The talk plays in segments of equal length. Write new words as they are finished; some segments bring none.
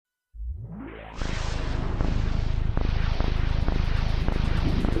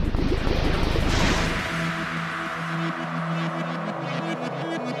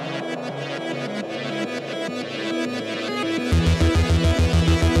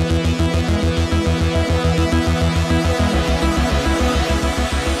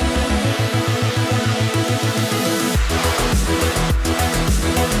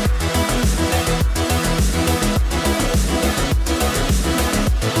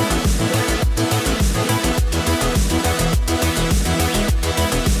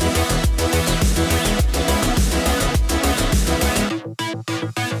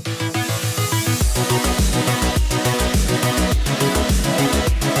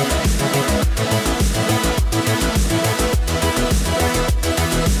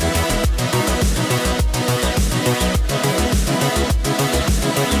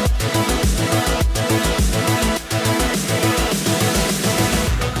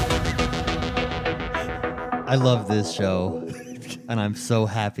I love this show, and I'm so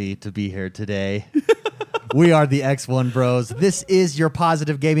happy to be here today. We are the X1 Bros. This is your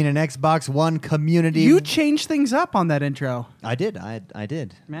positive gaming and Xbox One community. You changed things up on that intro. I did. I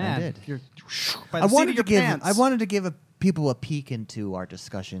did. Man, I did. You're I wanted to give people a peek into our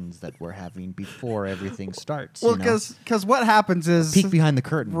discussions that we're having before everything starts. Well, because what happens is peek behind the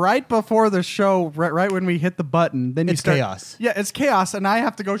curtain. right before the show, right when we hit the button, then you It's start, chaos. Yeah, it's chaos, and I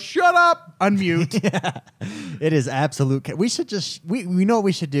have to go. Shut up, unmute. Yeah, it is absolute. We should just we know what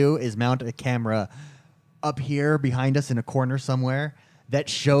we should do is mount a camera up here behind us in a corner somewhere that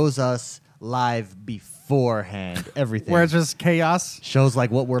shows us live beforehand everything. Where it's just chaos. Shows like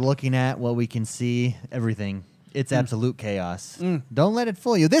what we're looking at, what we can see, everything. It's absolute chaos. Don't let it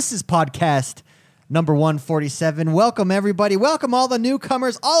fool you. This is podcast number 147. Welcome, everybody. Welcome all the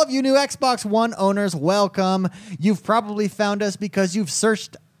newcomers, all of you new Xbox One owners. Welcome. You've probably found us because you've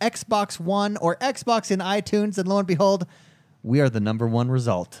searched Xbox One or Xbox in iTunes, and lo and behold, we are the number one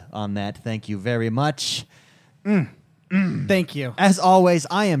result on that. Thank you very much. Thank you. As always,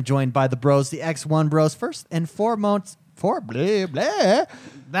 I am joined by the bros, the X1 Bros. First and foremost, blah, blah.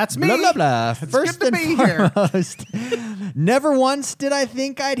 That's me. Blah, blah, blah. It's First good to and be here. foremost, never once did I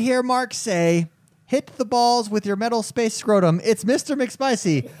think I'd hear Mark say, hit the balls with your metal space scrotum. It's Mr.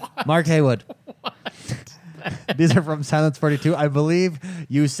 McSpicy. Mark Haywood. These are from Silence 42. I believe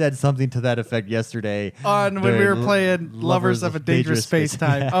you said something to that effect yesterday. When we were during playing Lovers of a Dangerous Space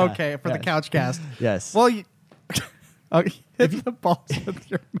Time. Yeah. Okay, for the couch cast. Yes. Well, hit the balls with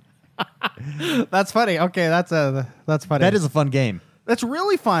your... That's funny. Okay, that's funny. That is a fun game. That's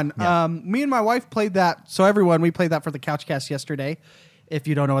really fun. Yeah. Me and my wife played that. So everyone, we played that for the Couchcast yesterday. If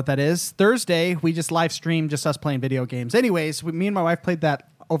you don't know what that is, Thursday we just live streamed just us playing video games. Anyways, me and my wife played that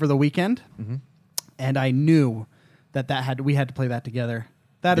over the weekend, and I knew we had to play that together.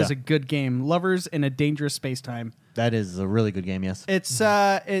 That is Yeah. a good game. Lovers in a Dangerous Space Time. That is a really good game, yes. It's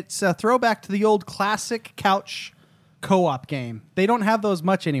a throwback to the old classic couch co-op game. They don't have those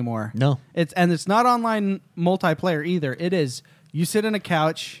much anymore. No. It's not online multiplayer either. It is you sit on a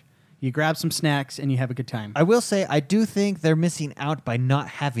couch, you grab some snacks, and you have a good time. I will say, I do think they're missing out by not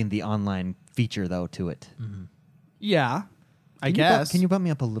having the online feature, though, to it. Yeah, I Can you guess. can you bump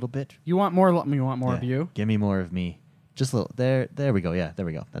me up a little bit? You want more? You want more of you? Give me more of me. Just a little. There we go. Yeah, there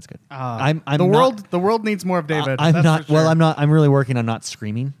we go. That's good. The not- world needs more of David. I'm that's not. for sure. Well, I'm not. I'm really working on not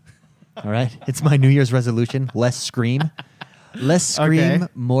screaming. All right. It's my New Year's resolution. Less scream. Less scream. Okay.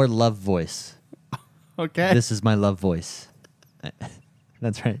 More love voice. Okay. This is my love voice.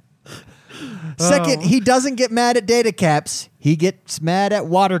 That's right. Second, he doesn't get mad at data caps. He gets mad at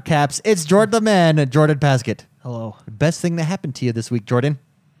water caps. It's Jordan the Man, Jordan Paskett. Hello. Best thing that happened to you this week, Jordan?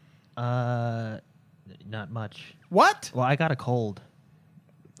 Not much. What? Well, I got a cold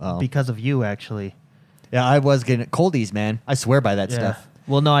Oh. because of you, actually. Yeah, I was getting coldies, man. I swear by that stuff.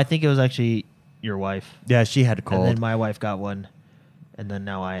 Well, no, I think it was actually your wife. Yeah, she had a And cold. then my wife got one, and then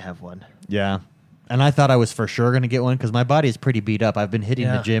now I have one. Yeah. And I thought I was for sure going to get one because my body is pretty beat up. I've been hitting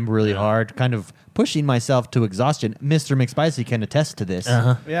the Yeah. gym really Yeah. hard, kind of pushing myself to exhaustion. Mr. McSpicy can attest to this.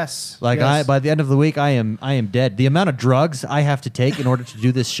 Yes. Like yes. by the end of the week, I am dead. The amount of drugs I have to take in order to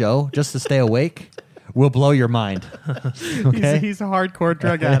do this show just to stay awake will blow your mind. Okay? He's a hardcore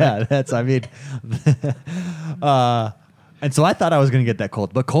drug addict. Yeah, that's, I mean, and so I thought I was going to get that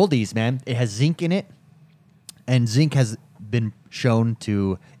cold. But coldies, man, it has zinc in it. And zinc has been shown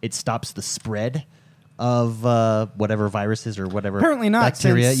it stops the spread of whatever viruses or whatever Apparently not,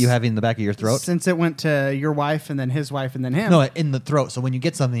 bacteria since- you have in the back of your throat. Since it went to your wife and then his wife and then him. No, in the throat. So when you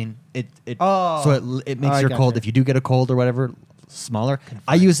get something, it makes I your gotcha. cold. If you do get a cold or whatever, smaller.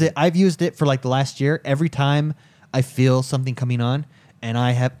 I use it. I've used it for like the last year. Every time I feel something coming on, and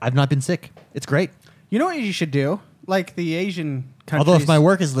I've not been sick. It's great. You know what you should do? Like the Asian countries. Although if my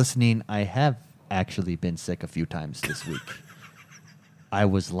work is listening, I have actually been sick a few times this week. I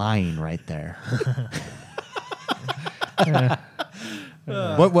was lying right there.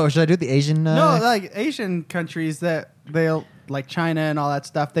 What should I do? The Asian? No, like Asian countries that they'll like China and all that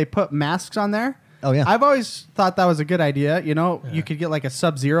stuff. They put masks on there. Oh, yeah. I've always thought that was a good idea. You know, you could get like a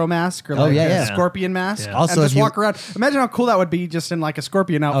Sub-Zero mask or like yeah. a Scorpion mask. Yeah. Also, and just if you- walk around. Imagine how cool that would be just in like a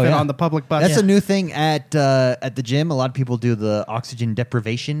Scorpion outfit on the public bus. That's a new thing at the gym. A lot of people do the oxygen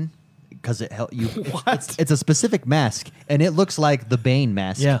deprivation because it help you. What? It's a specific mask, and it looks like the Bane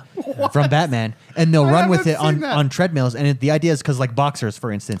mask Yeah. from Batman. And they'll I run with haven't it on, seen that. on treadmills. And the idea is because like boxers,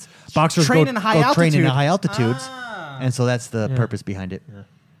 for instance, boxers Train go in high go train in altitude. high altitudes, Ah. and so that's the Yeah. purpose behind it.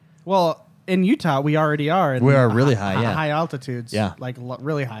 Well, in Utah, we already are. In We are really high, yeah. High altitudes. Yeah. Like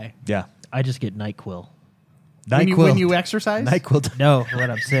really high. Yeah. I just get NyQuil. When you exercise? NyQuil. No,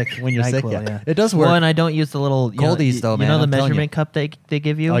 when I'm sick. When you're sick, NyQuil, yeah. It does work. Well, and I don't use the little Coldies, though, You man, know the I'm telling you. measurement cup they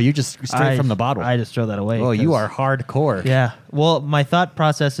give you. Oh, you just straight from the bottle. I just throw that away. Oh, you 'cause- are hardcore. Yeah. Well, my thought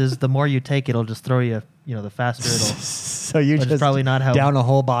process is the more you take, it'll just throw you. The faster it'll. So you Which is just probably not how- down a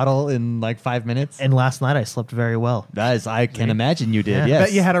whole bottle in like 5 minutes. And last night I slept very well. That is, I can imagine you did. Yeah. Yes.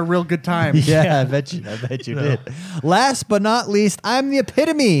 Bet you had a real good time. Yeah, I bet you did. Last but not least, I'm the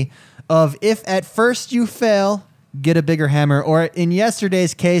epitome of if at first you fail, get a bigger hammer. Or in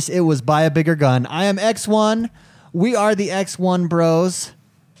yesterday's case, it was buy a bigger gun. I am X1. We are the X1 Bros.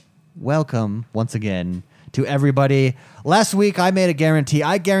 Welcome once again to everybody. Last week, I made a guarantee.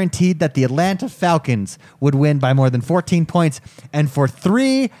 I guaranteed that the Atlanta Falcons would win by more than 14 points. And for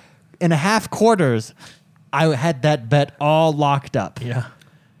 3.5 quarters, I had that bet all locked up. Yeah.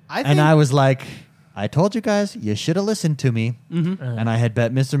 I was like, I told you guys, you should have listened to me. And I had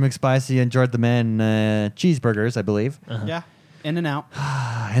bet Mr. McSpicy and George the Man cheeseburgers, I believe. Yeah. In and out.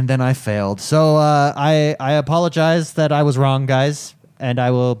 And then I failed. So I apologize that I was wrong, guys. And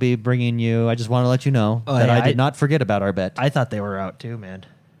I will be bringing you, I just want to let you know Oh, that yeah, I did not forget about our bet. I thought they were out too, man.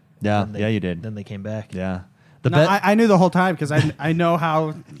 Yeah, Then yeah, you did. Then they came back. Yeah. The No, bet, I knew the whole time because I know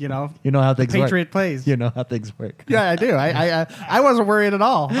how, you know how things Patriot work. plays. You know how things work. Yeah, I do. I wasn't worried at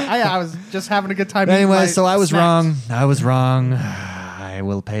all. I was just having a good time. eating Anyway, my so I was snacks. wrong. I was wrong. I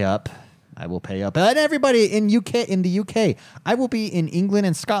will pay up. I will pay up. And everybody in the UK, I will be in England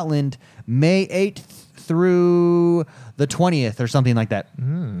and Scotland May 8th through the 20th or something like that.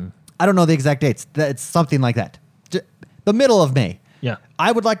 I don't know the exact dates. It's something like that. The middle of May. Yeah.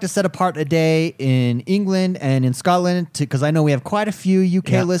 I would like to set apart a day in England and in Scotland because I know we have quite a few UK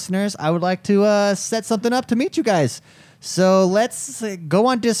Yeah. listeners. I would like to set something up to meet you guys. So let's go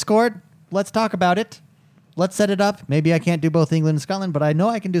on Discord. Let's talk about it. Let's set it up. Maybe I can't do both England and Scotland, but I know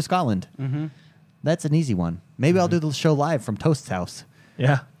I can do Scotland. That's an easy one. Maybe I'll do the show live from Toast's house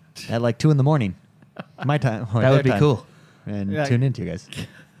Yeah. at like 2 in the morning. My time. or That their would be time. cool. And Yeah. tune into you guys.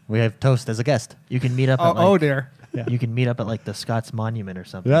 We have Toast as a guest. You can meet up. Oh, at like, oh dear. You can meet up at like the Scots Monument or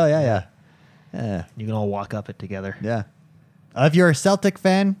something. Well, yeah. Yeah. You can all walk up it together. Yeah. If you're a Celtic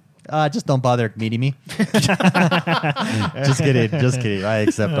fan, just don't bother meeting me. Just kidding. I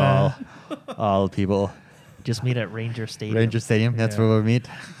accept all people. Just meet at Ranger Stadium. Ranger Stadium, that's Yeah. where we meet.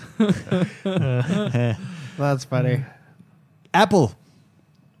 That's funny. Apple.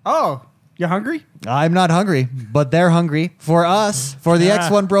 Oh, you hungry? I'm not hungry, but they're hungry. For us, for the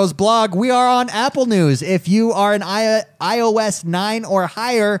X1 Bros blog, we are on Apple News. If you are an iOS 9 or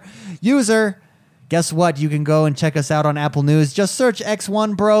higher user, guess what? You can go and check us out on Apple News. Just search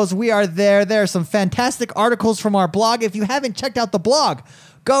X1 Bros. We are there. There are some fantastic articles from our blog. If you haven't checked out the blog,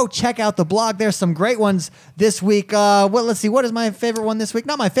 go check out the blog. There's some great ones this week. Let's see. What is my favorite one this week?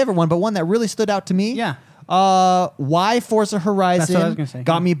 Not my favorite one, but one that really stood out to me. Yeah. Why Forza Horizon That's what I was gonna say.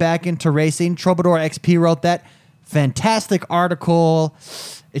 got me back into racing. Troubadour XP wrote that. Fantastic article.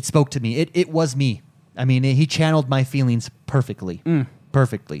 It spoke to me. It was me. I mean, he channeled my feelings perfectly.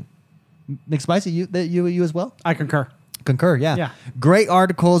 Perfectly. McSpicy, you as well? I concur. Concur, yeah. Yeah. Great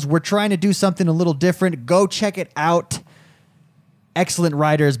articles. We're trying to do something a little different. Go check it out. Excellent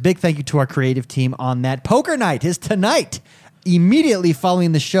writers. Big thank you to our creative team on that. Poker night is tonight. Immediately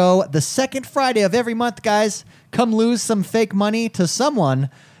following the show, the second Friday of every month, guys. Come lose some fake money to someone.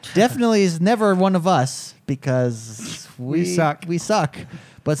 Definitely is never one of us because We suck. We suck.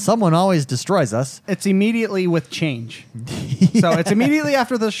 But someone always destroys us. It's immediately with change. So it's immediately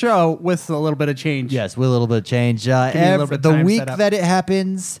after the show with a little bit of change. Yes, with a little bit of change. me a little bit of The time week set up. that it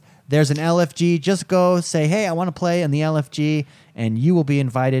happens, there's an LFG. Just go say, "Hey, I want to play in the LFG," and you will be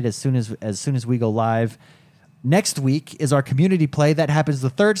invited as soon as we go live. Next week is our community play that happens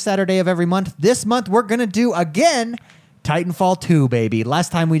the third Saturday of every month. This month we're gonna do again Titanfall 2, baby.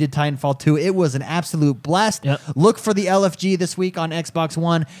 Last time we did Titanfall 2, it was an absolute blast. Yep. Look for the LFG this week on Xbox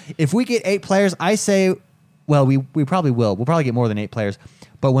One. If we get 8 players, I say, well, we probably will. We'll probably get more than 8 players.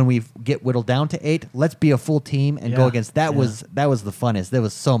 But when we get whittled down to 8, let's be a full team and go Yeah. against. That was the funnest. That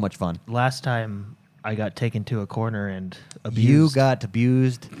was so much fun. Last time I got taken to a corner and abused. You got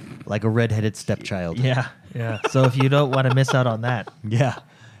abused like a redheaded stepchild. Yeah. So if you don't want to miss out on that, Yeah.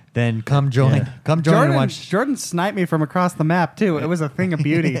 Then come join. Yeah. Come join and watch. Jordan sniped me from across the map too. It was a thing of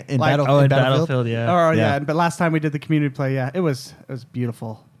beauty. In Like- Battle- oh, in Battlefield? Battlefield, yeah. Oh Yeah. yeah. But last time we did the community play, yeah, it was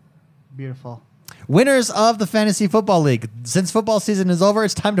beautiful, beautiful. Winners of the Fantasy Football League. Since football season is over,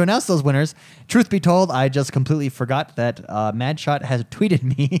 it's time to announce those winners. Truth be told, I just completely forgot that Madshot has tweeted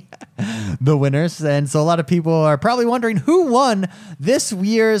me the winners. And so a lot of people are probably wondering who won this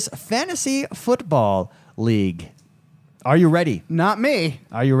year's Fantasy Football League. Are you ready? Not me.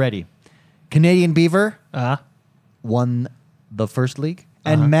 Are you ready? Canadian Beaver, won the first league,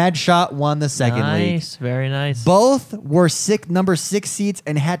 and Mad Shot won the second league. Nice, very nice. Both were number 6 seeds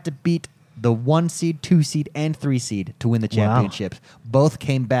and had to beat the 1 seed, 2 seed, and 3 seed to win the championships. Both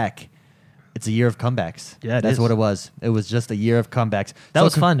came back. It's a year of comebacks. Yeah, it that's is. what it was. It was just a year of comebacks. That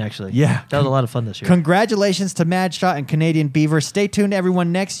was fun, actually. Yeah. That was a lot of fun this year. Congratulations to Mad Shot and Canadian Beaver. Stay tuned,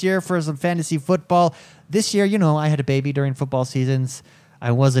 everyone, next year for some fantasy football. This year, I had a baby during football seasons.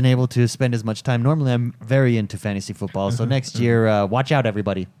 I wasn't able to spend as much time. Normally, I'm very into fantasy football. So next year, watch out,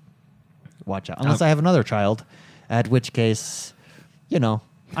 everybody. Watch out. Unless I have another child, at which case,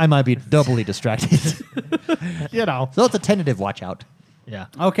 I might be doubly distracted. So it's a tentative watch out. Yeah.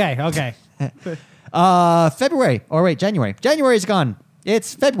 Okay. February. Or wait, January. January's gone.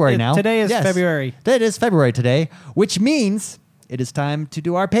 It's February now. Today is February. It is February today, which means it is time to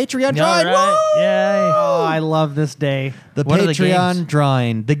do our Patreon drawing. All right. Yay. Oh, I love this day. The What are the Patreon games?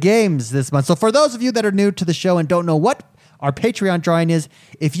 drawing. The games this month. So for those of you that are new to the show and don't know what our Patreon drawing is,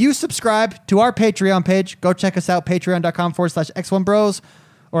 if you subscribe to our Patreon page, go check us out, patreon.com/X1Bros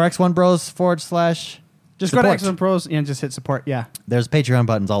or X1Bros/ Just support. go to X1 Pros and just hit support. Yeah. There's Patreon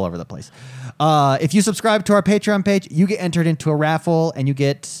buttons all over the place. If you subscribe to our Patreon page, you get entered into a raffle, and you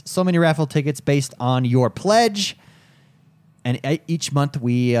get so many raffle tickets based on your pledge. And each month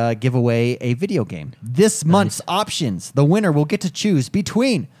we give away a video game. This month's options, the winner will get to choose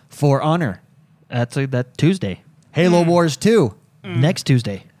between For Honor, That's that Tuesday. Halo Wars 2, Next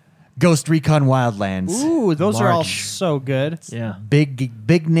Tuesday. Ghost Recon Wildlands. Ooh, those are all March. so good. Yeah.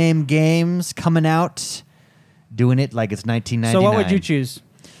 Big name games coming out, doing it like it's 1999. So what would you choose?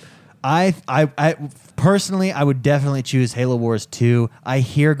 I personally, I would definitely choose Halo Wars 2. I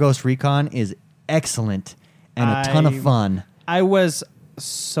hear Ghost Recon is excellent and a ton of fun. I was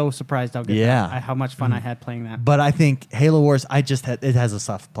so surprised how good Yeah. how much fun I had playing that. But I think Halo Wars, it has a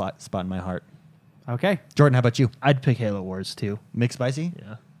soft spot in my heart. Okay. Jordan, how about you? I'd pick Halo Wars too. McSpicy?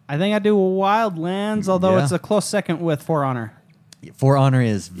 Yeah. I think I'd do Wildlands, although Yeah. it's a close second with For Honor. For Honor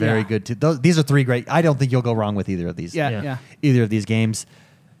is very Yeah. good too. These are 3 great. I don't think you'll go wrong with either of these. Yeah. Either of these games.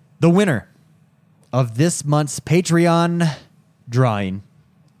 The winner of this month's Patreon drawing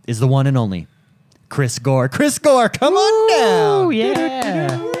is the one and only Chris Gore. Chris Gore, come on Oh, down.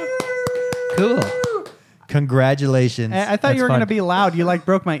 yeah. Cool. Congratulations. I thought That's you were fun. going to be loud. You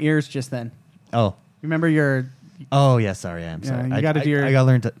broke my ears just then. Oh. Remember your Oh, yeah, sorry. I'm Yeah, sorry. you I gotta do your- I got to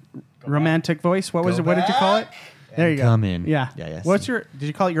learn to romantic voice? What was it? What did you call it? There you go. come in. Yeah. Yes. What's your? Did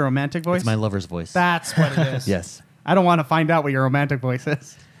you call it your romantic voice? It's my lover's voice. That's what it is. Yes. I don't want to find out what your romantic voice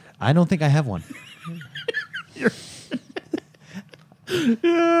is. I don't think I have one.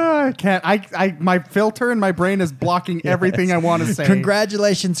 I can't. My filter in my brain is blocking everything I want to say.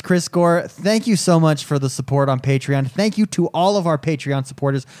 Congratulations, Chris Gore. Thank you so much for the support on Patreon. Thank you to all of our Patreon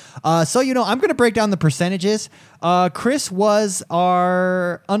supporters. I'm going to break down the percentages. Chris was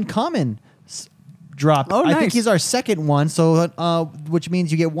our uncommon drop. Oh, I think nice. he's our second one, so which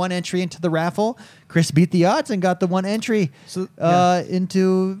means you get 1 entry into the raffle. Chris beat the odds and got the 1 entry So, yeah.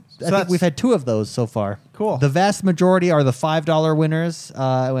 into. I think that's- we've had 2 of those so far. Cool. The vast majority are the $5 winners,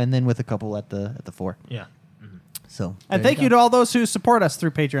 and then with a couple at the 4. Yeah. So And there thank you go. to all those who support us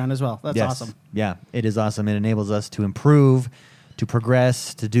through Patreon as well. That's Yes. awesome. Yeah, it is awesome. It enables us to improve, to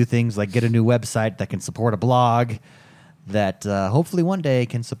progress, to do things like get a new website that can support a blog, that hopefully one day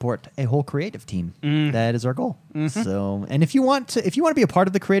can support a whole creative team. That is our goal. So, and if you want to be a part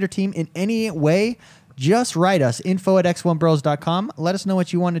of the creator team in any way, just write us info@x1bros.com. Let us know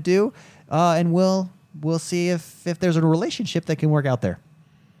what you want to do, and we'll see if there's a relationship that can work out there.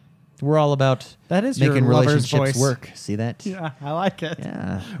 We're all about That is your making lover's relationships voice. work. See that? Yeah, I like it.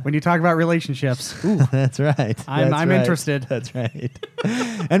 Yeah. When you talk about relationships. Ooh, that's right. I'm That's right. interested. That's right.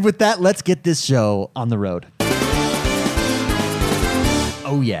 And with that, let's get this show on the road.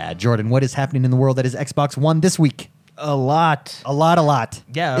 Oh, yeah. Jordan, what is happening in the world that is Xbox One this week? A lot. A lot.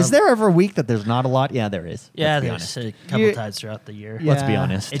 Yeah. Is there ever a week that there's not a lot? Yeah, there is. Yeah, Let's be there's honest. a couple You- times throughout the year. Yeah. Let's be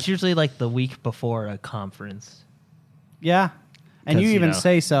honest. It's usually like the week before a conference. Yeah. And 'Cause, you you even know.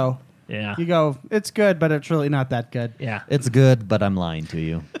 say so. Yeah. You go, it's good, but it's really not that good. Yeah. It's good, but I'm lying to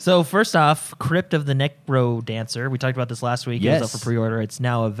you. So first off, Crypt of the Necro Dancer. We talked about this last week. It Yes. was up for pre-order. It's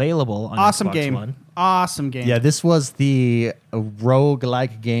now available on Awesome Xbox game. One. Awesome game. Yeah, this was the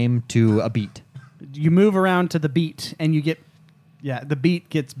roguelike game to a beat. You move around to the beat and you get, the beat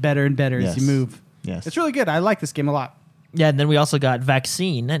gets better and better as you Yes. move. Yes. It's really good. I like this game a lot. Yeah, and then we also got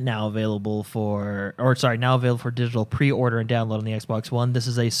Vaccine now available for digital pre-order and download on the Xbox One. This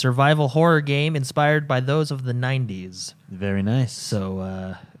is a survival horror game inspired by those of the 90s. Very nice.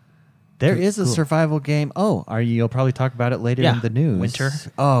 So There is a Cool. survival game. Oh, you'll probably talk about it later Yeah. in the news. Winter.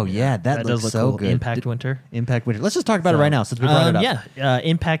 Oh yeah, that does looks look so cool. good. Impact Winter. Impact Winter. Let's just talk about it right now since we brought it up. Yeah,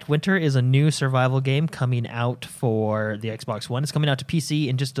 Impact Winter is a new survival game coming out for the Xbox One. It's coming out to PC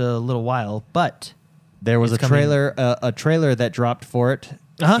in just a little while, but There was a It's coming- trailer that dropped for it.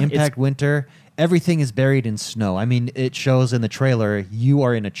 Uh-huh, Impact it's- Winter. Everything is buried in snow. I mean, it shows in the trailer you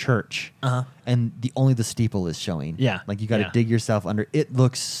are in a church, and only the steeple is showing. Yeah, like you got to yeah. dig yourself under. It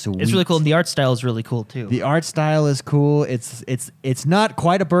looks sweet. it's really cool. And the art style is really cool too. The art style is cool. It's not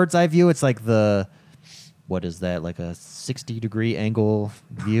quite a bird's eye view. It's like what is that? Like a 60-degree angle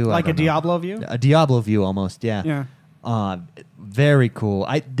view, I Like a don't know. Diablo view? A Diablo view almost. Yeah. Yeah. Very cool.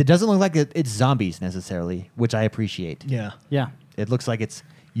 It doesn't look like it's zombies necessarily, which I appreciate. yeah. Yeah. It looks like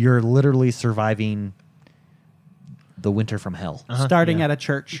you're literally surviving the winter from hell. Starting yeah. at a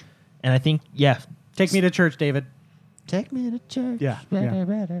church. And I think Take me to church, David. Take me to church. Yeah.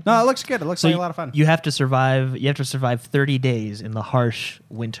 No, it looks good. It looks like a lot of fun. You have to survive. You have to survive 30 days in the harsh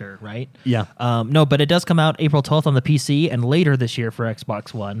winter, right? Yeah. No, but it does come out April 12th on the PC and later this year for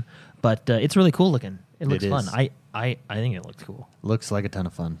Xbox One. But it's really cool looking. It looks It fun. is. I think it looks cool. Looks like a ton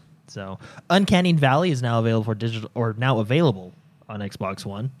of fun. So, Uncanny Valley is now available for digital, or now available on Xbox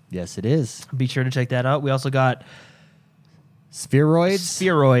One. Yes, it is. Be sure to check that out. We also got Spheroids.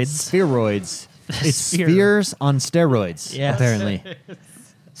 Spheroids. It's Sphere- spheres on steroids. Yes. Apparently.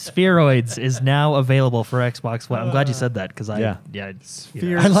 Spheroids is now available for Xbox One. I'm glad you said that because Yeah.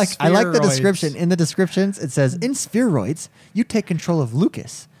 Sphere- I like the Spheroids. description. In the descriptions, it says, "In Spheroids, you take control of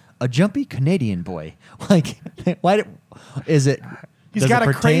Lucas, a jumpy Canadian boy." Like, is it? He's does got it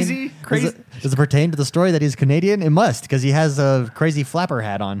a pertain- crazy- Does it pertain to the story that he's Canadian? It must, because he has a crazy flapper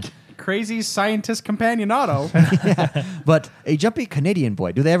hat on. Crazy scientist companionado. But a jumpy Canadian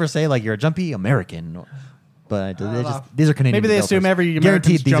boy. Do they ever say like you're a jumpy American? But don't know. these are Canadian. Maybe they assume developers. every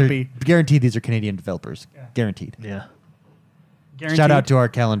American's jumpy. Guaranteed, these are Canadian developers. Guaranteed. Yeah. Guaranteed. Shout out to our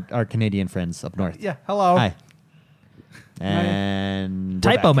Canadian friends up north. Yeah. Hello. Hi. And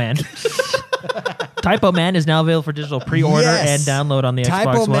we're Typo back. Man. Typo Man is now available for digital pre-order Yes. and download on the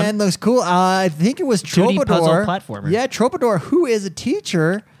Typo Xbox One. Man looks cool. I think it was 2D puzzle Troubadour. platformer. Yeah, Troubadour, who is a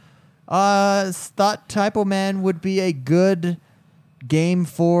teacher, thought Typo Man would be a good game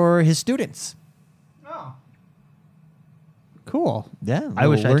for his students. Oh. Cool. Yeah, I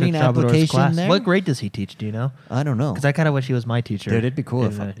wish I took learning Troubadour's application class. there. What grade does he teach? Do you know? I don't know. Because I kind of wish he was my teacher. Dude, it'd be cool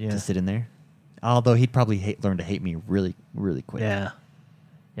if yeah. to sit in there. Although he'd probably learn to hate me really, really quick. Yeah.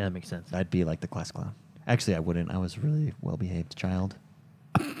 Yeah, that makes sense. I'd be like the class clown. Actually, I wouldn't. I was a really well-behaved child.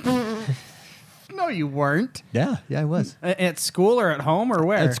 No, you weren't. Yeah, I was. At school or at home or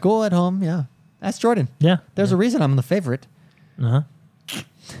where? At school, at home, yeah. That's Jordan. Yeah. There's a reason I'm the favorite. Uh-huh.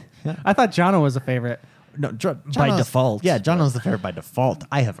 I thought Jono was a favorite. No, By default. Yeah, Jono's the favorite by default.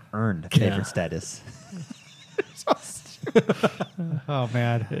 I have earned favorite Yeah. status. Oh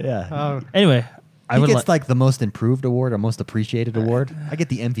man. Yeah. Oh. Anyway, I He would gets like the most improved award or most appreciated award. I get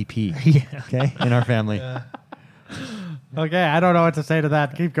the MVP. Yeah. Okay, in our family. Okay, I don't know what to say to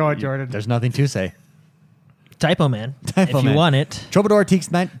that. Keep going, Jordan. There's nothing to say. Typo Man. Typo if Man. you want it. Troubadour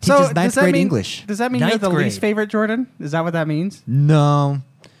teaches ninth does that grade mean- English. Does that mean you're Ninth the grade. least favorite, Jordan? Is that what that means? No,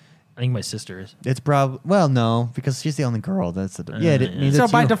 I think my sister is. it's probably no because she's the only girl. That's it yeah. means So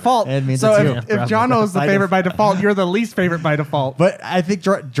it's by you. default, It means so it's if, you. Yeah, if probably. Jono's the By favorite by default, you're the least favorite by default. But I think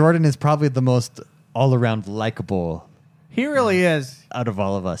Jordan is probably the most all-around likable He really is. out of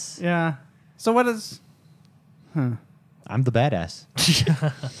all of us. Yeah. So what is I'm the badass.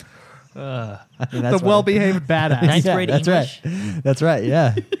 I mean, the that's what- well-behaved badass? Ninth Yeah, grade that's English? right. That's right.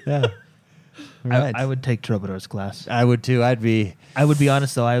 Yeah. Yeah. Right. I would take Troubadour's class. I would too. I would be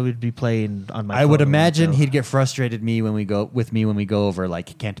honest though. I would be playing on my. I would phone, imagine so- he'd get frustrated when we go over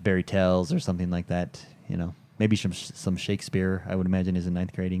like Canterbury Tales or something like that. You know, maybe some Shakespeare. I would imagine is in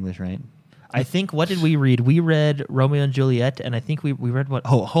ninth grade English, right? I think. What did we read? We read Romeo and Juliet, and I think we read what?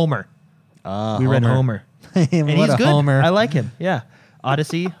 Oh, Homer. We read Homer, and What he's a good. Homer. I like him. Yeah,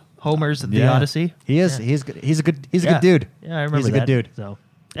 Odyssey. Homer's the Yeah. Odyssey. He is. Yeah. He's good. He's a good. He's a Yeah. good dude. Yeah, I remember He's a that. good dude. So,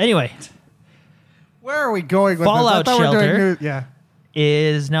 anyway, Where are we going with Fallout this? I thought we were doing Shelter. yeah.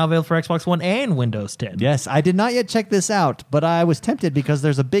 is now available for Xbox One and Windows 10. Yes, I did not yet check this out, but I was tempted because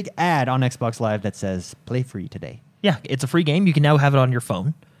there's a big ad on Xbox Live that says "Play free today." Yeah, it's a free game. You can now have it on your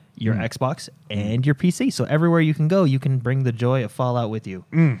phone, your Xbox, and your PC. So everywhere you can go, you can bring the joy of Fallout with you.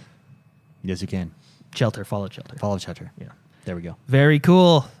 Yes, you can. Shelter, Fallout Shelter. Fallout Shelter. Yeah. There we go. Very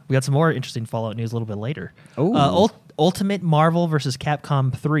cool. We got some more interesting Fallout news a little bit later. Ooh. Ultimate Marvel versus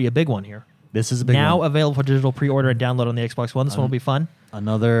Capcom 3, a big one here. This is a big Now one. available for digital pre-order and download on the Xbox One. This one will be fun.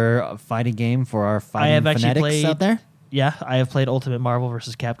 Another fighting game for our fighting have actually fanatics played- out there. Yeah, I have played Ultimate Marvel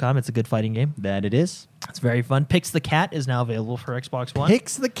vs. Capcom. It's a good fighting game. That it is. It's very fun. Pix the Cat is now available for Xbox One.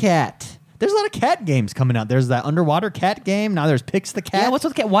 Pix the Cat. There's a lot of cat games coming out. There's that underwater cat game. Now there's Pix the Cat. Yeah, what's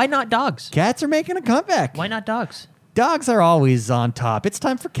with cat? Why not dogs? Cats are making a comeback. Why not dogs? Dogs are always on top. It's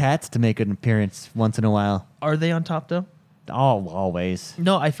time for cats to make an appearance once in a while. Are they on top though? Oh, always.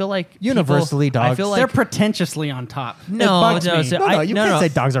 No, I feel like Universally, people, I dogs. feel like They're pretentiously on top. No, It bugs no, me. so- No, I- you no, can't no.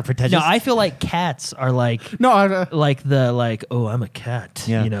 say dogs are pretentious. no, I feel like cats are like No, oh, I'm a cat.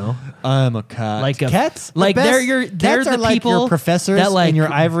 Yeah. You know, I'm a cat. like cats. like the best. they're Cats the are like people your professors that like in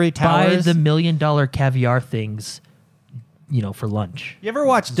your ivory buy towers. the $1 million caviar things, you know, for lunch. you ever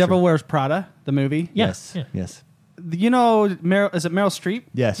watch Devil Wears Prada, the movie? Yeah, Yes. yeah. Yes. You know, is it Meryl Streep?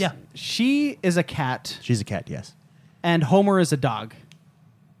 Yes. Yeah. She is a cat, She's a cat. Yes. and Homer is a dog.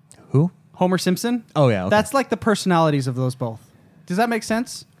 Who? Homer Simpson. Oh, yeah, okay. That's like the personalities of those both. Does that make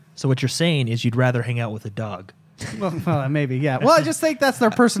sense? So what you're saying is you'd rather hang out with a dog. Well, maybe, yeah. Well, I just think that's their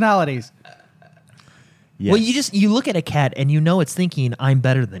personalities. Yes. Well, you look at a cat and you know it's thinking I'm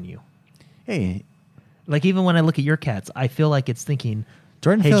better than you. Hey, Like even when I look at your cats, I feel like it's thinking,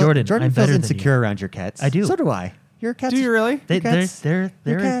 Jordan. Hey, Jordan, I'm feels better than insecure you. around your cats. I do. So do I. Your cats. Do you really? They're cats- your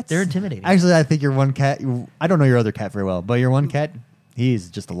cats. they're intimidating. Actually, I think your one cat. I don't know your other cat very well, but your one cat, he's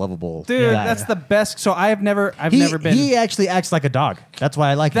just a lovable Dude, guy. that's the best. So I've never been. He actually acts like a dog. That's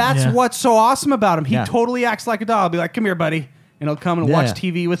why I like him. That's Yeah. what's so awesome about him. He Yeah. totally acts like a dog. I'll be like, "Come here, buddy," and he'll come and Yeah. watch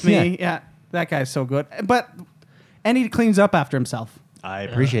TV with me. Yeah. Yeah, that guy's so good. And he cleans up after himself. I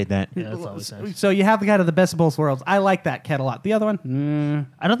appreciate that. Yeah, that's always nice. So you have the guy of the best of both worlds. I like that cat a lot. The other one,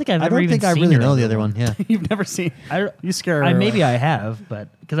 I don't think I've I ever don't even think I seen really your know the other one. Yeah. you've never seen. You scare her. I maybe I have, but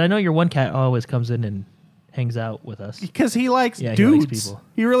because I know your one cat always comes in and hangs out with us. because he likes Yeah, he dudes. likes people.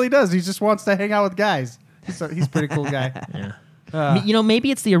 He really does. He just wants to hang out with guys. He's a pretty cool guy. Yeah. You know,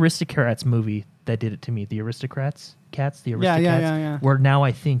 maybe it's the Aristocrats movie that did it to me. The Aristocrats, cats, the Yeah, Aristocats. yeah. Where now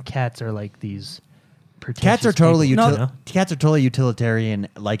I think cats are like these. Cats are totally pretentious people, cats are totally utilitarian.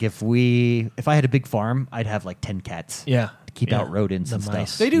 Like if I had a big farm, I'd have like 10 cats. Yeah. To keep Yeah. out rodents The and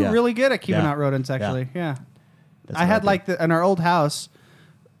mice. stuff. They do Yeah. really good at keeping Yeah. out rodents. Actually, yeah. That's I what had do. like in our old house,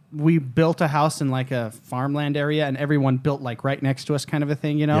 we built a house in like a farmland area, and everyone built like right next to us, kind of a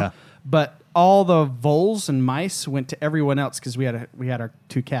thing, you know. Yeah. But all the voles and mice went to everyone else because we had our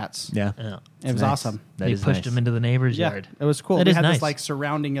 2 cats. Yeah. Yeah. It was Nice. awesome. That They is pushed nice. them into the neighbor's Yeah, yard. it was cool. That we is had nice. this like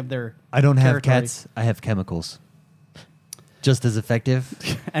surrounding of their. I don't have territory. cats. I have chemicals. Just as effective.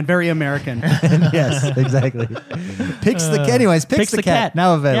 And very American. Yes, exactly. Pix the cat.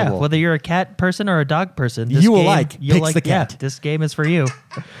 Now available. Yeah, whether you're a cat person or a dog person, this You will game, like you'll Pix like the cat. Yeah, this game is for you.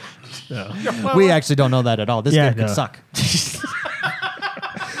 We actually don't know that at all. This Yeah, game could no. suck.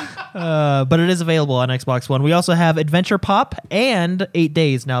 But it is available on Xbox One. We also have Adventure Pop and 8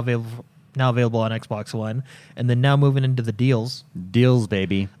 Days now available on Xbox One. And then now moving into the deals. Deals,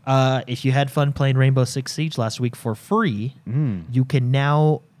 baby. If you had fun playing Rainbow Six Siege last week for free, Mm. you can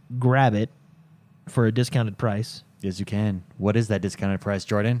now grab it for a discounted price. Yes, you can. What is that discounted price,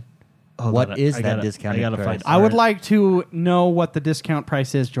 Jordan? Hold What on, is I that gotta- discounted I gotta price? find- I would like to know what the discount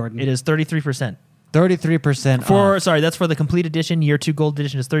price is, Jordan. It is 33%. 33% For off. sorry, that's for the complete edition. Year 2 gold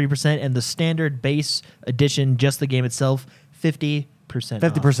edition is 30%, and the standard base edition, just the game itself, 50%.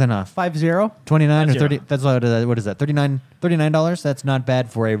 50% off. 50. 29 or 50. 30. That's what is that? $39. That's not bad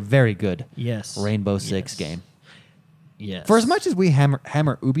for a very good Yes. Rainbow Six Yes. game. Yes. For as much as we hammer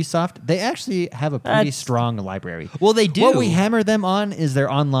Ubisoft, they actually have a pretty That's- strong library. Well, they do. What we hammer them on is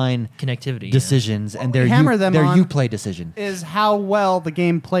their online connectivity yeah. decisions and their we hammer them their on- Uplay decision. Is how well the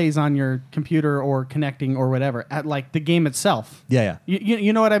game plays on your computer or connecting or whatever at like the game itself. Yeah, yeah.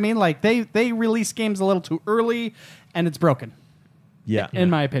 You know what I mean? Like they release games a little too early, and it's broken, Yeah.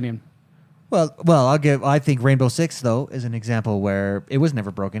 in my opinion. Well, I think Rainbow Six though is an example where it was never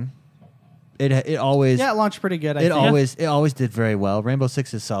broken. It always Yeah, it launched pretty good. I it think. always did very well. Rainbow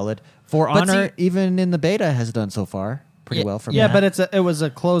Six is solid. For But Honor, see- even in the beta, has done so far pretty Yeah, well for Yeah, me. but it was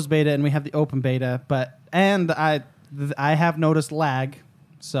a closed beta, and we have the open beta. I have noticed lag.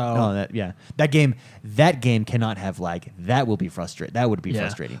 So Oh, that game cannot have lag. That will be frustrating. That would be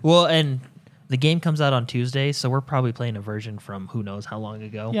frustrating. Well, and the game comes out on Tuesday, so we're probably playing a version from who knows how long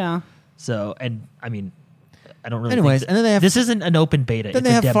ago. yeah. So, and I mean, I don't really. Anyways, think and then they have- this isn't an open beta. Then it's they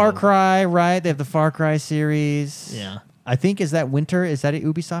a have demo. Far Cry, right? They have the Far Cry series. Yeah. I think is that Winter? Is that a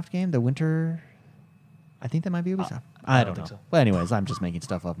Ubisoft game? The Winter. I think that might be Ubisoft. I don't think know. so. Well, anyways, I'm just making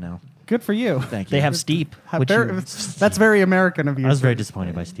stuff up now. Good for you. Thank you. They have Steep. Which That's very American of you. I was very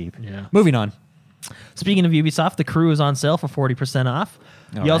disappointed by Steve. Yeah. Moving on. Speaking of Ubisoft, The Crew is on sale for 40% off.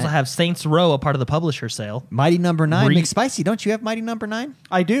 All You also right. have Saints Row, a part of the publisher sale. Mighty Number 9. Re- McSpicy, don't you have Mighty Number 9?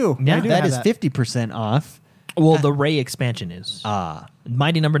 I do. Yeah. I do That have is 50% off. Well, the Ray expansion is. Ah,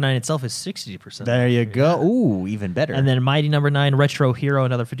 Mighty Number 9 itself is 60%. there you go. Ooh, even better. And then Mighty Number 9 Retro Hero,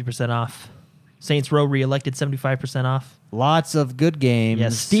 another 50% off. Saints Row Re-Elected, 75% off. Lots of good games. Yeah,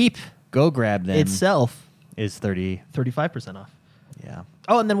 Steep Go grab them. itself, Is 30. 35% off. Yeah.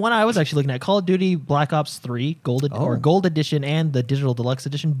 Oh, and then one I was actually looking at, Call of Duty Black Ops 3 Gold Edition and the Digital Deluxe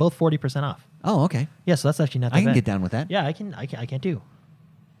Edition, both 40% off. Oh, okay. Yeah, so that's actually not that I can bad. get down with that. Yeah, I can too.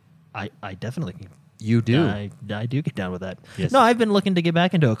 I definitely can. You do. I do get down with that. Yes. No, I've been looking to get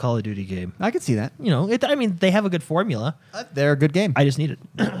back into a Call of Duty game. I can see that. You know, I mean, they have a good formula. They're a good game. I just needed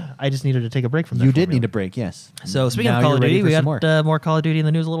to take a break from that. You did formula. need a break, yes. So speaking Now of Call you're of ready Duty, for we some got more Call of Duty in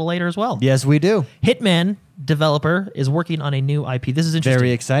the news a little later as well. Yes, we do. Hitman developer is working on a new IP. This is interesting.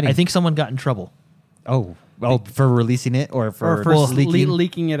 Very exciting. I think someone got in trouble. Oh, for releasing it or for, Or for leaking?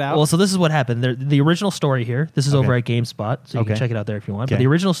 leaking it out. Well, so this is what happened. The original story here, this is Okay. over at GameSpot, so you Okay. can check it out there if you want. Okay. But the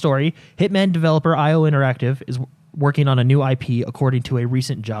original story, Hitman developer IO Interactive is working on a new IP according to a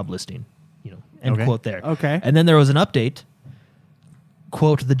recent job listing. You know, end Okay. quote there. Okay. And then there was an update.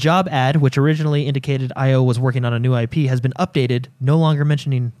 Quote, the job ad, which originally indicated IO was working on a new IP, has been updated, no longer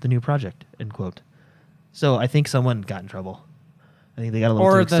mentioning the new project, end quote. So I think someone got in trouble. I think they got a little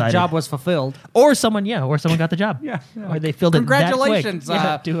too or excited. the job was fulfilled. Or someone got the job. Yeah. Or they filled it that quick. Congratulations,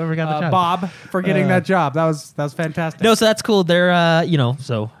 To whoever got the job. Bob, for getting that job. That was fantastic. No, so that's cool. They're,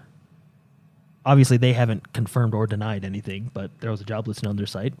 so obviously they haven't confirmed or denied anything, but there was a job listing on their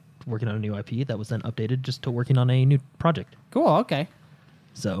site working on a new IP that was then updated just to working on a new project. Cool. Okay.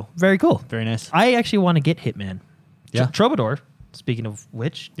 So very cool. Very nice. I actually want to get Hitman. Yeah. Troubadour, speaking of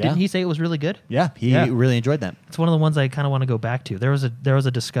which, Yeah. didn't he say it was really good? Yeah, he Yeah. really enjoyed that. It's one of the ones I kind of want to go back to. There was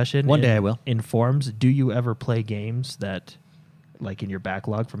a discussion. One day I will. In forums, do you ever play games that, like in your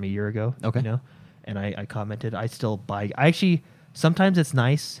backlog from a year ago? Okay. You know, and I commented, I still buy. I actually sometimes it's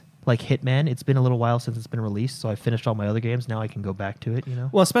nice. Like Hitman, it's been a little while since it's been released, so I finished all my other games. Now I can go back to it. You know.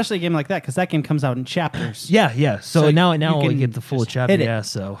 Well, especially a game like that because that game comes out in chapters. Yeah, yeah. So, So now you we can get the full just chapter. hit it. Yeah.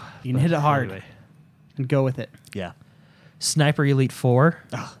 So You can hit it hard. Anyway. And go with it. Yeah. Sniper Elite 4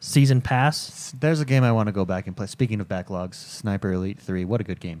 season pass. There's a game I want to go back and play. Speaking of backlogs, Sniper Elite 3. What a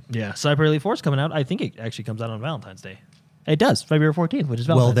good game. Yeah, Sniper Elite 4 is coming out. I think it actually comes out on Valentine's Day. It does, February 14th, which is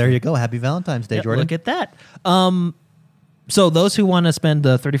Valentine's Well, there Day. you go. Happy Valentine's Day, Yep, Jordan. look at that. So those who want to spend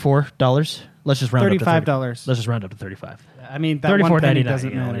the $34, let's just round up to $35. Let's just round up to 35. I mean, that one penny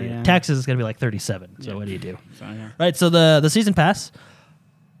doesn't matter. Yeah. Taxes is going to be like 37. So what do you do? So, yeah. Right. So the season pass,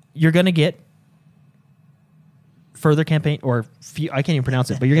 you're going to get further campaign I can't even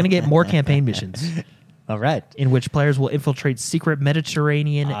pronounce it, but you're going to get more campaign missions All right. in which players will infiltrate secret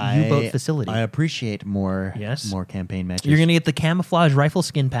Mediterranean U-boat facility. I appreciate more Yes. campaign matches. You're going to get the camouflage rifle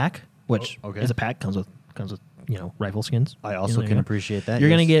skin pack, which Oh, okay. is a pack comes with rifle skins. I also can appreciate that. You're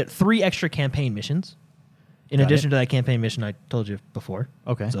going to yes. get 3 extra campaign missions. In Got addition it. to that campaign mission I told you before.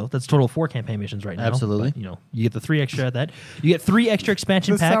 Okay. So that's a total of 4 campaign missions right now. Absolutely. But, you get the 3 extra at that. You get 3 extra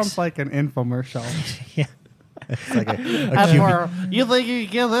expansion This packs. sounds like an infomercial. Yeah. It's like a You think you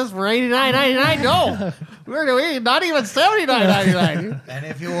can get this for $89.99? No, we're doing not even $79.99. And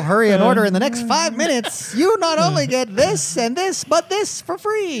if you will hurry and order in the next 5 minutes, you not only get this and this, but this for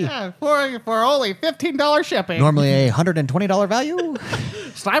free. Yeah, for only $15 shipping. Normally a $120 value.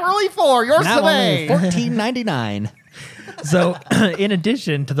 Sniper Elite 4, yours Now only today. $14.99. So in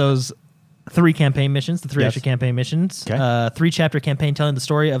addition to those 3 campaign missions, the 3 Yes. extra campaign missions, Okay. 3-chapter campaign telling the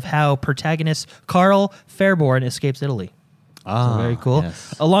story of how protagonist Carl Fairborn escapes Italy. So very cool.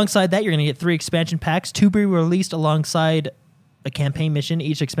 Yes. Alongside that, you're going to get 3 expansion packs to be released alongside a campaign mission.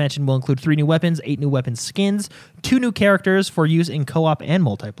 Each expansion will include 3 new weapons, 8 new weapon skins, 2 new characters for use in co-op and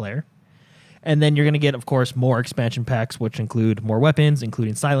multiplayer. And then you're going to get, of course, more expansion packs, which include more weapons,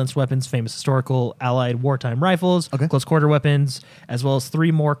 including silenced weapons, famous historical, allied wartime rifles, Okay. close quarter weapons, as well as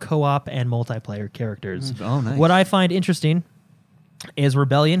 3 more co-op and multiplayer characters. Oh, nice. What I find interesting is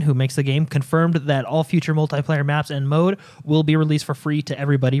Rebellion, who makes the game, confirmed that all future multiplayer maps and mode will be released for free to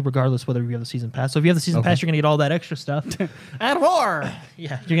everybody, regardless whether you have the season pass. So if you have the season Okay. pass, you're going to get all that extra stuff. And more.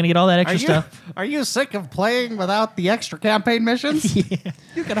 Yeah, you're going to get all that extra stuff. Are you sick of playing without the extra campaign missions?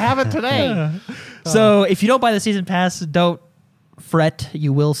 You can have it today. So if you don't buy the season pass, don't fret.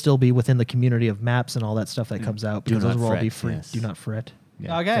 You will still be within the community of maps and all that stuff that comes out Do because those not will all be fret, free. yes. Do not fret.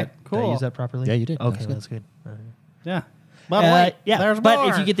 Yeah. Okay, Did I cool. use that properly? Yeah, you did. Okay, That's good. that's good. Yeah. But wait, yeah, there's but more.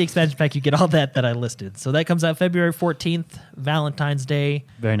 if you get the expansion pack, you get all that I listed. So that comes out February 14th, Valentine's Day.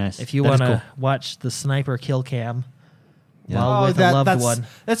 Very nice. If you That want is to cool. watch the sniper kill cam Yeah. while with a loved that's, one.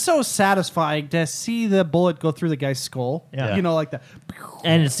 That's so satisfying to see the bullet go through the guy's skull. Yeah. You know, like that.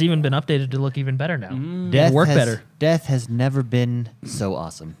 And it's even been updated to look even better now. Death Work has, better. Death has never been so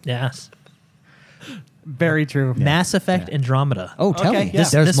awesome. Yes. Very true. Mass Effect Andromeda. Oh, tell Okay, me. yeah.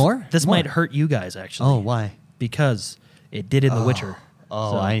 There's more? This More. might hurt you guys, actually. Oh, why? Because it did in The Witcher.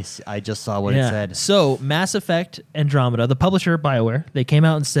 Oh, So- I just saw what it said. So Mass Effect Andromeda, the publisher BioWare, they came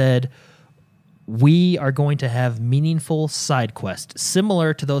out and said, we are going to have meaningful side quests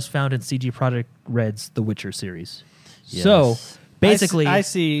similar to those found in CG Projekt Red's The Witcher series. So Yes. basically, I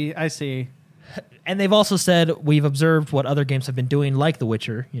see. and they've also said we've observed what other games have been doing, like The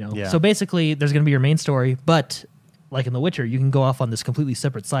Witcher. Yeah. So basically, there's going to be your main story, but like in The Witcher, you can go off on this completely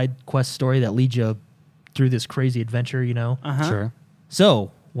separate side quest story that leads you through this crazy adventure. Uh-huh. Sure.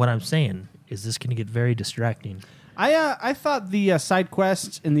 So what I'm saying is, this going to get very distracting. I thought the side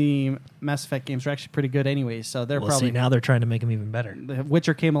quests in the Mass Effect games were actually pretty good, anyways. So they're Well, probably see, now they're trying to make them even better. The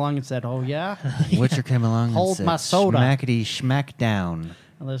Witcher came along and said, "Oh yeah, Witcher came along Hold and said, my soda. smackety schmack down.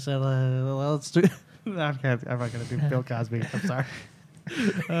 and they said, well, let's do." I'm not gonna do Bill Cosby. I'm sorry.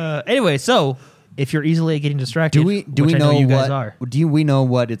 Anyway, so if you're easily getting distracted, Do we which I know you what guys are? we know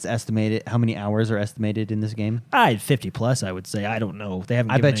what it's estimated? How many hours are estimated in this game? 50 plus, I would say. I don't know. They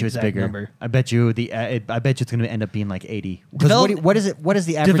haven't. I given bet an you it's exact bigger. Number. I bet you I bet you it's going to end up being like 80. 'Cause Develop- what is it? What is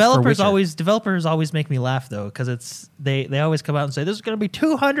the average? Developers for Witcher? always make me laugh though, because it's they always come out and say this is going to be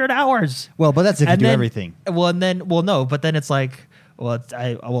 200 hours. Well, but that's if you And do then- everything. No, but then it's like.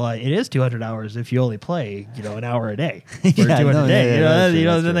 It is 200 hours if you only play, an hour a day. For Yeah, 200 no, a day. yeah, that's true,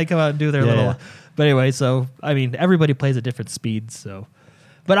 that's Then true. they come out and do their Yeah, little. yeah. But anyway, so I mean, everybody plays at different speeds. So,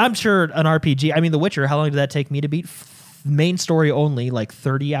 but I'm sure an RPG. I mean, The Witcher. How long did that take me to beat? Main story only, like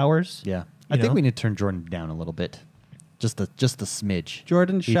 30 hours. Yeah, You I think know? we need to turn Jordan down a little bit, just the smidge.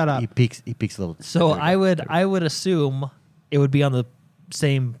 Jordan, shut up. He peaks a little. So There we I go. would assume it would be on the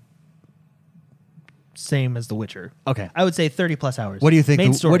same as The Witcher. Okay. I would say 30 plus hours. What do you think? Main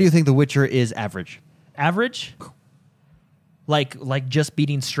What story. do you think The Witcher is average? Average? Like just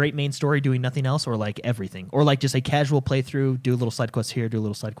beating straight main story, doing nothing else, or like everything, or like just a casual playthrough, do a little side quest here, do a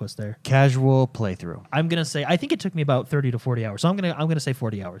little side quest there. Casual playthrough. I'm gonna say I think it took me about 30 to 40 hours, so I'm gonna say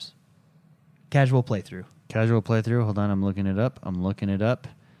 40 hours. Casual playthrough. Casual playthrough. Hold on, I'm looking it up.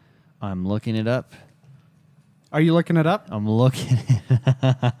 Are you looking it up? I'm looking it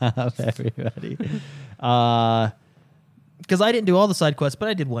up, everybody. Because I didn't do all the side quests, but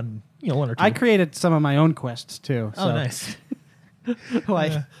I did one or two. I created some of my own quests too. Oh, so. nice.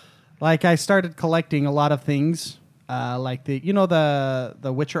 like I started collecting a lot of things, like the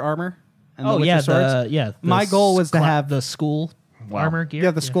Witcher armor and the Witcher swords. My goal was to have the school Wow. armor gear.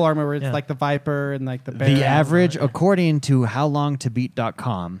 Yeah, the school armor where it's Yeah. like the Viper and like the bear. The average, according to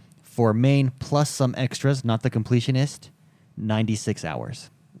howlongtobeat.com, for main plus some extras, not the completionist, 96 hours.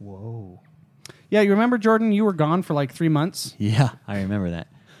 Whoa. Yeah, you remember, Jordan? You were gone for like 3 months. Yeah, I remember that.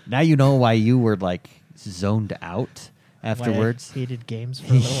 Now you know why you were like zoned out afterwards. Why I hated games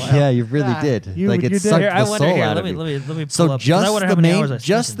for a little while. Yeah, you really Yeah, did. you like it did. sucked Here, I the wonder. soul Here, out let of me you. pull So up, 'cause I wonder how many hours I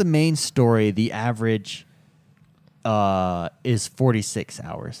just spent the in. main story, the average is 46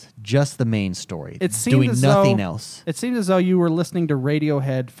 hours. Just the main story. It seemed doing as nothing though, else. It seemed as though you were listening to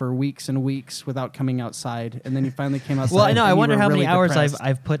Radiohead for weeks and weeks without coming outside, and then you finally came outside. Well, I know. and I you wonder were how many really hours depressed.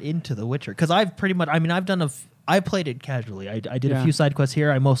 I've put into The Witcher, because I've pretty much. I mean, I've done I played it casually. I did Yeah. a few side quests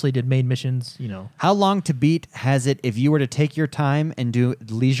here. I mostly did main missions. How long to beat has it if you were to take your time and do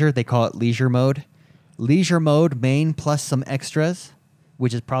leisure? They call it leisure mode. Leisure mode, main plus some extras,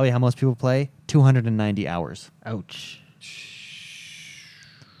 which is probably how most people play, 290 hours. Ouch.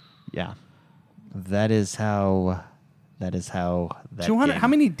 Yeah. That is how that 200. game- How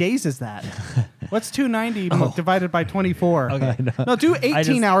many days is that? What's 290 divided by 24? Okay. No, do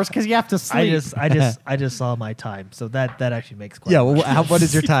 18 hours because you have to sleep. I just saw my time, so that actually makes quite. Yeah, a well, lot. what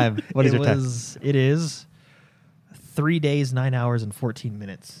is your time? What is your time? It is 3 days, 9 hours, and 14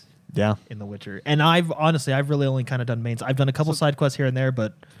 minutes Yeah. in The Witcher. And I've really only kind of done mains. I've done a couple side quests here and there,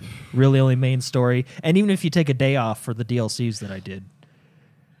 but really only main story. And even if you take a day off for the DLCs that I did,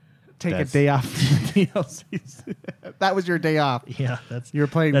 Take That's- a day off from the DLCs. That was your day off. yeah, that's You were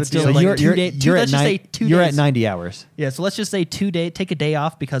playing That's the still So like you're 2 you're, days. you're Let's at just say nine, 2 you're days. at 90 hours. Yeah, so let's just say 2 day. Take a day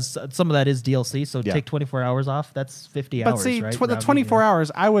off because some of that is DLC. So Yeah. take 24 hours off. That's 50 But hours. see, right? the Rounding, 24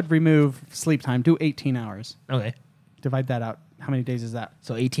 hours, I would remove sleep time. Do 18 hours. Okay, Divide that out. How many days is that?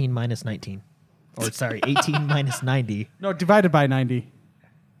 so 18 minus 19, or sorry, 18 minus 90. No, divided by 90.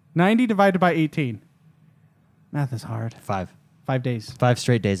 90 divided by 18. Math is hard. 5 days. 5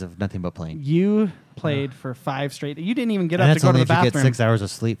 straight days of nothing but playing. You played for 5 straight. You didn't even get And up to that's go to only the if you get bathroom. 6 hours of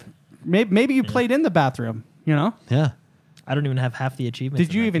sleep. Maybe you played in the bathroom. You know? Yeah. I don't even have half the achievements.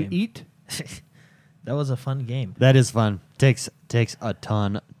 Did you even eat? That was a fun game. That is fun. Takes a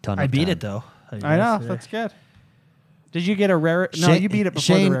ton of I beat time. it though. I know. That's good. Did you get a rare? No, you beat it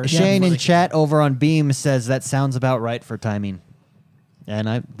before the rare. Shane in before the- chat over on Beam says that sounds about right for timing. And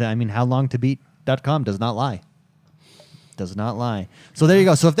I mean, howlongtobeat.com does not lie. Does not lie. So there you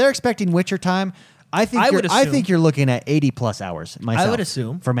go. So if they're expecting Witcher time, I would assume- think you're looking at 80 plus hours myself. I would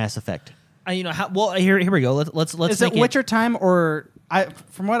assume. for Mass Effect. Here we go. Let's Is make it Witcher time or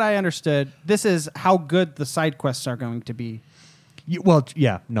from what I understood, this is how good the side quests are going to be.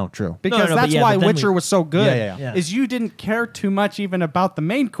 True. Because but that's yeah, why but then Witcher was so good. Yeah. Is you didn't care too much even about the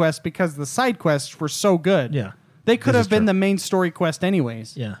main quest because the side quests were so good. Yeah. They could This have is been true. the main story quest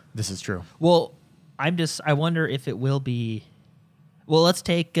anyways. Yeah. This is true. Well, I wonder if it will be. Well, let's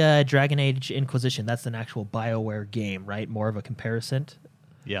take Dragon Age Inquisition. That's an actual BioWare game, right? More of a comparison.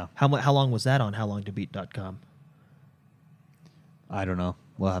 Yeah. How long was that on howlongtobeat.com? I don't know.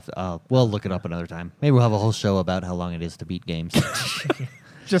 We'll have to. We'll look it up another time. Maybe we'll have a whole show about how long it is to beat games.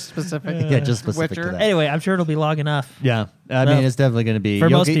 Just specific. Yeah, just specific Witcher. to that. Anyway, I'm sure it'll be long enough. Yeah, I Well, mean, it's definitely going to be for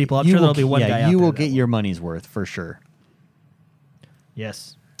you'll most people, I'm you sure will there'll be one yeah, guy out you there will that get will. your money's worth for sure.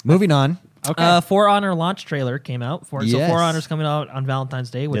 Yes. Moving on. Okay. For Honor launch trailer came out. So Yes. For Honor's coming out on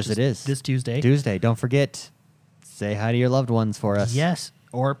Valentine's Day, which Yes, it is this Tuesday. Tuesday. Don't forget. Say hi to your loved ones for us. Yes,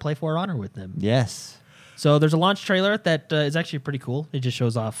 or play For Honor with them. Yes. So there's a launch trailer that is actually pretty cool. It just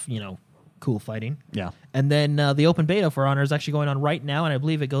shows off, cool fighting. Yeah. And then the open beta for Honor is actually going on right now, and I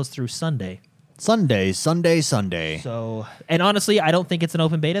believe it goes through Sunday. Sunday. So, and honestly, I don't think it's an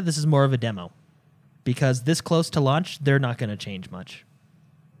open beta. This is more of a demo, because this close to launch, they're not going to change much.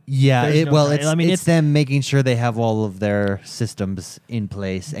 Yeah. There's no time. It's I mean, it's them making sure they have all of their systems in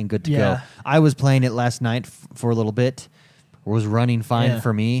place and good to go. Yeah. I was playing it last night for a little bit. It was running fine Yeah.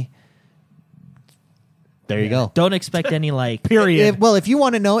 for me. There you go. Don't expect any Period. If you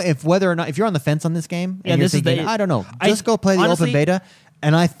want to know if you're on the fence on this game, Yeah, and you're this is thinking, the- I don't know, I- just go play the honestly- open beta,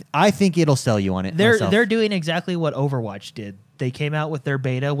 and I think it'll sell you on it. myself. They're doing exactly what Overwatch did. They came out with their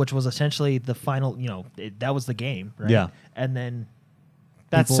beta, which was essentially the final. That was the game, right? Yeah. And then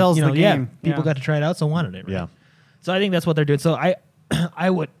That people, sells the game. People Yeah. got to try it out, so wanted it. Right? Yeah. So I think that's what they're doing. So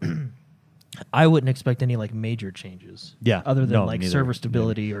I wouldn't expect any major changes. Yeah. Other than No, neither. server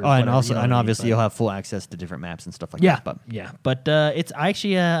stability or. and whatever, also you know and what I mean? obviously But- you'll have full access to different maps and stuff like Yeah. that. But Yeah. But it's I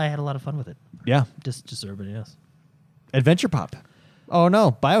had a lot of fun with it. yeah, Just so everybody knows. Adventure Pop. Oh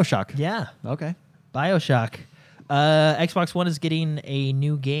no, BioShock. Yeah. Okay. BioShock. Xbox One is getting a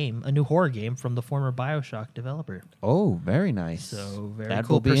new horror game from the former BioShock developer. Oh, very nice. So very that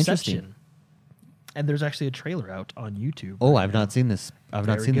cool. will be Perception. interesting. And there's actually a trailer out on YouTube. Oh, right I've now. not seen this. I've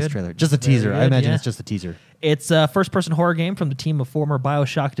not Very seen this good. trailer. Just a Very teaser. I good, imagine yeah. it's just a teaser. It's a first-person horror game from the team of former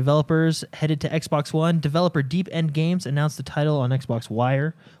BioShock developers headed to Xbox One. Developer Deep End Games announced the title on Xbox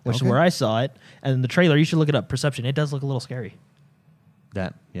Wire, which is Okay. where I saw it. And the trailer, you should look it up. Perception. It does look a little scary.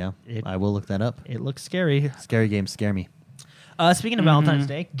 I will look that up. It looks scary. Scary games scare me. Speaking of Valentine's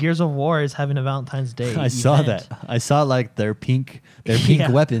Day, Gears of War is having a Valentine's Day. I saw event. that. I saw their pink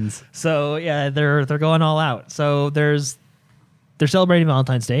Yeah. weapons. So yeah, they're going all out. So they're celebrating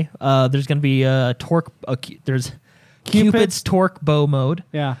Valentine's Day. There's going to be there's Cupid's torque bow mode.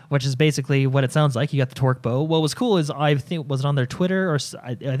 Yeah. which is basically what it sounds like. You got the torque bow. What was cool is I think was it on their Twitter or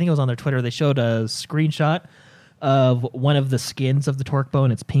I think it was on their Twitter. They showed a screenshot of one of the skins of the torque bow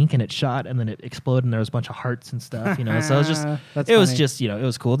and it's pink and it shot and then it exploded and there was a bunch of hearts and stuff. So it was just That's it was funny. just it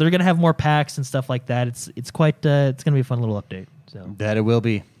was cool. They're gonna have more packs and stuff like that. It's quite it's gonna be a fun little update. That it will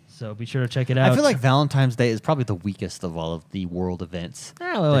be. So be sure to check it out. I feel like Valentine's Day is probably the weakest of all of the world events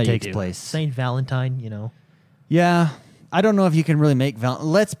well, what that do you takes do? place. Saint Valentine, Yeah. I don't know if you can really make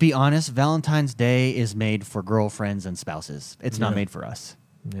let's be honest, Valentine's Day is made for girlfriends and spouses. It's not Yeah. made for us.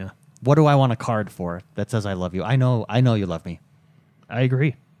 Yeah, What do I want a card for that says I love you? I know you love me. I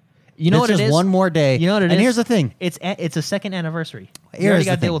agree. You know It's what it just is? one more day. You know what it is? And here's the thing. It's a second anniversary. You Here's already the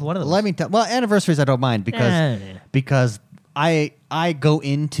got to deal thing. with one of them. Let me tell. Well, anniversaries I don't mind because I go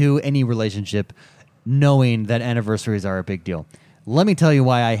into any relationship knowing that anniversaries are a big deal. Let me tell you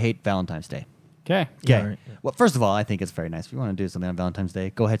why I hate Valentine's Day. Okay. Yeah, Okay. right, yeah. Well, first of all, I think it's very nice. If you want to do something on Valentine's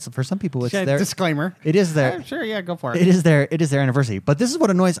Day, go ahead. So for some people, it's Okay, their disclaimer. It is their. Sure, yeah, go for it. It is their anniversary. But this is what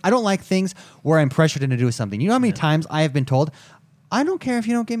annoys. I don't like things where I'm pressured into doing something. You know how many times I have been told, I don't care if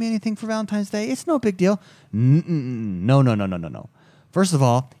you don't give me anything for Valentine's Day. It's no big deal. No. First of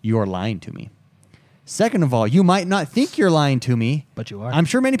all, you are lying to me. Second of all, you might not think you're lying to me. But you are. I'm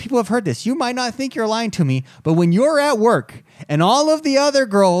sure many people have heard this. You might not think you're lying to me, but when you're at work and all of the other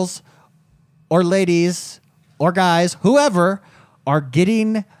girls or ladies or guys, whoever, are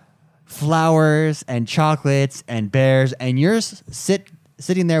getting flowers and chocolates and bears, and you're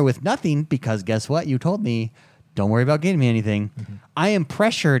sitting there with nothing because guess what? You told me don't worry about getting me anything. I am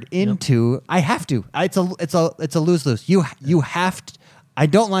pressured into. I have to. It's a lose-lose. You have to. I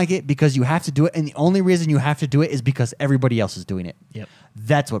don't like it because you have to do it, and the only reason you have to do it is because everybody else is doing it. Yep.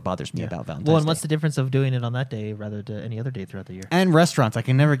 That's what bothers me about Valentine's Well, and Day. what's the difference of doing it on that day rather than any other day throughout the year? And restaurants. I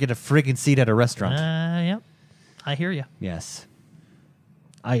can never get a friggin' seat at a restaurant. Yep. I hear you. Yes.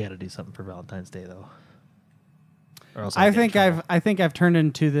 I got to do something for Valentine's Day though. Or else I I'll get in think trouble. I think I've turned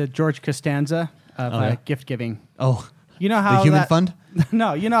into the George Costanza of yeah? gift giving. Oh, You know how the human fund?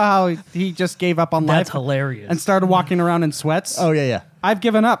 No, you know how he just gave up on That's life hilarious. and started walking around in sweats. Oh, yeah. I've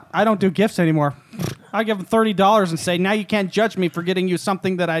given up. I don't do gifts anymore. I give him $30 and say, now you can't judge me for getting you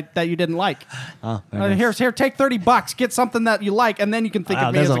something that you didn't like. Oh, very nice. Here, take $30. Get something that you like, and then you can think Wow,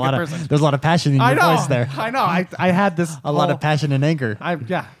 of me as a good lot person. there's a lot of passion in I your know. voice there. I know. I had this A lot of passion and anger.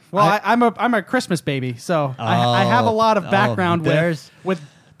 Yeah. Well, I'm a Christmas baby, so I have a lot of background with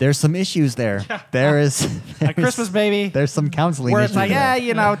There's some issues there. There is a Christmas baby. There's some counseling Where it's issues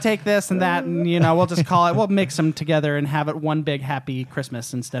like, there. take this and that, and we'll just call it. We'll mix them together and have it one big happy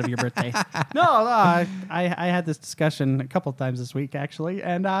Christmas instead of your birthday. No, I had this discussion a couple of times this week actually,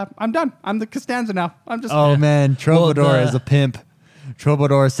 and I'm done. I'm the Costanza now. I'm just. Oh man, Troubadour Well, is a pimp.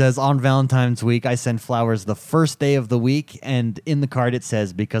 Troubadour says on Valentine's week I send flowers the first day of the week, and in the card it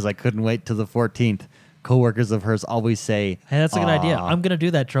says because I couldn't wait till the 14th. Coworkers of hers always say, Hey, that's a good idea. "Aw." I'm gonna do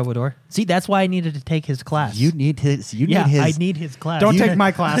that, Troubadour. See, that's why I needed to take his class. You need his. You yeah, need his. I need his class. Don't You- take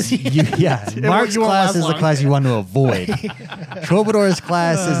my class. Yeah, Mark's you won't class last is the long. class you want to avoid. Troubadour's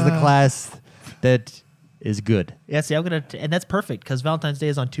class is the class that is good. Yeah, see, I'm gonna, and that's perfect because Valentine's Day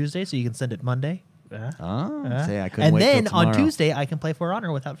is on Tuesday, so you can send it Monday. Oh, say I couldn't And wait then till on tomorrow. Tuesday, I can play For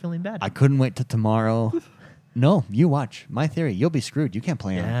Honor without feeling bad. I couldn't wait till tomorrow. No, you watch. My theory, you'll be screwed. You can't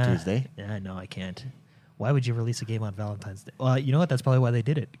play on Tuesday. Yeah, no, I can't. Why would you release a game on Valentine's Day? Well, you know what? That's probably why they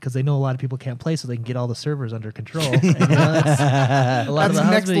did it because they know a lot of people can't play, so they can get all the servers under control. And, that's, a lot of That's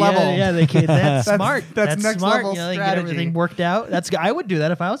the next husband- level. Yeah, they can. That's smart. that's next smart. level They get strategy. everything worked out. I would do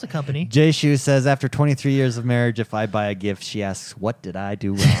that if I was a company. Jay Shu says, after 23 years of marriage, if I buy a gift, she asks, what did I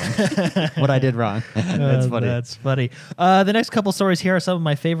do wrong? What I did wrong. That's funny. That's funny. The next couple stories here are some of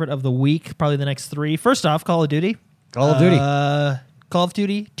my favorite of the week. Probably the next three. First off, Call of Duty. Call of Duty. Call of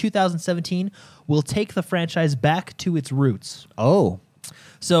Duty 2017 will take the franchise back to its roots. Oh,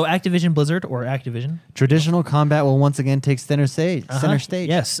 So Activision Blizzard, or Activision, traditional combat will once again take center stage. Center stage.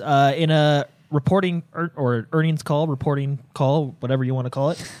 Yes, in a reporting or earnings call, whatever you want to call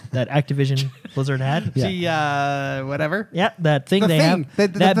it, that Activision Blizzard had. The whatever. Yeah, that thing The they thing. have. The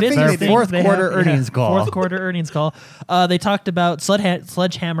that thing business they did. Fourth they quarter have, earnings call. Fourth quarter earnings call. They talked about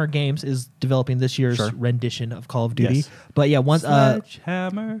Sledgehammer Games is developing this year's rendition of Call of Duty. Yes. But yeah, once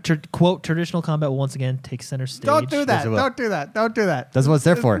Sledgehammer. quote, traditional combat will once again take center stage. Don't do that. Yes, it will. Don't do that. Don't do that. That's what it's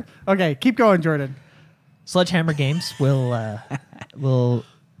there for. Okay, keep going, Jordan. Sledgehammer Games will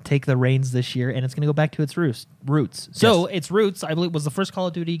take the reins this year, and it's going to go back to its roots. So its roots, I believe, was the first Call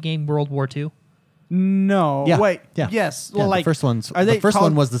of Duty game World War II. No. Yeah. Wait. Yeah. Yes. Yeah, Well, the like first one's- are the they first Call-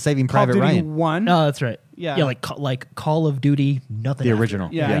 one was the Saving Call of Private Duty Ryan. 1. No, that's right. Yeah. Yeah, like Call of Duty, nothing. The after. original.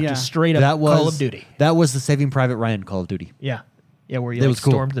 Yeah, yeah. Just straight up That was Call of Duty. That was the Saving Private Ryan Call of Duty. Yeah. Yeah, where you It like, was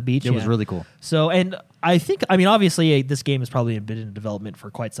cool. stormed the beach. It was yeah. really cool. So, and I mean, obviously, this game has probably been in development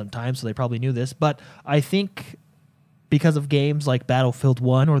for quite some time, so they probably knew this. But I think because of games like Battlefield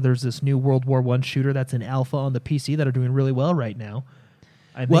 1, or there's this new World War I shooter that's in alpha on the PC that are doing really well right now.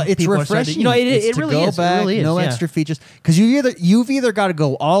 I Well, think it's people are starting refreshing. to- It's it to really go is. back, It really is. no yeah. extra features, because you've either got to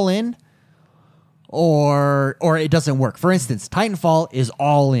go all in, or it doesn't work. For instance, Titanfall is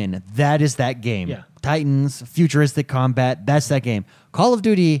all in. That is that game. Yeah. Titans, futuristic combat. That's that game. Call of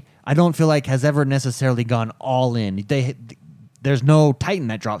Duty, I don't feel like has ever necessarily gone all in. There's no Titan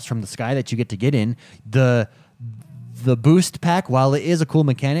that drops from the sky that you get in. The boost pack, while it is a cool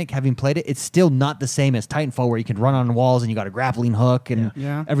mechanic, having played it, it's still not the same as Titanfall, where you can run on walls and you got a grappling hook and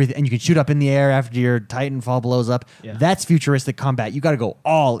Yeah. everything, and you can shoot up in the air after your Titanfall blows up. Yeah. That's futuristic combat. You got to go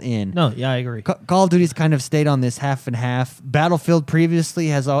all in. No, yeah, I agree. Call of Duty's kind of stayed on this half and half. Battlefield previously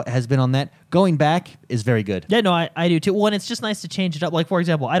has been on that. Going back is very good. Yeah, no, I do too. One, it's just nice to change it up. Like, for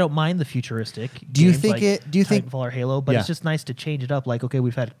example, I don't mind the futuristic. Do you games think like it- do you think- Titanfall or Halo? But Yeah. it's just nice to change it up. Like, okay,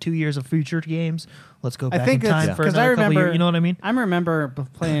 we've had 2 years of future games. Let's go back I think in time it's for because another I couple remember. years. You know what I mean? I remember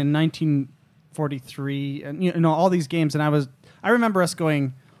playing 1943 and all these games, and I remember us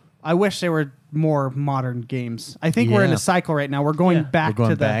going. I wish they were more modern games. I think we're in Yeah. a cycle right now. We're going Yeah. back. We're going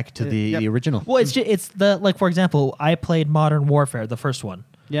to back to the yep. original. Well, it's the like, for example, I played Modern Warfare, the first one.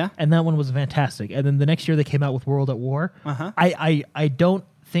 Yeah. And that one was fantastic. And then the next year they came out with World at War. Uh-huh. I don't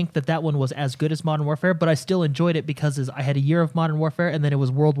think that one was as good as Modern Warfare, but I still enjoyed it because I had a year of Modern Warfare, and then it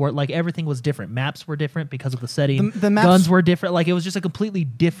was World War. Like everything was different. Maps were different because of the setting. The maps, guns were different. Like it was just a completely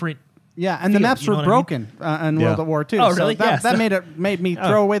different. Yeah, and the feel, maps you know were what I mean? broken in World War II. Oh, so really? that, Yeah, that made me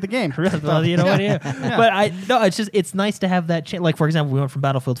throw away the game. Well, you know what? Yeah. But it's nice to have that change. Like for example, we went from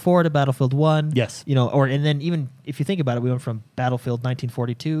Battlefield 4 to Battlefield 1. Yes. You know, and then even if you think about it, we went from Battlefield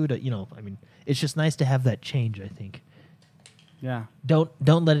 1942 to it's just nice to have that change. I think. Yeah. Don't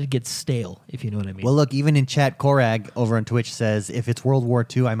let it get stale, if you know what I mean. Well, look, even in chat, Korag over on Twitch says if it's World War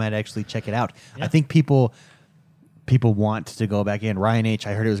II, I might actually check it out. Yeah. I think people want to go back in. Ryan H,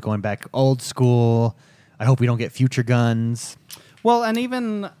 I heard it was going back old school. I hope we don't get future guns. Well, and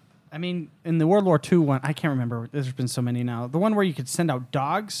even, I mean, in the World War II one, I can't remember. There's been so many now. The one where you could send out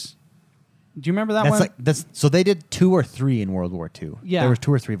dogs. Do you remember that one? So they did 2 or 3 in World War II. Yeah. There was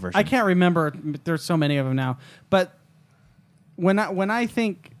 2 or 3 versions. I can't remember. There's so many of them now. But when I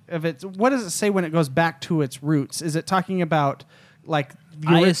think of it, what does it say when it goes back to its roots? Is it talking about like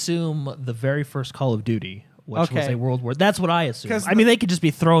I assume the very first Call of Duty, which was Okay. a World War. That's what I assume. 'Cause I mean, they could just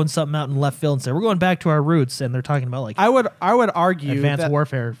be throwing something out in left field and say we're going back to our roots, and they're talking about like I would argue Advanced that,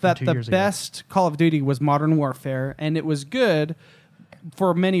 Warfare from that 2 the years ago. best Call of Duty was Modern Warfare, and it was good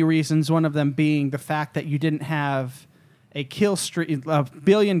for many reasons. One of them being the fact that you didn't have a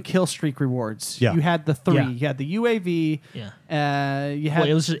billion kill streak rewards. Yeah. You had the 3. Yeah. You had the UAV. Yeah. You had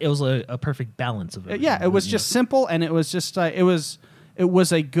it was a perfect balance of it. yeah. It was just simple, and it was just it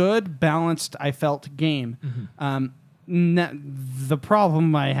was a good balanced. I felt game. The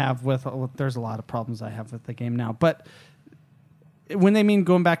problem I have with there's a lot of problems I have with the game now, but when they mean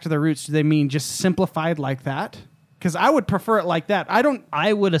going back to their roots, do they mean just simplified like that? Because I would prefer it like that.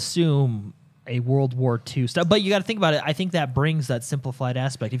 I would assume a World War II stuff, but you got to think about it. I think that brings that simplified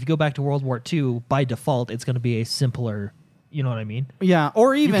aspect. If you go back to World War II, by default, it's going to be a simpler. You know what I mean? Yeah,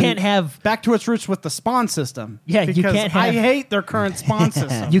 or even can't have back to its roots with the spawn system. Yeah, you because can't have- I hate their current spawn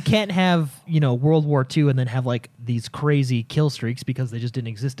system. You can't have World War II and then have like these crazy kill streaks because they just didn't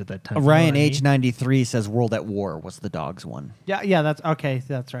exist at that time. You know Ryan what I mean? H93 says World at War was the dogs one. Yeah, that's okay.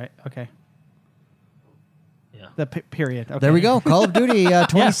 That's right. Okay, Yeah. the period. Okay. There we go. Call of Duty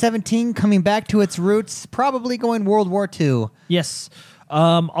 2017 coming back to its roots, probably going World War II. Yes.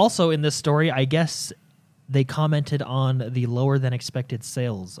 Also in this story, I guess they commented on the lower than expected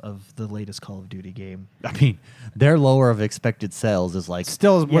sales of the latest Call of Duty game. I mean, their lower of expected sales is like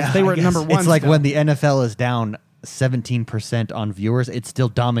Still, they were I at number guess. one. It's like still. when the NFL is down 17% on viewers, it still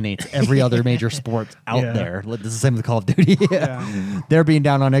dominates every other major sport out Yeah. there. This is the same with Call of Duty. Yeah. They're being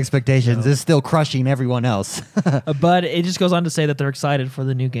down on expectations. It's still crushing everyone else. But it just goes on to say that they're excited for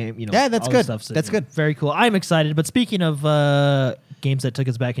the new game. Yeah, that's all this good. stuff. So, That's good. Very cool. I'm excited. But speaking of games that took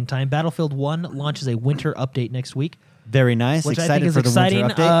us back in time, Battlefield 1 launches a winter update next week. Very nice. Which I Excited think is for the exciting.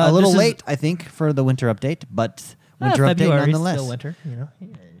 winter update. A little This is- late, I think, for the winter update, but winter update February, nonetheless. still winter.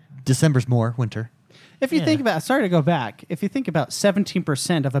 December's more winter. If you Yeah. think about, sorry to go back. If you think about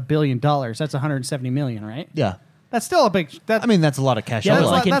 17% of $1 billion, that's 170 million, right? Yeah. That's still a big. I mean, that's a lot of cash. Yeah, outlay.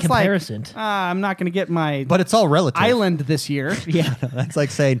 but like in that's comparison. I'm not going to get my But it's all relative. island this year. Yeah. That's like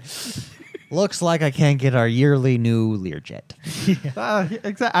saying, looks like I can't get our yearly new Learjet.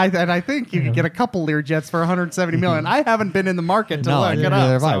 And I think you can get a couple Learjets for 170 million. I haven't been in the market to look it neither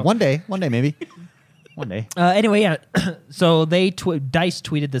up. have I. so- One day maybe. One day. Anyway, yeah. So Dice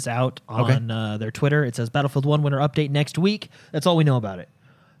tweeted this out Okay. on their Twitter. It says Battlefield 1 winter update next week. That's all we know about it.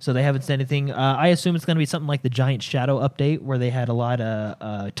 So they haven't said anything. I assume it's going to be something like the Giant Shadow update, where they had a lot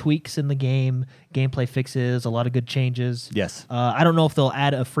of tweaks in the game, gameplay fixes, a lot of good changes. Yes. I don't know if they'll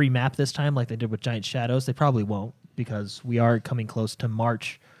add a free map this time, like they did with Giant Shadows. They probably won't, because we are coming close to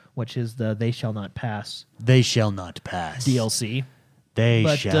March, which is the They Shall Not Pass They shall not pass. DLC. They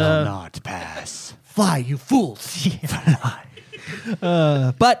But, shall not pass. Fly, you fools!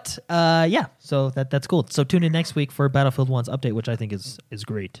 But yeah, so that's cool. So tune in next week for Battlefield 1's update, which I think is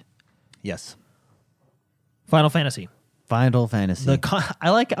great. Yes. Final Fantasy. Final Fantasy. I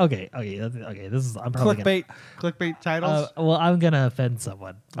like. Okay. This is I'm probably Clickbait titles. well, I'm gonna offend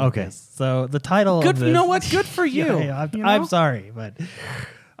someone. with Okay. this. So the title. Good. Of You this, know what? Good for you. Yeah, You I'm know? sorry, but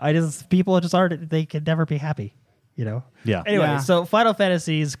people just aren't. They can never be happy. You know. Yeah. Anyway, Yeah. so Final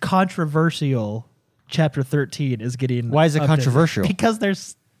Fantasy's controversial Chapter 13 is getting. Why is it updated. controversial? Because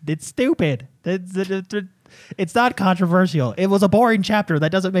it's stupid. It's not controversial. It was a boring chapter.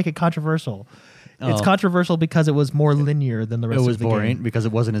 That doesn't make it controversial. It's Oh. controversial because it was more linear than the It rest was of the boring game. because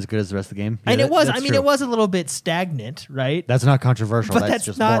it wasn't as good as the rest of the game. And Yeah, it was. that's I mean, true. it was a little bit stagnant, right? That's not controversial. but that's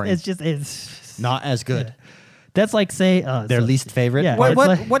just not. boring. It's just it's not as good. That's like say Their least favorite. Yeah. What It's what,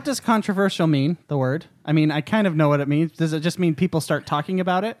 like- what does controversial mean? The word. I mean, I kind of know what it means. Does it just mean people start talking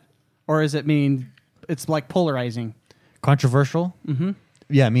about it, or does it mean it's like polarizing? Controversial. Mm-hmm.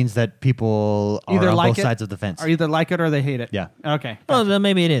 Yeah, it means that people are Either on like both it, sides of the fence. or either like it or they hate it. Yeah. Okay. Well, then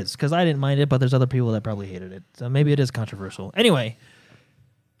maybe it is because I didn't mind it, but there's other people that probably hated it. So maybe it is controversial. Anyway,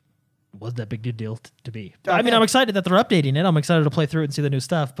 was that big deal to be? I mean, Okay. I'm excited that they're updating it. I'm excited to play through it and see the new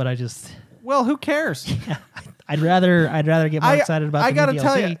stuff. But I just, Well, who cares? I'd rather get more excited about. I the gotta new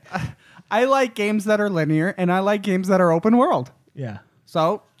tell DLC. you, I like games that are linear, and I like games that are open world. Yeah.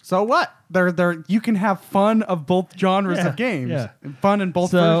 So what? They're you can have fun of both genres Yeah, of games. yeah. Fun in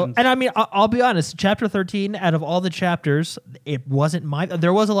both So, versions. and I mean, I'll be honest. Chapter 13, out of all the chapters, it wasn't my.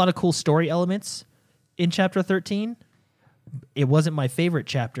 There was a lot of cool story elements in Chapter 13. It wasn't my favorite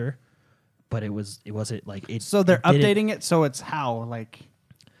chapter, but it wasn't like it. So they're it didn't- updating it. So it's how like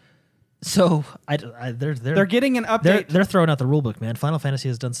So they're getting an update. they're throwing out the rule book, man. Final Fantasy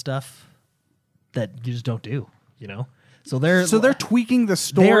has done stuff that you just don't do, you know. So they're tweaking the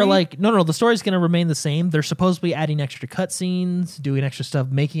story. They're like, no, the story's going to remain the same. They're supposedly adding extra cutscenes, doing extra stuff,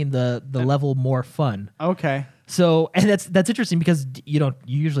 making the level more fun. okay. So, and that's interesting because you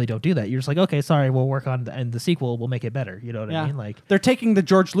usually don't do that. You're just like, okay, sorry, we'll work on and the sequel will make it better. You know what I mean? Like, they're taking the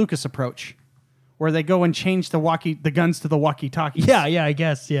George Lucas approach, where they go and change the guns to the walkie-talkies. yeah, I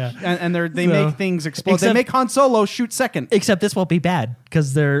guess, yeah. and they So- make things explode. They Except- make Han Solo shoot second. Except this won't be bad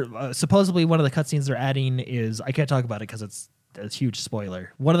because they're supposedly one of the cutscenes they're adding is I can't talk about it because it's a huge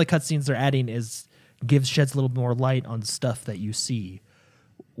spoiler. One of the cutscenes they're adding sheds a little more light on stuff that you see,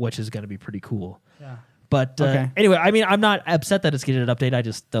 which is going to be pretty cool. Yeah. But Okay. anyway, I mean, I'm not upset that it's getting an update. I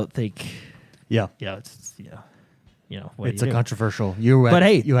just don't think, Yeah. it's what It's do a you do? controversial. But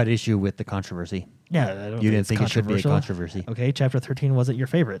hey- you had issue with the controversy. Yeah, I don't You didn't it's think it should be a controversial. controversy. Okay, chapter 13 wasn't your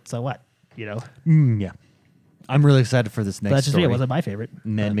favorite, so what? Yeah. I'm really excited for this next But that's just me. story. It wasn't my favorite.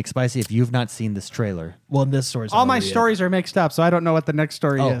 Man, McSpicy, if you've not seen this trailer, Well, this story's All my already- stories are mixed up, so I don't know what the next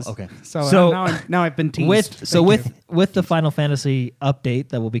story Oh, is. okay. So- now I've been teased. With the Final Fantasy update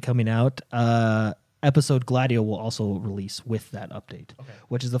that will be coming out, episode Gladio will also release with that update,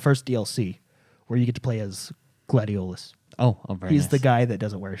 which is the first DLC where you get to play as Gladiolus. very He's nice. the guy that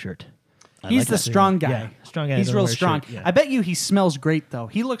doesn't wear a shirt. He's the strong guy. Yeah, strong guy He's doesn't real wear a strong. shirt, yeah. I bet you he smells great though.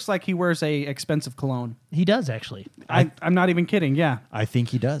 He looks like he wears a expensive cologne. He does actually. I'm not even kidding. Yeah. I think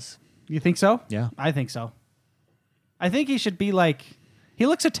he does. You think so? Yeah. I think so. I think he should be like. He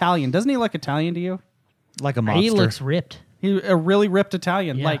looks Italian. Doesn't he look Italian to you? Like a monster. He looks ripped. He's a really ripped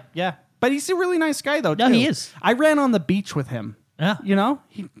Italian. Yeah. Like, yeah. But he's a really nice guy though. No, too. he is. I ran on the beach with him. Yeah. You know?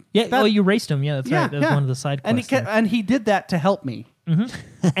 Yeah. that- well, you raced him. Yeah, that's right. That was one of the side and quests. and he did that to help me.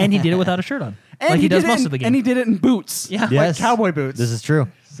 And he did it without a shirt on, And like he does did it most in, of the game. And he did it in boots. Yeah. Yes. Like cowboy boots. This is true.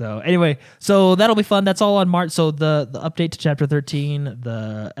 So anyway, so that'll be fun. That's all on March. So the update to chapter 13,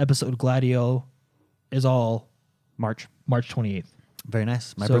 the episode Gladio, is all March. 28th. Very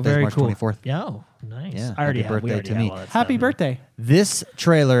nice. My so birthday's very March cool. 24th. Yeah, oh, nice. Yeah, I already happy have. We birthday already to have me. all that Happy stuff. birthday. This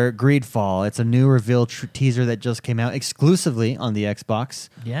trailer, Greedfall, it's a new reveal teaser that just came out exclusively on the Xbox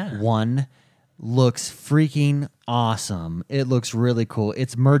Yeah. One. Looks freaking awesome. It looks really cool.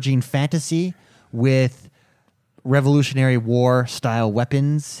 It's merging fantasy with Revolutionary War style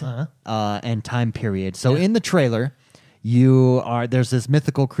weapons and time period. So in the trailer, there's this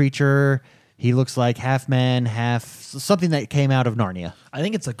mythical creature. He looks like half man, half something that came out of Narnia. I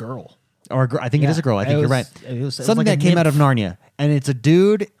think it's a girl. Or I think it is a girl. I think It you're was- right. it was Something like a that came out of nymph. Narnia, and it's a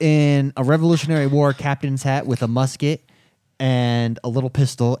dude in a Revolutionary War captain's hat with a musket and a little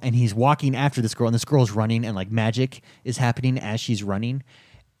pistol, and he's walking after this girl, and this girl's running, and like magic is happening as she's running,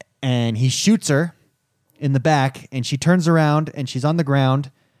 and he shoots her in the back, and she turns around, and she's on the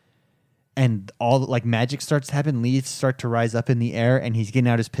ground, and all like magic starts to happen. Leaves start to rise up in the air, and he's getting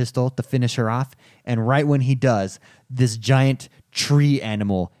out his pistol to finish her off. And right when he does, this giant tree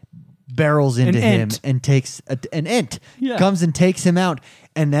animal barrels into him ent. and takes an ent. Yeah. Comes and takes him out,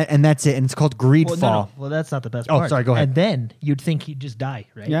 and that's it. And it's called Greedfall. Well, well, that's not the best Oh, part. sorry, go ahead. And then you'd think he'd just die,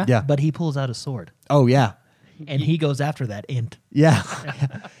 right? Yeah. Yeah. But he pulls out a sword, Oh yeah, and he goes after that int. yeah.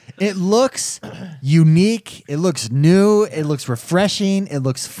 It looks unique. It looks new. It looks refreshing. It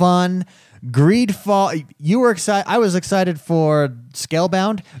looks fun. Greedfall. You were excited. I was excited for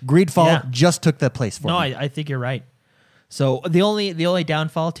Scalebound. Greedfall Yeah. just took that place for No, me. I think you're right. So the only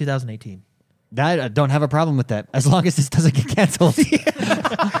downfall 2018. I don't have a problem with that as long as this doesn't get canceled.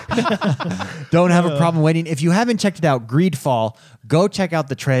 Don't have a problem waiting. If you haven't checked it out, Greedfall, go check out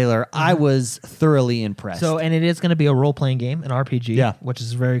the trailer. I was thoroughly impressed. So, and it is going to be a role playing game, an RPG, Yeah. which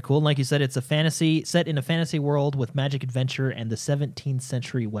is very cool. And like you said, it's a fantasy set in a fantasy world with magic adventure and the 17th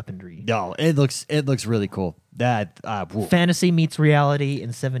century weaponry. no, it looks really cool. Fantasy meets reality in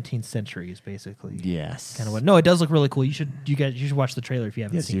 17th century is basically Yes. kind of what. No, it does look really cool. You should watch the trailer if you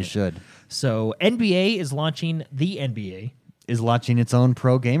haven't Yes, seen you it. should. So NBA is launching the NBA. Is launching its own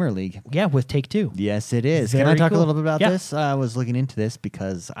pro gamer league. Yeah, with Take-Two. Yes, it is. Can I Very talk cool. a little bit about Yeah. this? I was looking into this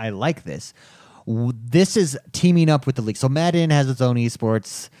because I like this. This is teaming up with the league. So Madden has its own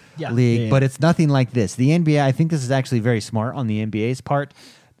esports league, Yeah. but it's nothing like this. The NBA, I think this is actually very smart on the NBA's part.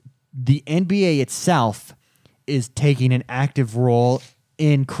 The NBA itself is taking an active role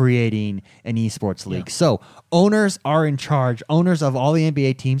in creating an esports league. Yeah. So owners are in charge. Owners of all the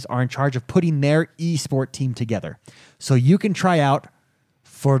NBA teams are in charge of putting their esport team together. So you can try out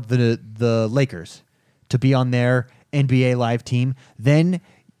for the Lakers to be on their NBA live team. Then,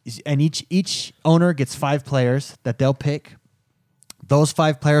 and each owner gets 5 players that they'll pick. Those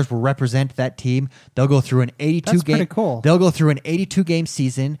 5 players will represent that team. They'll go through an 82 That's game. pretty cool. They'll go through an 82 game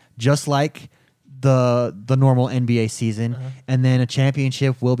season, just like the normal NBA season, and then a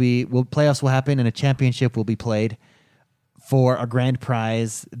championship playoffs will happen, and a championship will be played for a grand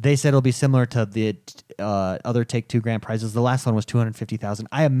prize. They said it'll be similar to the other Take-Two grand prizes. The last one was $250,000.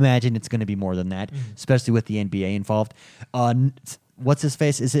 I imagine it's going to be more than that, especially with the NBA involved. What's his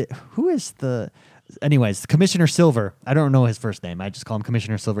face? Who is the? Anyways, Commissioner Silver. I don't know his first name. I just call him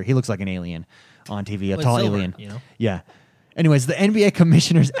Commissioner Silver. He looks like an alien on TV, a Like tall Silver, alien. you know? Yeah. Anyways, the NBA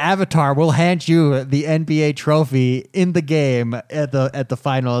commissioner's avatar will hand you the NBA trophy in the game at the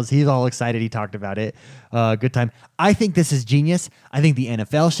finals. He's all excited. He talked about it. Good time. I think this is genius. I think the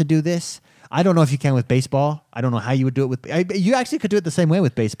NFL should do this. I don't know if you can with baseball. I don't know how you would do it with. You actually could do it the same way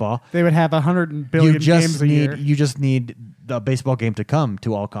with baseball. They would have 100 billion games a year. You just need the baseball game to come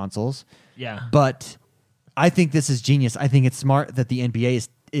to all consoles. Yeah. But I think this is genius. I think it's smart that the NBA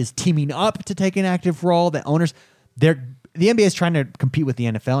is teaming up to take an active role. That owners, the NBA is trying to compete with the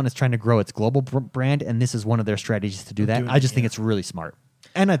NFL and it's trying to grow its global brand, and this is one of their strategies to do that. I just think it's really smart.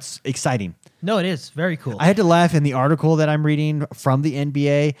 And it's exciting. No, it is very cool. I had to laugh in the article that I'm reading from the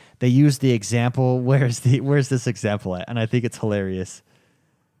NBA. They used the example. Where's this example at? And I think it's hilarious.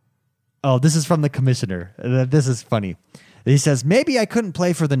 Oh, this is from the commissioner. This is funny. He says, maybe I couldn't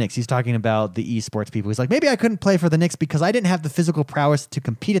play for the Knicks. He's talking about the esports people. He's like, maybe I couldn't play for the Knicks because I didn't have the physical prowess to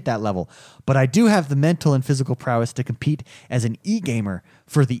compete at that level. But I do have the mental and physical prowess to compete as an e-gamer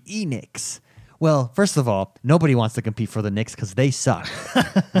for the E-Knicks. Well, first of all, nobody wants to compete for the Knicks because they suck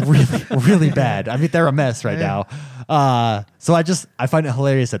really, really bad. I mean, they're a mess right now. So I find it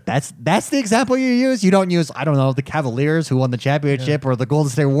hilarious that that's the example you use. You don't use, I don't know, the Cavaliers who won the championship or the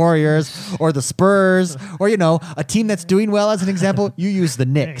Golden State Warriors or the Spurs or, a team that's doing well as an example. You use the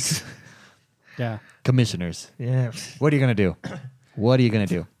Knicks. Yeah. Commissioners. yeah. What are you going to do? What are you going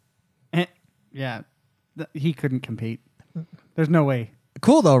to do? Yeah. He couldn't compete. There's no way.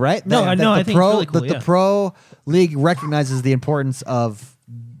 Cool though, right? No, I know. I think it's really cool, The pro league recognizes the importance of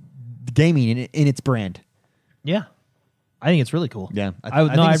gaming in its brand. Yeah. I think it's really cool. Yeah, I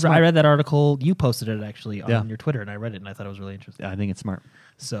think it's smart. read that article. You posted it actually on Yeah. your Twitter, and I read it, and I thought it was really interesting. I think it's smart.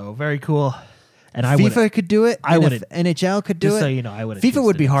 So very cool. And I FIFA would could do it. I and wouldn't. if NHL could do Just it. so you know, I wouldn't FIFA choose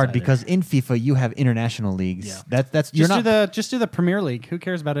would the be hard Knicks either. because in FIFA you have international leagues. Yeah. That's you're not. Just do the Premier League. Who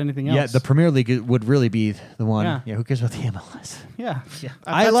cares about anything else? Yeah, the Premier League would really be the one. Yeah. Yeah, who cares about the MLS? Yeah.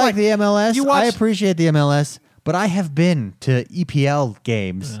 I That's like the MLS. you I watch- appreciate the MLS, but I have been to EPL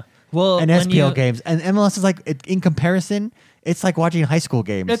games Well, and when SPL you- games, and MLS is in comparison, it's like watching high school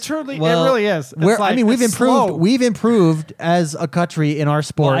games. It truly, Well, it really is. It's I mean, we've it's improved. slow. We've improved as a country in our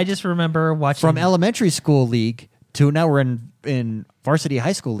sport. Well, I just remember watching from elementary school league to now we're in varsity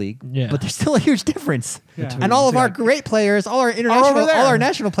high school league. Yeah. But there's still a huge difference. Yeah. And all of our great players, all our international, there. all our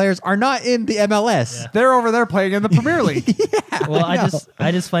national players are not in the MLS. Yeah. They're over there playing in the Premier League. Well,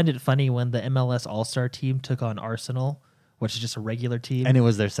 I just find it funny when the MLS All-Star team took on Arsenal, which is just a regular team, And it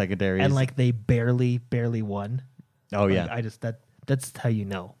was their secondary. and like they barely won. oh yeah, Like, I just that's how you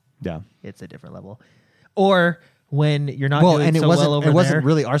know yeah. it's a different level. Or when you're not Well, doing and it so wasn't. well over it wasn't there.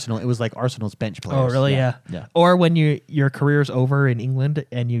 really Arsenal. It was like Arsenal's bench players. Oh, really? Yeah. Yeah. Or when your career's over in England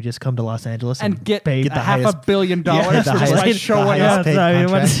and you just come to Los Angeles and, and get paid the half highest- $1 billion the for just highest- like the show what highest up. paid I mean,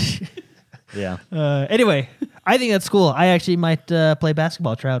 contract. Yeah. anyway, I think that's cool. I actually might play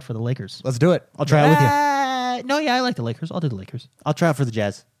basketball, try out for the Lakers. Let's do it. I'll try out with you. No, yeah, I like the Lakers. I'll do the Lakers. I'll try out for the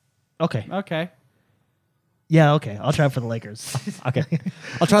Jazz. Okay. Okay. Yeah, okay. I'll try out for the Lakers. Okay.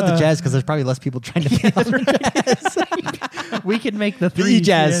 I'll try out the Jazz because there's probably less people trying to play on the We can make the The three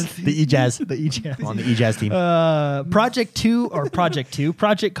E-Jazz. yes. The E-Jazz. The E-Jazz. I'm on the E-Jazz team. Project 2,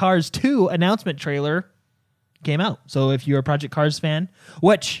 Project Cars 2 announcement trailer came out. So if you're a Project Cars fan,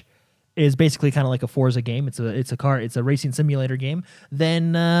 which is basically kind of like a Forza game, it's a racing simulator game,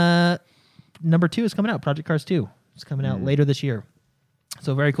 then number 2 is coming out. Project Cars 2. It's coming out later this year.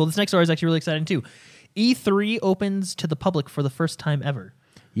 So very cool. This next story is actually really exciting too. E3 opens to the public for the first time ever.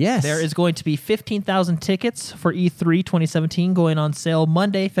 Yes. There is going to be 15,000 tickets for E3 2017 going on sale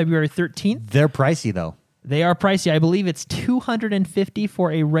Monday, February 13th. They're pricey, though. They are pricey. I believe it's $250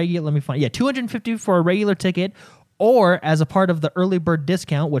 for a regular. Let me find. Yeah, $250 for a regular ticket, or as a part of the early bird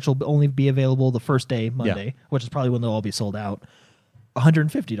discount, which will only be available the first day, Monday, which is probably when they'll all be sold out.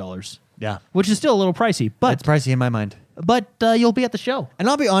 $150. Yeah. Which is still a little pricey, but It's pricey in my mind. you'll be at the show. And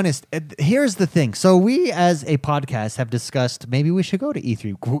I'll be honest, here's the thing. So we as a podcast have discussed maybe we should go to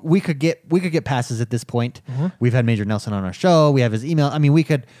E3. We could get passes at this point. We've had Major Nelson on our show. We have his email. I mean,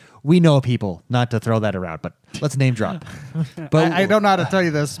 we know people, not to throw that around, but let's name drop. But I don't know how to tell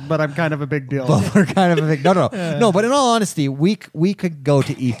you this, but I'm kind of a big deal. but we're kind of a big no. But in all honesty, we could go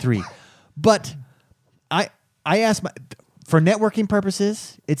to E3. But I asked for networking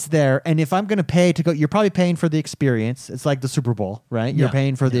purposes, it's there. And if I'm going to pay to go, you're probably paying for the experience. It's like the Super Bowl, right? You're Yeah.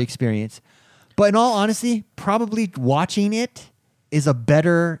 paying for the experience. But in all honesty, probably watching it is a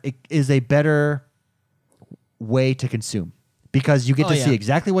better way to consume, because you get to see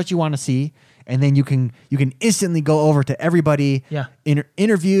exactly what you want to see, and then you can instantly go over to everybody. Yeah.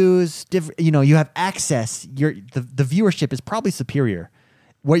 Interviews, you have access. The viewership is probably superior.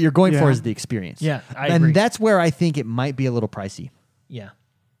 What you're going for Yeah. is the experience. Yeah, I and agree. that's where I think it might be a little pricey. Yeah.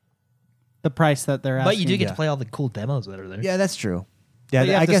 The price that they're asking. But you do get yeah. to play all the cool demos that are there. Yeah, that's true. Yeah, But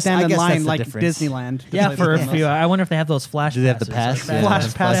you have I to guess stand I in guess line that's the like difference. Disneyland. to Yeah, play for the a few. I wonder if they have those flash Do they have the passes. pass?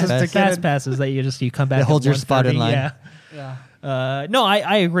 Flash passes to get Fast in. passes that you come back. They at hold your spot in 1:30. line. Yeah. Yeah. No,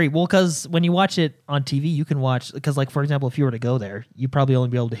 I agree. Well, because when you watch it on TV, you can watch, because like, for example, if you were to go there, you'd probably only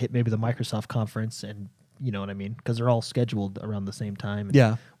be able to hit maybe the Microsoft conference, and you know what I mean? Because they're all scheduled around the same time. And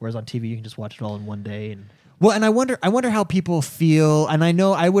Yeah. Whereas on TV, you can just watch it all in one day. And Well, and I wonder how people feel, and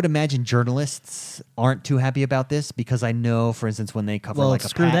I would imagine journalists aren't too happy about this, because I know, for instance, when they cover Well, like a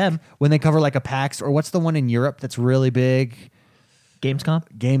screw PAX, them. when they cover like a PAX, or what's the one in Europe that's really big, Gamescom?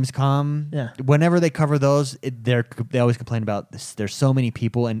 Gamescom. Yeah. Whenever they cover those, they always complain about this. There's so many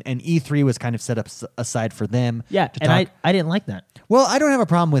people, and E3 was kind of set up aside for them. Yeah, to and talk. I didn't like that. Well, I don't have a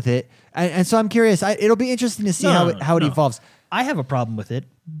problem with it, and so I'm curious. It'll be interesting to see how it evolves. I have a problem with it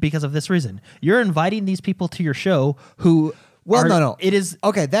because of this reason. You're inviting these people to your show who. Well, are- no. It is.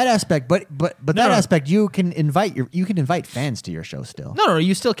 Okay, that aspect, but that no. aspect, you can invite fans to your show still. No,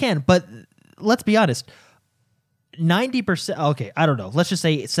 you still can. But let's be honest. 90%. Okay, I don't know. Let's just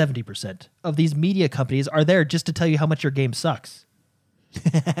say 70% of these media companies are there just to tell you how much your game sucks.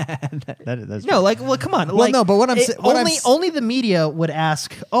 That's No, like, well, come on. Well, like, no, but what I'm sa- what I'm only s- only the media would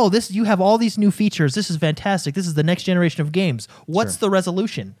ask, "Oh, you have all these new features. This is fantastic. This is the next generation of games. What's the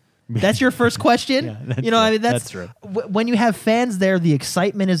resolution?" That's your first question. Yeah, that's you know, true. I mean, That's true. When you have fans there, the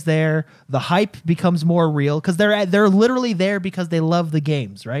excitement is there. The hype becomes more real because they're literally there because they love the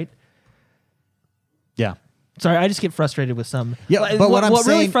games, right? Yeah. Sorry, I just get frustrated with some. Yeah, but what I'm really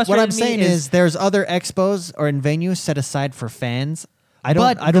saying, frustrated me is there's other expos or in venues set aside for fans. I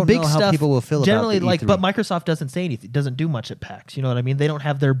don't the big know how stuff people will feel generally about the E3. but Microsoft doesn't say anything, doesn't do much at PAX. You know what I mean? They don't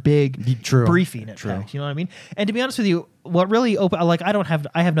have their big True. briefing at True. PAX. You know what I mean? And to be honest with you, what really I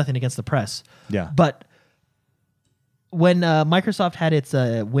have nothing against the press. Yeah. But when Microsoft had its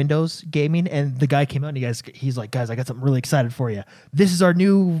Windows gaming, and the guy came out and he's like, guys, I got something really excited for you. This is our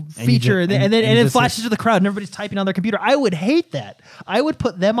new feature, just- and and then this flashes is- to the crowd, and everybody's typing on their computer. I would hate that. I would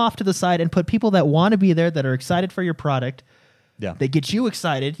put them off to the side and put people that want to be there, that are excited for your product. Yeah. They get you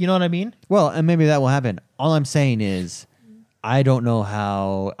excited. You know what I mean? Well, and maybe that will happen. All I'm saying is, I don't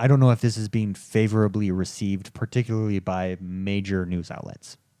know if this is being favorably received, particularly by major news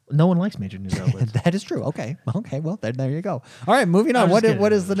outlets. No one likes major news outlets. That is true. Okay. Well, there you go. All right, moving on. I'm just kidding.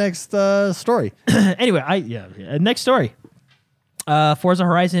 What is the next story? Anyway, next story. Forza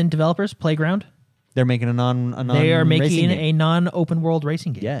Horizon developers, Playground. They're making a They are racing making game. a non-open world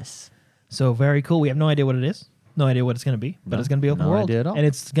racing game. Yes. So very cool. We have no idea what it is. No idea what it's going to be, but No, it's going to be open no world. idea at all. And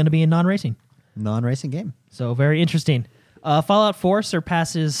it's going to be in non-racing. Non-racing game. So very interesting. Fallout 4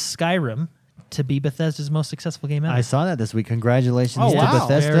 surpasses Skyrim to be Bethesda's most successful game ever. I saw that this week. Congratulations Oh, to wow.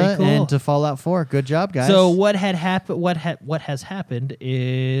 Bethesda Very cool. and to Fallout 4. Good job, guys. So what had happened? What has happened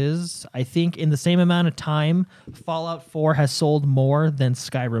is, I think, in the same amount of time, Fallout 4 has sold more than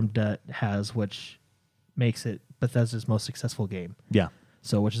Skyrim has, which makes it Bethesda's most successful game. Yeah,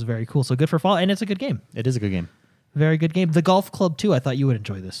 So, which is very cool. So good for Fallout, and it's a good game. it is a good game. Very good game. The Golf Club 2. I thought you would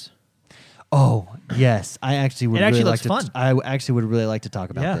enjoy this. Oh, yes. I actually would It actually really looks like fun. to I actually would really like to talk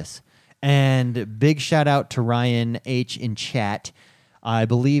about Yeah. this. And big shout out to Ryan H in chat. I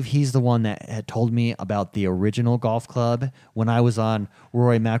believe he's the one that had told me about the original golf club when I was on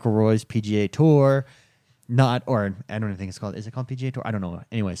Rory McIlroy's PGA Tour. I don't even think it's called. Is it called PGA Tour? I don't know.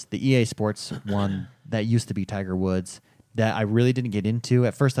 Anyways, the EA Sports one that used to be Tiger Woods that I really didn't get into.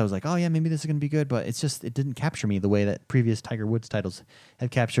 At first, I was like, oh yeah, maybe this is going to be good, but it didn't capture me the way that previous Tiger Woods titles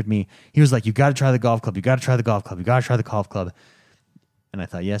had captured me. He was like, you got to try the golf club. You got to try the golf club. You got to try the golf club. And I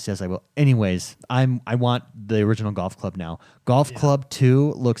thought, yes, I will. Anyways, I want the original golf club now. Golf Club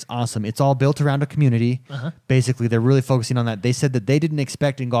 2 looks awesome. It's all built around a community. Basically, they're really focusing on that. They said that they didn't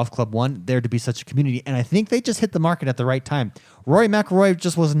expect in Golf Club 1 there to be such a community, and I think they just hit the market at the right time. Rory McIlroy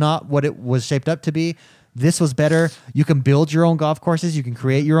just was not what it was shaped up to be. This was better. You can build your own golf courses. You can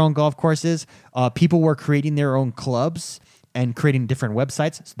create your own golf courses. People were creating their own clubs and creating different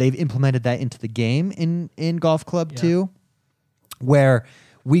websites. So they've implemented that into the game in Golf Club 2. Where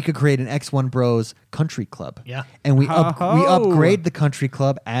we could create an X1 Bros country club. Yeah. And we upgrade the country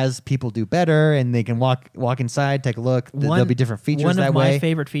club as people do better and they can walk inside, take a look. There'll be different features that way. One of my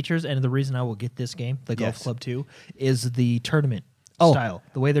favorite features, and the reason I will get this game, the Golf Club 2, is the tournament style.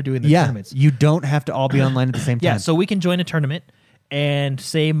 The way they're doing the tournaments. You don't have to all be online at the same time. Yeah, so we can join a tournament. And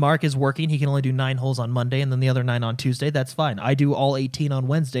say Mark is working, he can only do 9 holes on Monday and then the other 9 on Tuesday. That's fine. I do all 18 on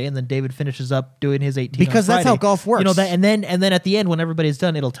Wednesday, and then David finishes up doing his 18 because on that's Friday. how golf works. You know that, and then at the end, when everybody's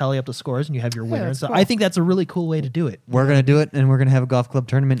done, it'll tally up the scores, and you have your winner. that's So cool. I think that's a really cool way to do it. We're gonna do it, and we're gonna have a golf club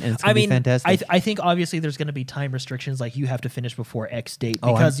tournament, and it's gonna be fantastic. I think obviously there's going to be time restrictions, like you have to finish before X date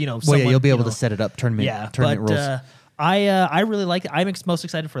because you'll someone, be able to set it up tournament rules. I really like it. I'm most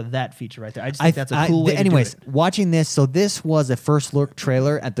excited for that feature right there. I just think that's a cool way anyways, to do it. watching this, so this was a first look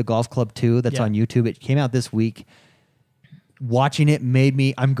trailer at the Golf Club 2 that's on YouTube. It came out this week. Watching it made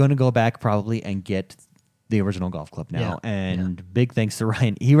me, I'm going to go back probably and get the original Golf Club now. Big thanks to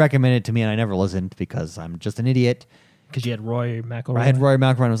Ryan. He recommended it to me and I never listened because I'm just an idiot. Because you had Roy McIlroy. I had Roy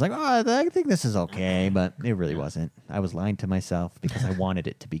McIlroy and I was like, oh, I think this is okay, but it really wasn't. I was lying to myself because I wanted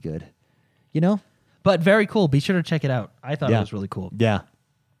it to be good. You know? But very cool. Be sure to check it out. I thought it was really cool. Yeah.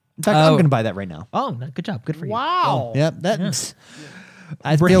 In fact, I'm going to buy that right now. Oh, good job. Good for you. Wow. Yep.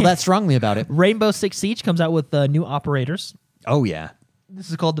 I feel that strongly about it. Rainbow Six Siege comes out with new operators. Oh, yeah.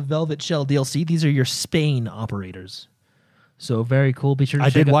 This is called the Velvet Shell DLC. These are your Spain operators. So very cool. Be sure to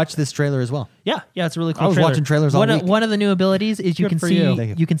check I did out. watch this trailer as well. Yeah, it's a really cool I was trailer. watching trailers all week. One of the new abilities is you Good can for see you. Thank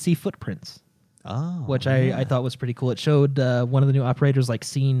you. you can see footprints. Oh. Which I thought was pretty cool. It showed one of the new operators like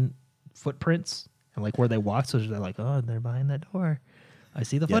seeing footprints and like where they walk. So they're like, oh, they're behind that door. I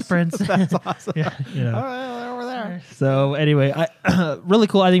see the footprints. That's awesome. Yeah, you know. Oh, they're over there. So anyway, really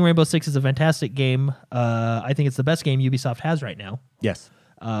cool. I think Rainbow Six is a fantastic game. I think it's the best game Ubisoft has right now. Yes.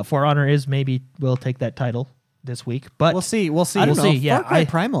 For Honor is maybe will take that title this week, but We'll see. We'll see. I don't We'll know. see. Yeah, Far Cry I-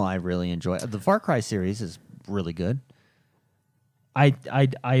 Primal I really enjoy. The Far Cry series is really good. I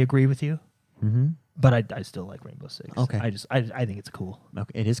agree with you. Mm-hmm. But I still like Rainbow Six. Okay. I think it's cool.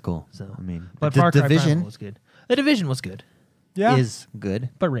 Okay, it is cool. So I mean, but the Far Cry Division Primal was good. The Division was good, Yeah. is good.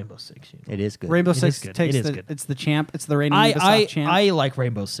 but Rainbow Six. You know. It is good. Rainbow It Six is good. takes It is the good. it's the champ. It's the reigning I Ubisoft champ. I like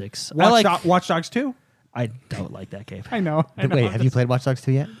Rainbow Six. I like. Watch Dogs 2. I don't like that game. I know. Wait, have you played Watch Dogs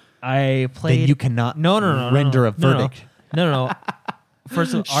 2 yet? I played. Then you cannot render a verdict. No.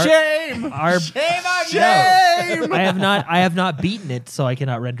 First of all, Shame. shame on Shame. I have not beaten it, so I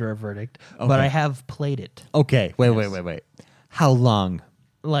cannot render a verdict. But Okay. I have played it Okay, wait. How long?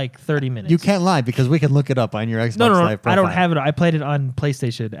 like 30 minutes. You can't lie because we can look it up on your Xbox No. Live profile. I don't have it. I played it on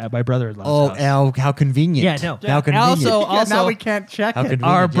PlayStation at my brother-in-law's Oh, house. how convenient. Yeah, no. How convenient. Also- Yeah, now we can't check How it. convenient.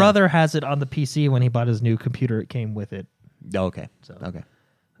 Our yeah. brother has it on the PC when he bought his new computer. It came with it. Oh, okay. So- Okay.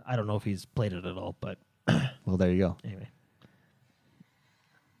 I don't know if he's played it at all, but Well, there you go. anyway.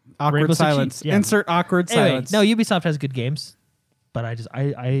 Awkward Rainbow Six silence. Siege, yeah. Insert awkward Anyway, silence. no, Ubisoft has good games, but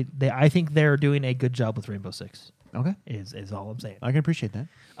I think they're doing a good job with Rainbow Six. Okay. Is all I'm saying. I can appreciate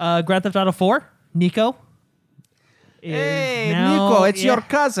that. Grand Theft Auto 4, Nico. is Hey, now- Nico, it's yeah, your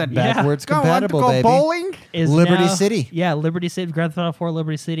cousin. Yeah. Backwards Go, want to compatible, go baby. bowling? is Liberty now- City. Yeah, Liberty City, Grand Theft Auto 4,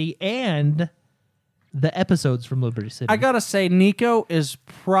 Liberty City, and the episodes from Liberty City. I gotta say, Nico is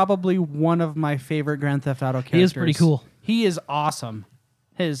probably one of my favorite Grand Theft Auto characters. He is pretty cool. He is awesome.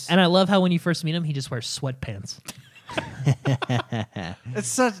 And I love how when you first meet him, he just wears sweatpants.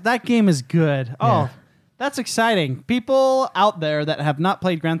 That game is good. Oh, Yeah. that's exciting. People out there that have not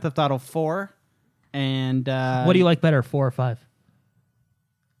played Grand Theft Auto 4 and What do you like better, 4 or 5?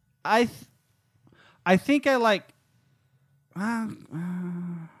 I think I like. I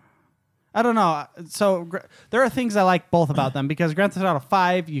don't know. So there are things I like both about them because Grand Theft Auto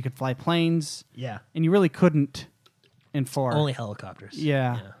 5 you could fly planes Yeah. and you really couldn't in 4. Only helicopters.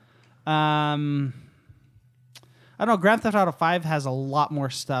 Yeah. I I don't know. Grand Theft Auto 5 has a lot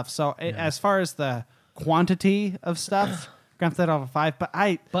more stuff. So as far as the quantity of stuff, Grand Theft Auto 5,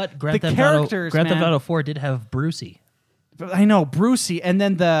 But Grand the Theft characters, Auto, Grand Theft man. Auto 4 did have Brucey. I know Brucey, and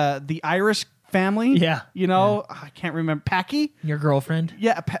then the Irish family. Yeah. You know, I can't remember Packy. Your girlfriend.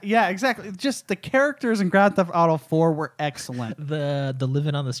 Yeah, exactly. Just the characters in Grand Theft Auto 4 were excellent. The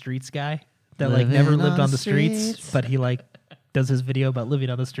living on the streets guy that Living never on lived on the the streets, streets. but he does his video about living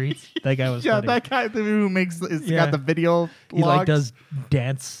on the streets. That guy was funny. that guy who got Yeah. the video. He logs. does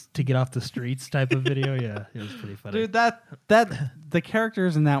dance to get off the streets type of video. Yeah, it was pretty funny. Dude, that the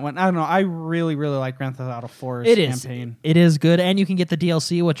characters in that one, I don't know. I really, really like Grand Theft Auto 4's It is. campaign. It is good, and you can get the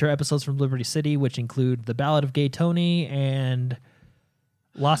DLC, which are episodes from Liberty City, which include the Ballad of Gay Tony and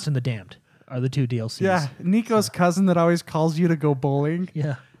Lost in the Damned. Are the 2 DLCs. Yeah, Nico's cousin that always calls you to go bowling.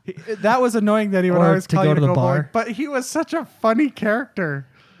 Yeah. That was annoying that he would Or always to call go you to to the go bowling. bar. But he was such a funny character.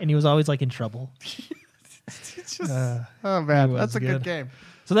 And he was always in trouble. It's just, oh man, was that's a good good. game.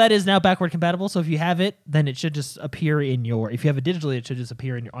 So that is now backward compatible. So if you have it, then it should just appear in your. If you have it digitally, it should just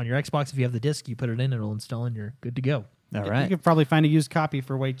appear on your Xbox. If you have the disc, you put it in, it'll install, and you're good to go. All You right. could probably find a used copy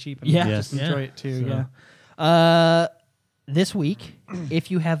for way cheap and Yeah. just Yes. enjoy it too. So, Yeah. This week,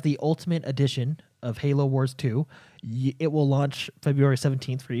 if you have the Ultimate Edition of Halo Wars 2, it will launch February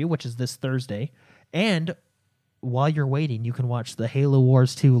 17th for you, which is this Thursday. And while you're waiting, you can watch the Halo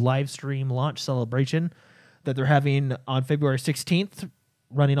Wars 2 live stream launch celebration that they're having on February 16th,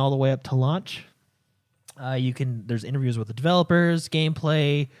 running all the way up to launch. There's interviews with the developers,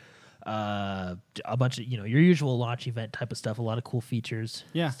 gameplay, a bunch of your usual launch event type of stuff, a lot of cool features,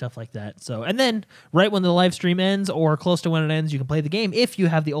 stuff like that. So, and then right when the live stream ends or close to when it ends, you can play the game if you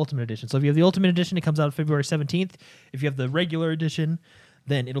have the Ultimate Edition. So if you have the Ultimate Edition, it comes out February 17th. If you have the regular edition,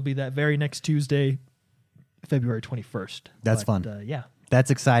 then it'll be that very next Tuesday, February 21st. That's fun. Yeah. That's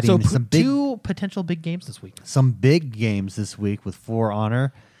exciting. So some big, 2 potential big games this week. some big games this week with For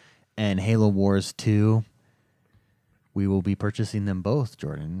Honor and Halo Wars 2. We will be purchasing them both,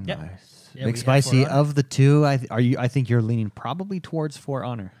 Jordan. Yep. Nice. Yeah, we Big have Spicy, For Honor. of the 2, I think you're leaning probably towards For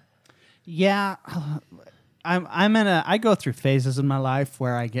Honor. Yeah, I go through phases in my life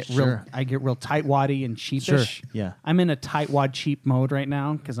where I get Sure. real tightwaddy and cheapish. Sure, yeah. I'm in a tightwad cheap mode right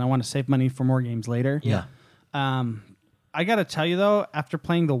now because I want to save money for more games later. Yeah. I got to tell you though, after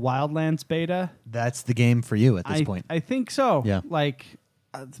playing the Wildlands beta, That's the game for you at this point. I think so. Yeah.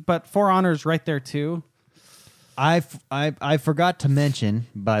 But For Honor's right there too. I forgot to mention,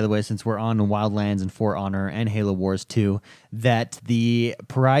 by the way, since we're on Wildlands and For Honor and Halo Wars 2, that the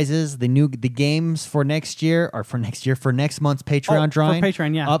prizes, the games for next year for next month's Patreon for drawing,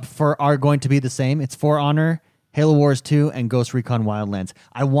 Patreon, yeah. are going to be the same. It's For Honor, Halo Wars 2, and Ghost Recon Wildlands.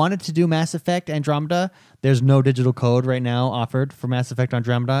 I wanted to do Mass Effect Andromeda. There's no digital code right now offered for Mass Effect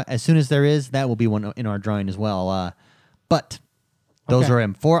Andromeda. As soon as there is, that will be one in our drawing as well. But those Okay. are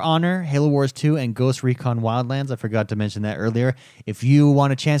in For Honor, Halo Wars 2, and Ghost Recon Wildlands. I forgot to mention that earlier. If you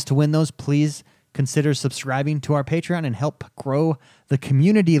want a chance to win those, please consider subscribing to our Patreon and help grow the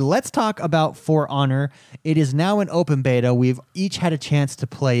community. Let's talk about For Honor. It is now in open beta. We've each had a chance to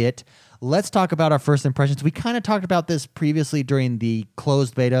play it. Let's talk about our first impressions. We kind of talked about this previously during the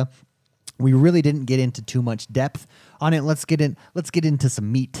closed beta. We really didn't get into too much depth on it. Let's get into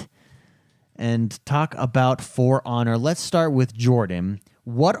some meat and talk about For Honor. Let's start with Jordan.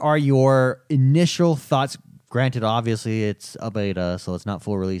 What are your initial thoughts? Granted, obviously, it's a beta, so it's not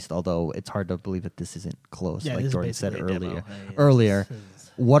full released, although it's hard to believe that this isn't close, Yeah, like this is Jordan said basically a demo. earlier. This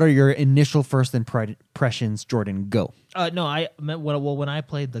is- What are your initial first impressions, Jordan? Go. No, I meant when I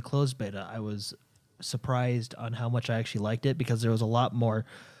played the closed beta, I was surprised on how much I actually liked it because there was a lot more.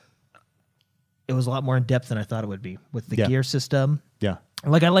 It was a lot more in depth than I thought it would be with the Yeah. gear system. Yeah.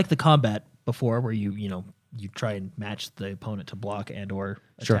 Like I liked the combat before, where you try and match the opponent to block and or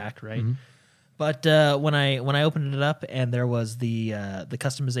Sure. attack, right? But when I opened it up and there was the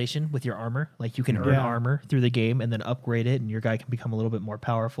customization with your armor, like you can earn Yeah. armor through the game and then upgrade it, and your guy can become a little bit more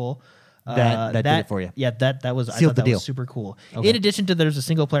powerful. That did it for you. Yeah, that was I Sealed thought the that deal. was super cool. Okay. In addition to there's a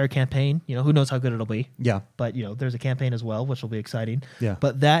single player campaign. Who knows how good it'll be. Yeah. But there's a campaign as well, which will be exciting. Yeah.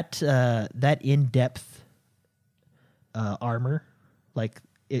 But that in depth armor, like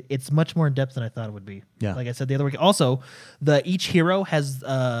it's much more in depth than I thought it would be. Yeah. Like I said the other week. Also, each hero has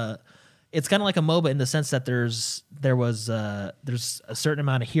it's kind of like a MOBA in the sense that there's a certain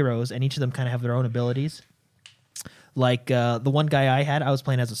amount of heroes and each of them kind of have their own abilities. Like the one guy I was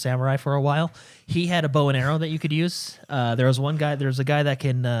playing as a samurai for a while. He had a bow and arrow that you could use. There's a guy that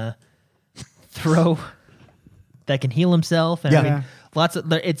can throw, that can heal himself and Yeah. everything. Lots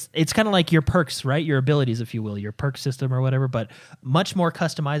of it's kind of like your perks, right? Your abilities, if you will, your perk system or whatever, but much more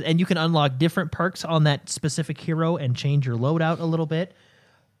customized. And you can unlock different perks on that specific hero and change your loadout a little bit.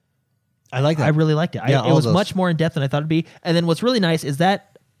 I like that. I really liked it. Yeah, It all was those. much more in depth than I thought it'd be. And then what's really nice is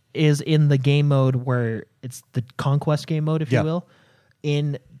that is in the game mode where it's the conquest game mode, if Yeah. you will,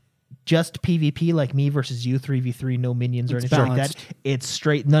 in just PvP, like me versus you, 3v3, no minions or It's anything balanced. like that. It's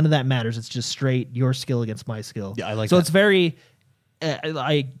straight. None of that matters. It's just straight your skill against my skill. Yeah, I like so that. it's very.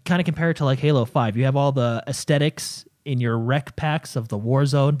 I kind of compare it to like Halo 5. You have all the aesthetics in your rec packs of the war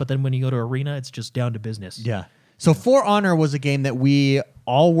zone, but then when you go to arena, it's just down to business. Yeah. So For Honor was a game that we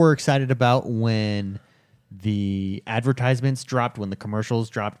all were excited about when the advertisements dropped, when the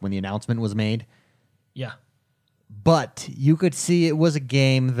commercials dropped, when the announcement was made. Yeah. But you could see it was a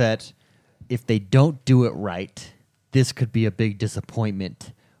game that if they don't do it right, this could be a big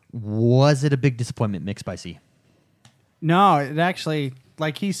disappointment. Was it a big disappointment, McSpicy? No, it actually,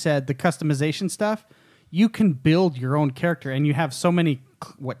 like he said, the customization stuff, you can build your own character, and you have so many,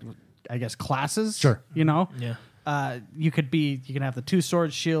 classes. Sure. You know? Yeah. You can have the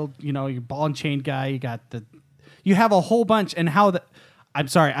 2-sword shield, your ball and chain guy, you have a whole bunch, and I'm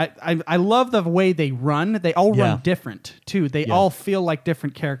sorry, I love the way they run. They all Yeah. run different, too. They Yeah. all feel like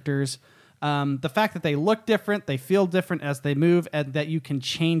different characters. The fact that they look different, they feel different as they move, and that you can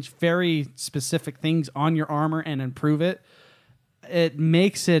change very specific things on your armor and improve it, it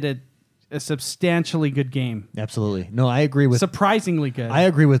makes it a substantially good game. Absolutely. No, I agree with Surprisingly good. I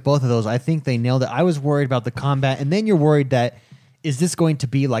agree with both of those. I think they nailed it. I was worried about the combat, and then you're worried that is this going to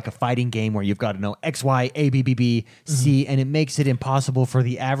be like a fighting game where you've got to know X, Y, A, B, B, B, C, and it makes it impossible for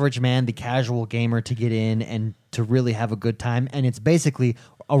the average man, the casual gamer, to get in and to really have a good time. And it's basically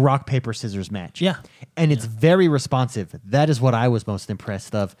a rock, paper, scissors match. Yeah. And it's very responsive. That is what I was most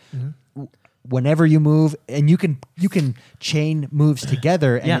impressed of. Whenever you move, and you can chain moves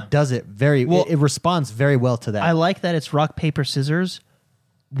together, and Yeah. it does it very. Well, it responds very well to that. I like that it's rock, paper, scissors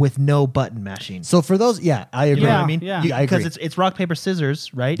with no button mashing. So for those, yeah, I agree. You know what Yeah, I mean? yeah. I agree. Because it's rock, paper,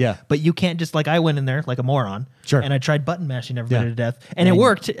 scissors, right? Yeah. But you can't just, like, I went in there like a moron. Sure. And I tried button mashing everybody Yeah. to death. And it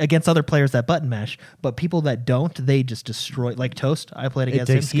worked against other players that button mash. But people that don't, they just destroy. Like Toast, I played against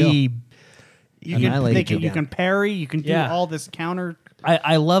him. takes skill. you Annihilate can, you. you can parry, you can do Yeah. all this counter.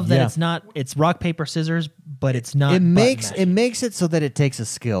 I love that Yeah. it's rock, paper, scissors, but it's not. It button makes mashing. it so that it takes a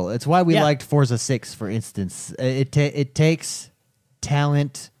skill. It's why we Yeah. liked Forza 6, for instance. It takes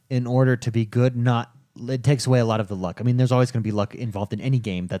talent in order to be good. It takes away a lot of the luck. I mean, there's always going to be luck involved in any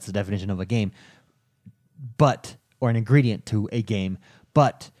game. That's the definition of a game, or an ingredient to a game.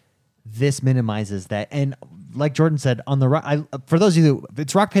 But this minimizes that. And like Jordan said, on the right, for those of you,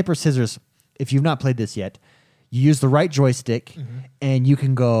 it's rock, paper, scissors. If you've not played this yet, you use the right joystick, and you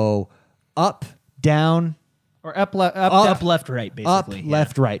can go up, down, Or up, up, Up, left, right, up, basically. yeah.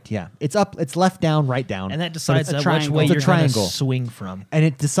 left, right. Yeah, it's up, it's left, down, right, down, And that But decides it's a which triangle. way It's a you're going to triangle. swing from. and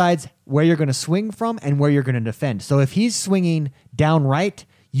it decides where you're going to swing from and where you're going to defend. So if he's swinging down right,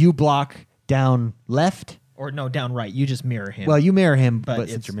 you block down left. Or no, down right. You just mirror him. Well, you mirror him, but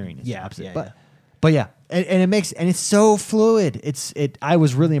it's- since you're mirroring, it's yeah, opposite. yeah, but yeah. but yeah, and it makes it's so fluid. I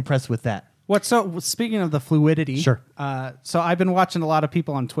was really impressed with that. Speaking of the fluidity, Sure. So I've been watching a lot of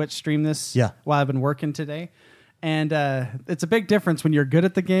people on Twitch stream this Yeah. while I've been working today. And it's a big difference when you're good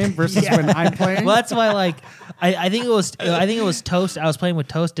at the game versus when I'm playing. Well, that's why, like, I think it was Toast. I was playing with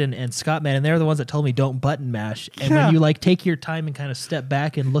Toast and Scott, man, and they're the ones that told me don't button mash. And Yeah. when you like take your time and kind of step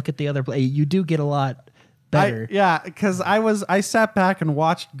back and look at the other play, you do get a lot better. Because I sat back and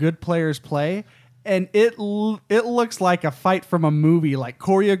watched good players play, and it looks like a fight from a movie, like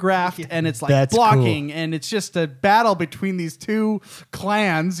choreographed, and it's like That's blocking, and it's just a battle between these two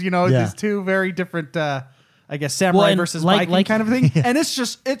clans, Yeah. these two very different. I guess samurai and versus like- Viking like- kind of thing, and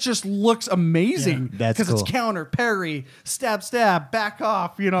it just looks amazing. Yeah, that's because cool. it's counter, parry, stab, back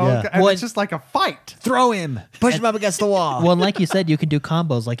off. Yeah. And Well, it's just like a fight. Throw him, push him up against the wall. Well, and like you said, you can do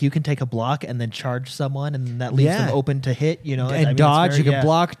combos. Like you can take a block and then charge someone, and that leaves Yeah. them open to hit. and I mean, it's dodge. very- You can yeah.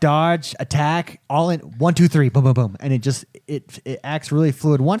 block, dodge, attack, all in 1, 2, 3, boom, boom, boom, and it acts really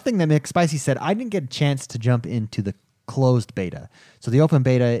fluid. One thing that McSpicy said, I didn't get a chance to jump into the closed beta. So the open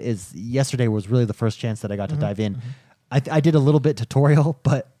beta yesterday was really the first chance that I got to dive in. I did a little bit tutorial,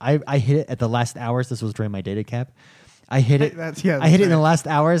 but I hit it at the last hours. This was during my data cap. I hit it. That's I hit it in the right. last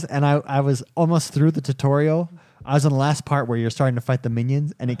hours, and I was almost through the tutorial. I was on the last part where you're starting to fight the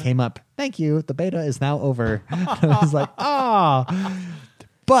minions, and it came up, thank you, the beta is now over. I was like, oh.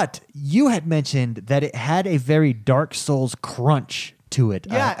 But you had mentioned that it had a very Dark Souls crunch to it,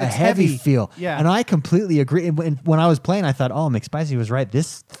 Yeah, a it's heavy heavy. feel. Yeah. And I completely agree. And when I was playing, I thought, oh, McSpicy was right.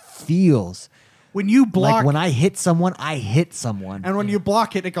 This feels when you block, Like when I hit someone, I hit someone. and when you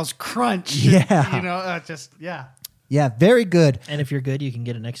block it, it goes crunch. Yeah. You know, just yeah. Yeah, very good. And if you're good, you can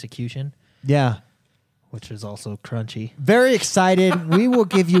get an execution, Yeah. which is also crunchy. Very excited. We will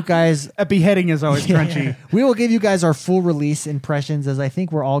give you guys A beheading is always crunchy. we will give you guys our full release impressions, as I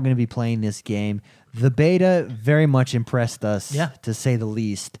think we're all going to be playing this game. The beta very much impressed us, Yeah. to say the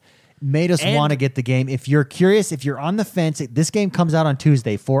least. Made us And- want to get the game. If you're curious, if you're on the fence, this game comes out on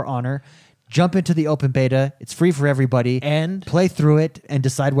Tuesday, For Honor. Jump into the open beta. It's free for everybody. And- play through it and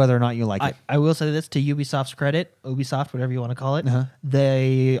decide whether or not you like it. I will say this to Ubisoft's credit, Ubisoft, whatever you want to call it, Uh-huh.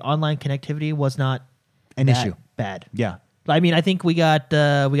 the online connectivity was not An that issue. bad. Yeah. I mean, I think we got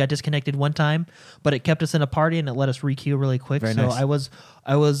disconnected one time, but it kept us in a party and it let us requeue really quick. Very so nice.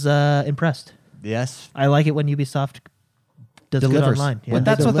 I was impressed. Yes. I like it when Ubisoft does good Delivers. online. Yeah. When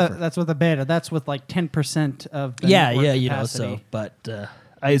But they deliver. that's with the beta. That's with like 10% of the yeah, network you know. capacity. So, but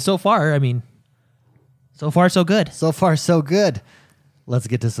so far, I mean, so far so good. So far, so good. Let's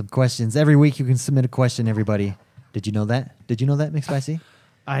get to some questions. Every week you can submit a question, everybody. Did you know that? Did you know that, McSpicy?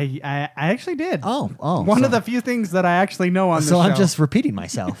 I actually did. Oh. One so- of the few things that I actually know on this So I'm show. just repeating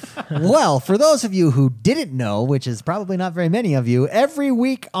myself. Well, for those of you who didn't know, which is probably not very many of you, every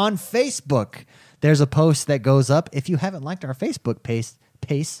week on Facebook, there's a post that goes up. If you haven't liked our Facebook page?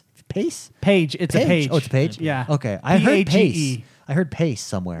 Page. It's a page. Oh, it's a page? Yeah. Okay. I heard Page. pace. I heard pace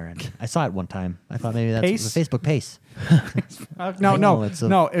somewhere, and I saw it one time. I thought maybe that's Pace? the Facebook pace. No. it's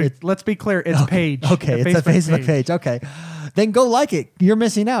a- Let's be clear. It's page. Okay, it's a Facebook page. Okay. Then go like it. You're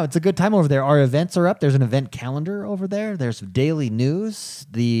missing out. It's a good time over there. Our events are up. There's an event calendar over there. There's daily news.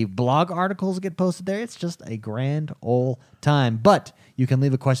 The blog articles get posted there. It's just a grand old time. But you can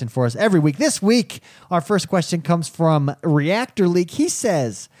leave a question for us every week. This week, our first question comes from Reactor Leak. He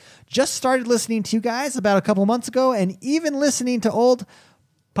says, just started listening to you guys about a couple months ago and even listening to old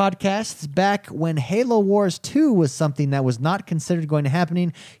podcasts back when Halo Wars 2 was something that was not considered going to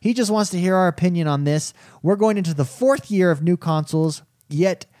happening. He just wants to hear our opinion on this. We're going into the 4th year of new consoles,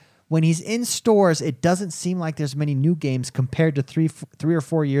 yet when he's in stores, it doesn't seem like there's many new games compared to three or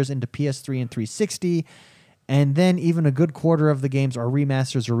 4 years into PS3 and 360. And then even a good quarter of the games are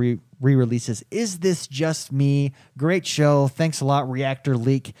remasters or re-releases. Is this just me? Great show. Thanks a lot, Reactor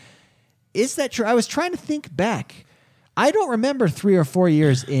Leak. Is that true? I was trying to think back. I don't remember 3 or 4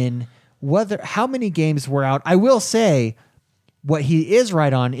 years in how many games were out. I will say what he is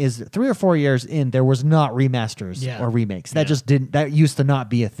right on is 3 or 4 years in, there was not remasters Yeah. or remakes. That Yeah. just didn't. That used to not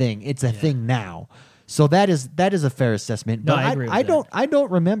be a thing. It's a thing now. So that is a fair assessment. No, But I agree with I that.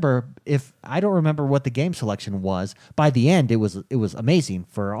 don't remember what the game selection was. By the end, it was amazing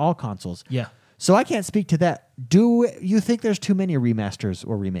for all consoles. Yeah. So I can't speak to that. Do you think there's too many remasters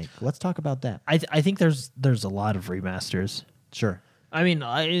or remake? Let's talk about that. I think there's a lot of remasters. Sure. I mean,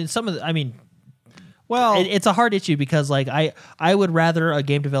 Well, it's a hard issue because like I would rather a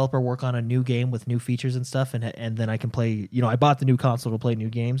game developer work on a new game with new features and stuff and then I can play, I bought the new console to play new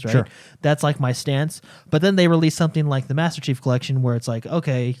games, right? Sure. That's like my stance. But then they release something like the Master Chief Collection where it's like,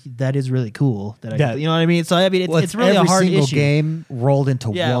 okay, that is really cool. You know what I mean? So I mean it's really a hard every single issue. game rolled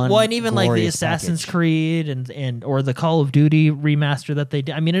into Yeah, one. well, and even like the glorious Assassin's package. Creed and or the Call of Duty remaster that they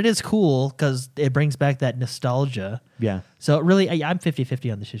did. I mean, it is cool because it brings back that nostalgia. Yeah. So really, I'm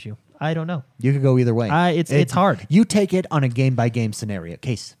 50-50 on this issue. I don't know. You could go either way. It's hard. You take it on a game by game scenario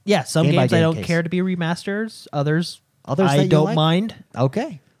case. Yeah, some Game by games I game don't case. care to be remasters. Others that I you don't like? mind.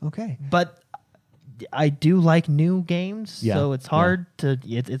 Okay. But I do like new games, Yeah, so it's hard to.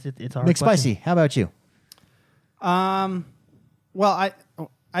 It's hard. McSpicy, how about you? well,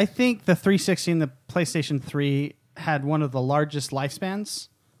 I think the 360 and the PlayStation 3 had one of the largest lifespans.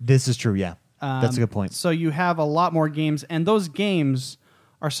 This is true. Yeah, that's a good point. So you have a lot more games, and those games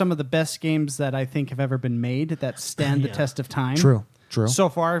are some of the best games that I think have ever been made that stand the Yeah. test of time. True. So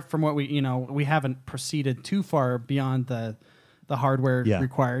far from what we haven't proceeded too far beyond the hardware Yeah.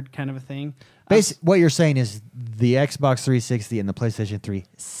 required kind of a thing. What you're saying is the Xbox 360 and the PlayStation 3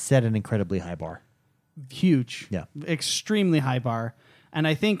 set an incredibly high bar. Huge, Yeah. extremely high bar, and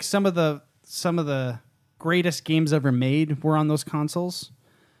I think some of the greatest games ever made were on those consoles.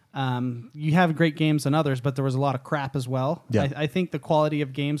 You have great games on others, but there was a lot of crap as well. Yeah. I think the quality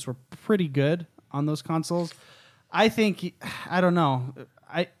of games were pretty good on those consoles. I think I don't know.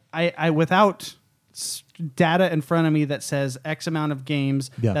 I without data in front of me that says X amount of games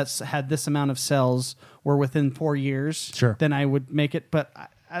Yeah. that's had this amount of sales were within 4 years. Sure. Then I would make it, but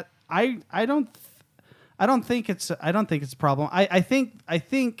I don't think it's a problem. I think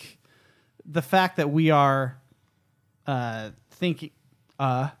the fact that we are thinking.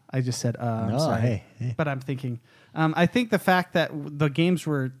 I just said. I'm No, sorry, hey. but I'm thinking. I think the fact that the games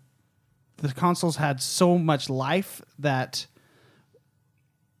were the consoles had so much life that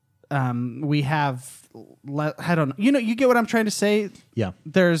we have. I don't know. You get what I'm trying to say. Yeah.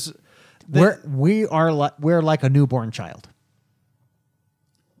 There's we're like a newborn child.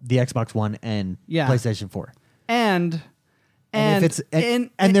 The Xbox One and Yeah. PlayStation 4. and And if it's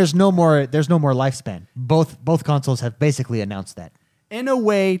and there's no more lifespan. Both consoles have basically announced that. in a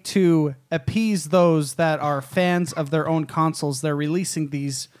way to appease those that are fans of their own consoles, they're releasing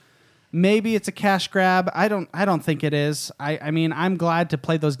these. Maybe it's a cash grab. I don't think it is. I mean, I'm glad to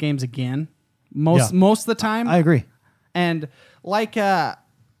play those games again. Most of the time. I agree. And like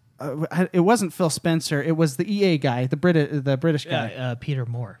it wasn't Phil Spencer, it was the EA guy, the British guy. Peter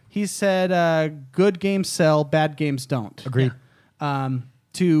Moore. He said good games sell, bad games don't. Agreed.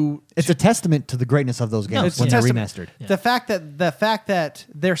 It's a testament to the greatness of those games when they're remastered. The fact that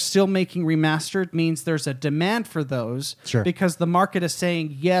they're still making remastered means there's a demand for those. Sure. Because the market is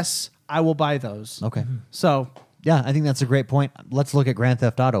saying, yes, I will buy those. Okay. So Yeah, I think that's a great point. Let's look at Grand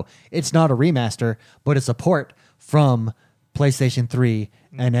Theft Auto. It's not a remaster, but it's a port from PlayStation 3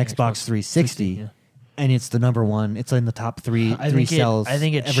 and Xbox 360. yeah. And it's the number one. It's in the top three sales I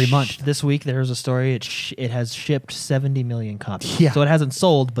think it every month. This week there was a story. It has shipped 70 million copies. Yeah. So it hasn't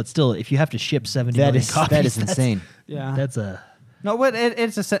sold, but still, if you have to ship 70 million copies, That is insane. yeah. That's a No, but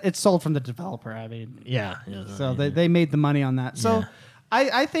it's sold from the developer. I mean, yeah. so they made the money on that. So Yeah.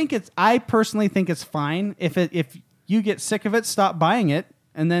 I personally think it's fine if you get sick of it, stop buying it,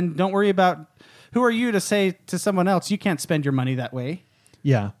 and then don't worry about who are you to say to someone else you can't spend your money that way.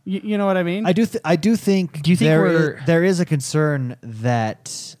 Yeah. You know what I mean? I do think Do you think there is a concern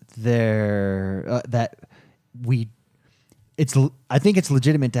that I think it's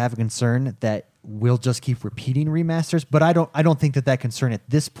legitimate to have a concern that we'll just keep repeating remasters, but I don't think that concern at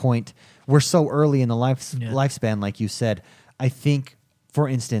this point. We're so early in the lifespan, like you said. I think, for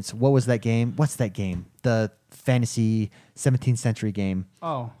instance, what was that game? What's that game? The fantasy 17th century game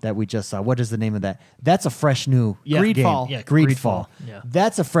that we just saw. What is the name of that? That's a fresh new Greedfall. game. Yeah, Greedfall. Yeah.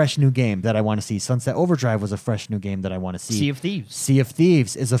 That's a fresh new game that I want to see. Sunset Overdrive was a fresh new game that I want to see. Sea of Thieves. Sea of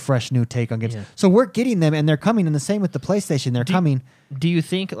Thieves is a fresh new take on games. Yeah. So we're getting them, and they're coming. And the same with the PlayStation. They're coming. Do you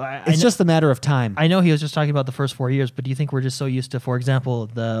think It's just a matter of time. I know he was just talking about the first 4 years, but do you think we're just so used to, for example,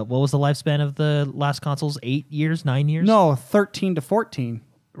 what was the lifespan of the last consoles? 8 years, 9 years? No, 13 to 14.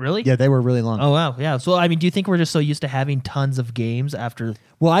 Really? Yeah, they were really long. Oh wow, yeah. So I mean, do you think we're just so used to having tons of games after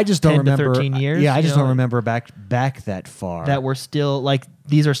Well, I just don't 10 to remember. 13 years, Yeah, I you just know? don't remember back that far. that we're still like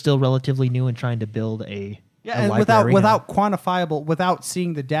these are still relatively new and trying to build a Yeah, and library without quantifiable, without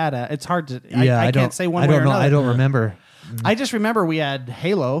seeing the data, it's hard to. yeah, I don't, can't say one I way don't or know. another. I don't remember. I just remember we had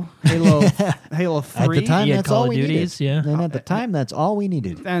Halo 3. At the time, You had that's Call all of we Duties, needed. yeah. And at the time, that's all we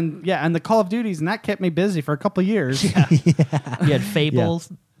needed. and the Call of Duties, and that kept me busy for a couple of years. you had Fables,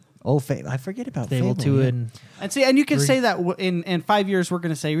 Oh, I forget about Fable Fable 2 yeah. and And you can say that in 5 years we're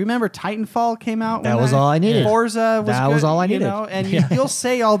going to say, remember Titanfall came out? That when was all I needed. Forza was That good, was all I you needed. know? And you'll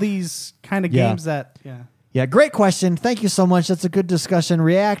say all these kind of Yeah. games that Yeah, great question. Thank you so much. That's a good discussion.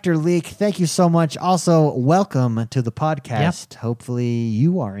 Reactor Leak, thank you so much. Also, welcome to the podcast. Hopefully,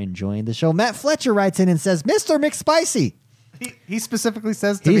 you are enjoying the show. Matt Fletcher writes in and says, Mr. McSpicy. he specifically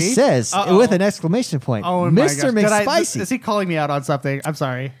says to He me. says, Uh-oh. with an exclamation point, Oh my Mr. gosh. McSpicy. Is he calling me out on something? I'm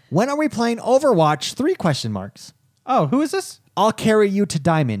sorry. When are we playing Overwatch? 3 question marks. Oh, who is this? I'll carry you to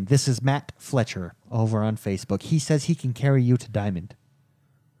Diamond. This is Matt Fletcher over on Facebook. He says he can carry you to Diamond.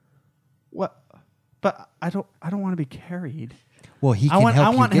 What? But I don't want to be carried. Well, he I can want- help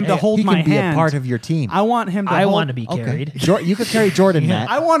I you want him get- to hold he my can be hand. a part of your team. I want him to I hold- want to be carried. You could carry Jordan, Matt.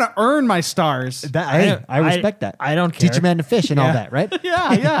 I want to earn my stars. I respect that. I don't Teach care. a man to fish and all Yeah. that, right?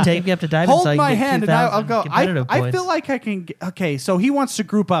 yeah. Take me up to Diamond Hold so I can my get hand and I'll 2,000 go. competitive I points. feel like I can. Okay, so he wants to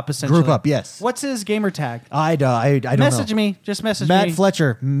group up essentially. Group up, yes. What's his gamer tag? I don't know. Message me. Just message Matt me.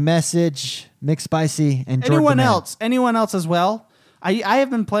 Fletcher, message McSpicy and Jordan. Anyone else as well. I have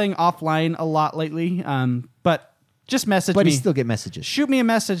been playing offline a lot lately. But just message But me. he still get messages. Shoot me a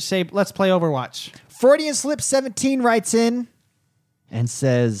message. Say let's play Overwatch. Freudian Slip 17 writes in and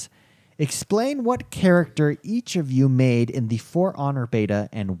says, explain what character each of you made in the For Honor beta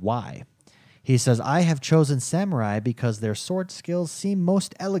and why. He says, I have chosen Samurai because their sword skills seem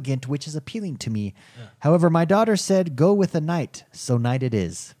most elegant, which is appealing to me. However, my daughter said, go with a knight, so knight it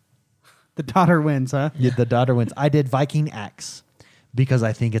is. The daughter wins, huh? Yeah, the daughter wins. I did Viking Axe because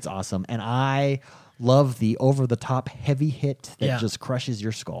I think it's awesome. And I love the over-the-top heavy hit that Yeah. just crushes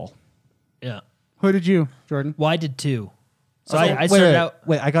your skull. Yeah. Who did you, Jordan? Well, I did 2. So So, I started out.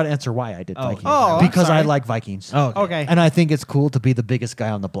 Wait, I got to answer why I did Vikings. Oh, I'm because I sorry. like Vikings. Oh, Okay. And I think it's cool to be the biggest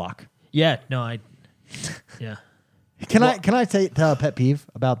guy on the block. Yeah. No, I. Yeah. Can I tell a pet peeve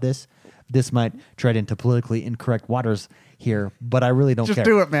about this? this might tread into politically incorrect waters here, but I really don't Just care.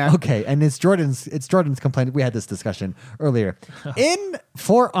 do it, man. Okay, and it's Jordan's complaint. We had this discussion earlier. In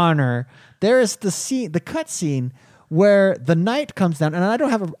For Honor, there is the cut scene where the knight comes down, and I don't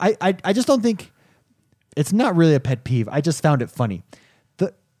have I just don't think it's not really a pet peeve. I just found it funny.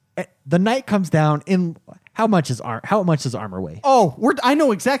 The knight comes down in how much does armor weigh? Oh, I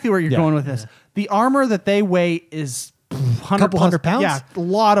know exactly where you're Yeah. going with this. The armor that they weigh is Couple hundred pounds? Yeah, a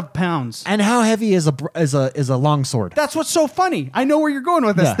lot of pounds. And how heavy is a long sword? That's what's so funny. I know where you're going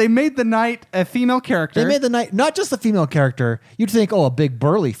with this. Yeah. They made the knight a female character. They made the knight not just a female character. You'd think, a big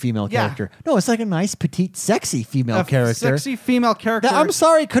burly female Yeah. character. No, it's like a nice, petite, sexy female a character. sexy female character. That, I'm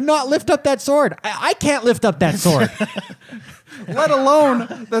sorry, could not lift up that sword. I can't lift up that sword. let alone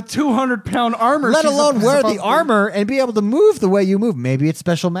the 200-pound armor. Let she's alone wear supposed the to- armor and be able to move the way you move. Maybe it's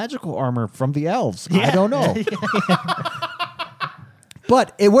special magical armor from the elves. I don't know.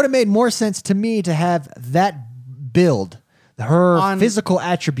 But it would have made more sense to me to have that build, her On- physical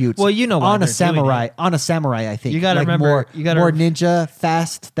attributes. Well, you know why on a they're doing samurai. it. On a samurai, I think You gotta like remember- more, you gotta more rem- ninja,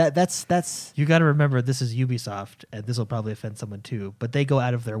 fast. That's You got to remember, this is Ubisoft, and this will probably offend someone too. But they go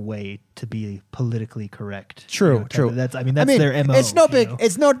out of their way to be politically correct. true. You know, True. That's their MO. It's no big. you know?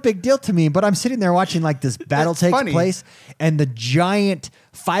 It's no big deal to me. But I'm sitting there watching like this battle It's take funny. place, and the giant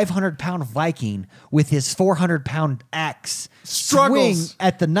 500-pound Viking with his 400-pound axe Struggles. swing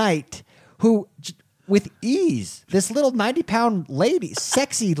at the knight, who with ease, this little 90-pound lady,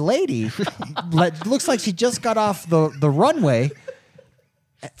 sexy lady, looks like she just got off the runway.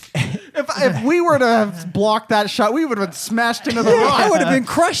 If we were to have blocked that shot, we would have been smashed into the rock. I would have been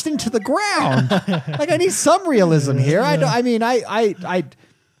crushed into the ground. Like I need some realism here. I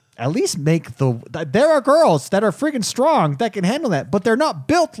at least make there are girls that are freaking strong that can handle that, but they're not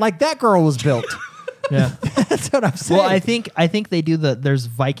built like that girl was built. Yeah. That's what I'm saying. Well, I think they do there's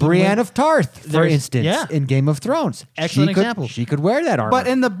Viking. Brienne of Tarth, for There's- instance, yeah. in Game of Thrones. Excellent example. She could wear that armor. But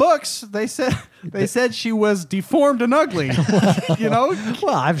in the books, they said she was deformed and ugly. You know,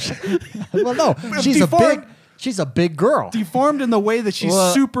 no, she's Deformed- she's a big girl. deformed in the way that she's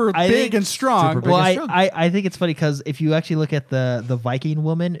Well, super I big think- and strong. Super big. Well, and strong. I think it's funny because if you actually look at the Viking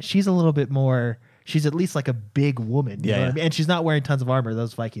woman, she's a little bit more. She's at least like a big woman. You know what I mean? And she's not wearing tons of armor.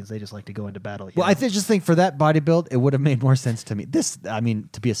 Those Vikings, they just like to go into battle. you Well, know? I just think for that body build, it would have made more sense to me.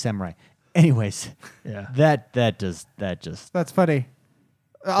 To be a samurai. Anyways, Yeah. that just. That's funny.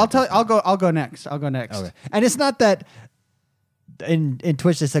 I'll go next. I'll go next. Okay. And it's not that in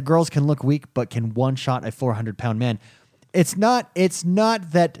Twitch they said girls can look weak but can one shot a 400-pound man. It's not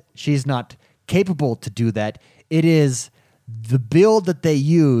that she's not capable to do that. It is the build that they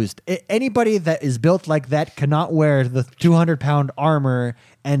used. Anybody that is built like that cannot wear the 200-pound armor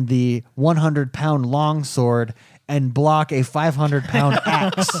and the 100-pound longsword and block a 500-pound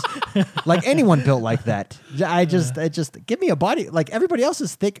axe. Like anyone built like that. I just give me a body like everybody else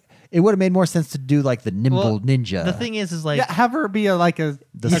is thick. It would have made more sense to do like the nimble Well, ninja. The thing is like Yeah, have her be a The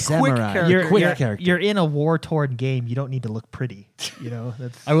quick samurai. character. you're, quick you're, character. you're in a war-torn game. You don't need to look pretty. You know,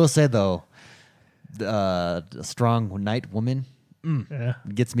 that's I will say though, a strong knight woman yeah.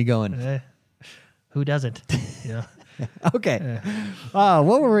 gets me going. Who doesn't? Yeah. Okay.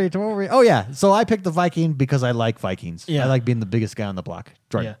 What were we? Oh yeah. So I picked the Viking because I like Vikings. Yeah. I like being the biggest guy on the block.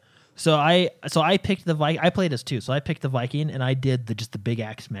 Jordan. Yeah. So I picked the Viking. I played as two. So I picked the Viking and I did just the big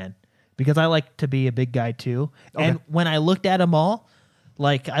axe man because I like to be a big guy too. Okay. And when I looked at them all,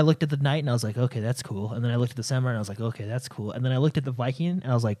 like I looked at the knight and I was like, okay, that's cool. And then I looked at the samurai and I was like, okay, that's cool. And then I looked at the Viking and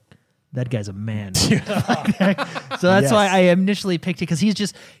I was like, that guy's a man. So that's Yes. why I initially picked it because he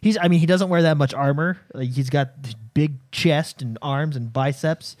doesn't wear that much armor. Like he's got this big chest and arms and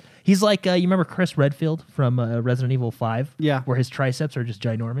biceps. He's like, you remember Chris Redfield from Resident Evil 5? Yeah. Where his triceps are just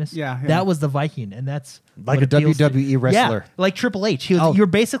ginormous? Yeah. That was the Viking, and that's Like what a appeals to- WWE wrestler. Yeah, like Triple H. Oh. You're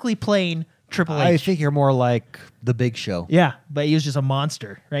basically playing Triple I H. think you're more like the Big Show. Yeah, but he was just a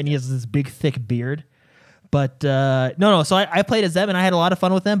monster, right? And he has this big, thick beard. But no. So I played as them, and I had a lot of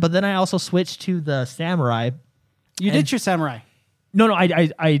fun with them. But then I also switched to the samurai. You did your samurai. No,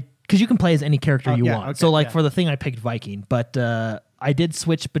 I because you can play as any character you yeah, want. okay, So like yeah. for the thing, I picked Viking, but I did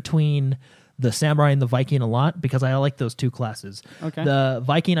switch between the samurai and the Viking a lot because I like those two classes. Okay. The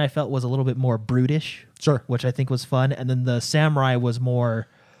Viking I felt was a little bit more brutish, Sure. which I think was fun, and then the samurai was more.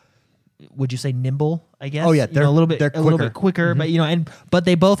 Would you say nimble? I guess. Oh, yeah, You know, a little bit, they're a little bit quicker, but but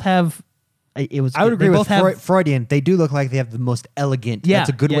they both have. It was. I would agree they with both have, Freudian. They do look like they have the most elegant. Yeah,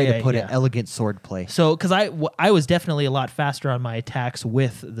 That's a good way yeah, to put yeah. it. Elegant sword play. So, because I was definitely a lot faster on my attacks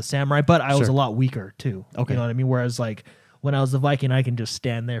with the samurai, but I was Sure. a lot weaker too. Okay. You know what I mean? Whereas like when I was the Viking, I can just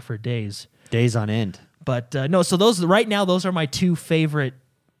stand there for days. Days on end. But no, so those right now, those are my two favorite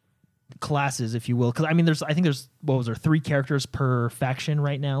classes, if you will. Because I mean, I think there's what was there 3 characters per faction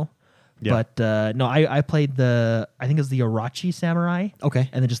right now. Yeah. But no, I played I think it was the Orochi samurai. Okay.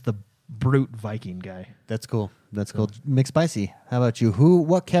 And then just the brute Viking guy. That's cool. That's cool. McSpicy, how about you?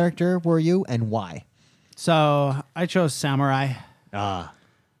 What character were you and why? So I chose samurai Ah,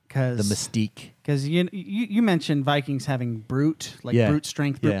 because the mystique. Because you mentioned Vikings having brute, like Yeah. brute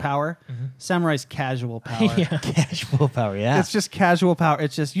strength, brute Yeah. power. Samurai's casual power. Yeah. Casual power, yeah. It's just casual power.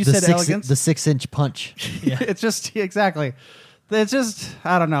 It's just, you the said elegance. The 6-inch punch. It's just, exactly. It's just,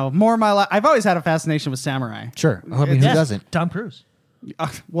 I don't know. More my life. I've always had a fascination with samurai. Sure. I mean, who Yeah, doesn't? Tom Cruise.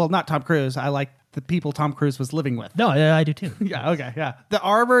 Well, not Tom Cruise. I like the people Tom Cruise was living with. No, I do too. Yeah, okay, yeah. The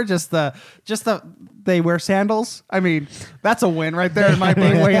armor, just the they wear sandals. I mean, that's a win right there in my They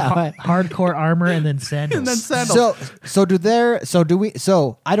opinion. wear hardcore armor and then sandals. And then sandals.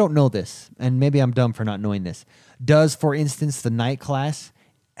 So I don't know this, and maybe I'm dumb for not knowing this. Does, for instance, the knight class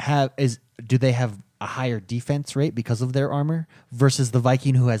do they have a higher defense rate because of their armor versus the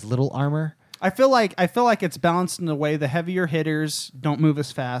Viking who has little armor? I feel like it's balanced in the way the heavier hitters don't move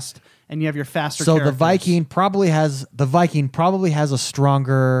as fast, and you have your faster. So characters. the Viking probably has a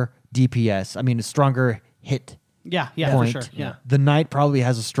stronger DPS. I mean, a stronger hit yeah, point. for sure. Yeah. The knight probably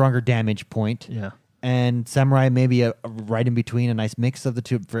has a stronger damage point. Yeah. And samurai maybe a right in between, a nice mix of the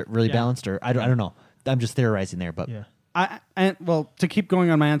two, really Yeah. balanced. Or I don't know. I'm just theorizing there, but Yeah. Well, to keep going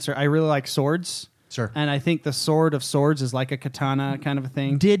on my answer, I really like swords. Sure. And I think the sword of swords is like a katana kind of a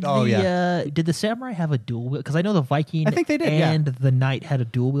thing. Did Oh, did the samurai have a dual wield? Because I know the Viking I think they did, yeah. and the knight had a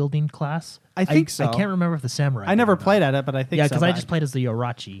dual wielding class. I think so. I can't remember if the samurai. I never did or not. played at it, but I think Yeah, so. because I just played as the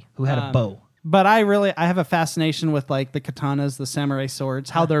Orochi who had a bow. But I have a fascination with like the katanas, the samurai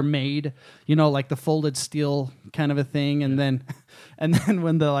swords, how they're made, like the folded steel kind of a thing. And then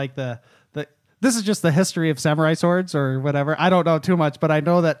when this is just the history of samurai swords or whatever. I don't know too much, but I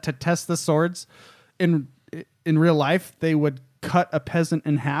know that to test the swords in real life, they would cut a peasant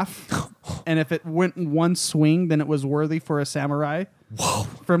in half. And if it went in one swing, then it was worthy for a samurai. Whoa.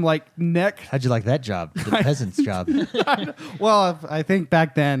 From like neck. How'd you like that job? The peasant's job. Well, I think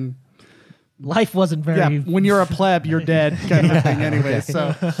back then, Life wasn't very. yeah, when you're a pleb, you're dead, kind of a thing. Anyway,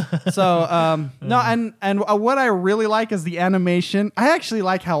 so no, and what I really like is the animation. I actually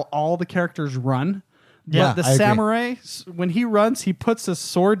like how all the characters run. Yeah, But the I agree. samurai, when he runs, he puts his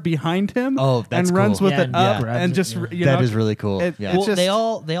sword behind him. Oh, that's and runs cool. with Yeah, it and up, grabs and it, just yeah. know, That is really cool. it- Yeah. it's Well,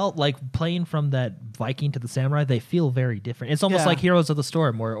 just- they all like playing from that Viking to the samurai. They feel very different. It's almost Yeah. like Heroes of the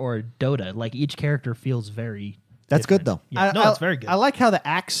Storm or Dota. Like each character feels very. That's good, different. though. Yeah. No, it's very good. I like how the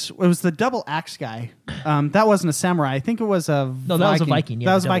axe. It was the double axe guy. That wasn't a samurai. I think it was a. No, that was a Viking, yeah,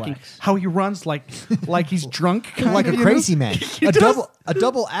 that was the a double Viking. axe. How he runs like he's drunk, Like a kinda, crazy man. He A does.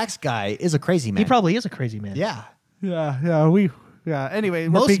 double axe guy is a crazy man. He probably is a crazy man. Yeah. Yeah. Anyway,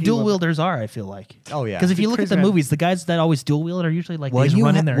 we're Most peeking a dual little- wielders are. I feel like. Oh, yeah. Because if you look at Crazy the man. movies, the guys that always dual wield are usually like they When just you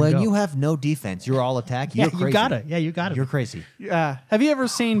run in there. and go. you have no defense, you're all attack. yeah, You're crazy. you gotta. Yeah, you gotta. You're crazy. Yeah. Have you ever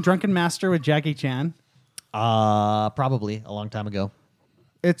seen Drunken Master with Jackie Chan? Probably a long time ago.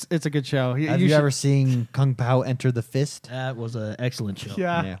 It's a good show. Have you should- ever seen Kung Pao Enter the Fist? That was an excellent show.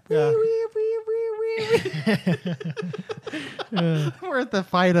 Yeah. Yeah. We're at the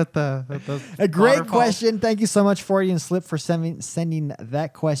fight at the A great waterfall. question. Thank you so much, Freudian Slip, for sending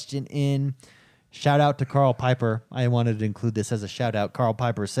that question in. Shout out to Carl Piper. I wanted to include this as a shout out. Carl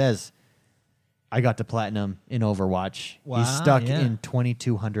Piper says, I got to platinum in Overwatch. Wow, He's stuck yeah. in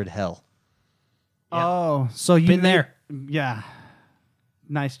 2200 hell. Oh, so you Been there. Yeah.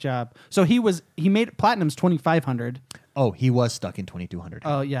 Nice job. So he made platinum's 2500. Oh, he was stuck in 2200.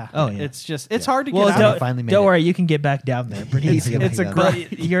 Oh yeah. Oh, yeah. It's just it's Yeah. hard to Well, get out. don't, of. finally made don't it. worry, you can get back down there pretty easy. It's a Well,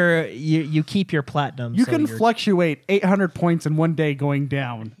 great. You keep your platinum. You so can you're- fluctuate 800 points in one day going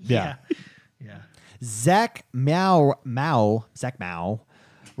down. Yeah. Yeah. Zach Mao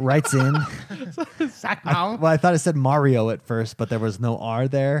writes in. Zach Mao. Well, I thought it said Mario at first, but there was no R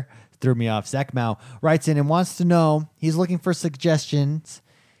there. Threw me off. Zach Mao writes in and wants to know, he's looking for suggestions.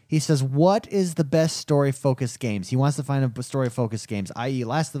 He says, what is the best story-focused games? He wants to find a story-focused games, i.e.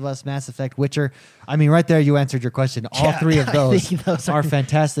 Last of Us, Mass Effect, Witcher. I mean, right there, you answered your question. All Yeah, three of I those, think those are are-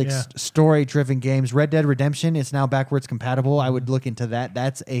 fantastic Yeah. story-driven games. Red Dead Redemption is now backwards compatible. I would look into that.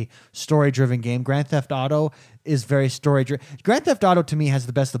 That's a story-driven game. Grand Theft Auto is very story-driven. Grand Theft Auto, to me, has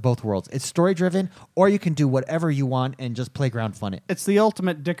the best of both worlds. It's story-driven, or you can do whatever you want and just playground fun it. It's the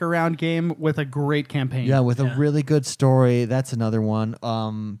ultimate dick around game with a great campaign. Yeah, with a really good story. That's another one.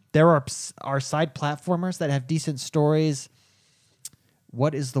 There are side platformers that have decent stories.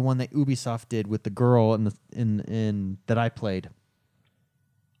 What is the one that Ubisoft did with the girl in that I played?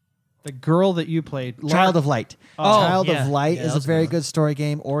 The girl that you played, Child of Light. Oh, Child yeah. of Light Yeah, is that a was very good. good story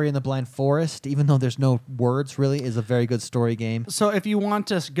game. Ori and the Blind Forest, even though there's no words really, is a very good story game. So if you want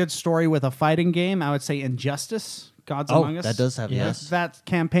a good story with a fighting game, I would say Injustice, Gods Among Us. that does have Yeah. yes. That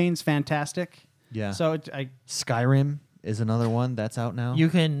campaign's fantastic. Yeah. So Skyrim is another one that's out now. You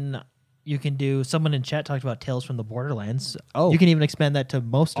can do. Someone in chat talked about Tales from the Borderlands. Oh. You can even expand that to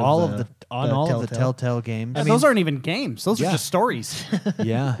most of all the, of the Telltale. Telltale games. those aren't even games. Those Yeah. are just stories.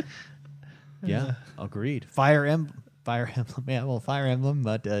 yeah. Yeah. Agreed. Fire Emblem. Yeah, well, Fire Emblem,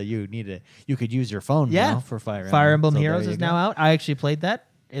 but you could use your phone Yeah, now for Fire Emblem. Fire Emblem So there Heroes you is go. now out. I actually played that.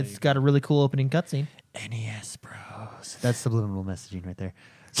 It's got a really cool opening cutscene. NES Bros. That's subliminal messaging right there.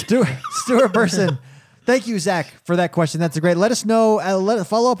 Stuart Burson. Thank you, Zach, for that question. That's a great. Let us know.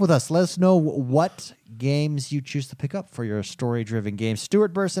 Follow up with us. Let us know what games you choose to pick up for your story-driven game.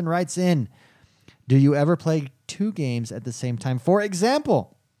 Stuart Burson writes in, do you ever play 2 games at the same time? For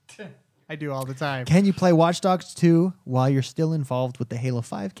example, I do all the time. can you play Watch Dogs 2 while you're still involved with the Halo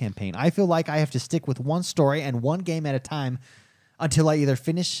 5 campaign? I feel like I have to stick with one story and one game at a time until I either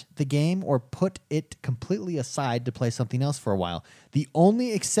finish the game or put it completely aside to play something else for a while. The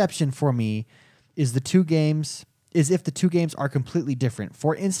only exception for me is if the two games are completely different.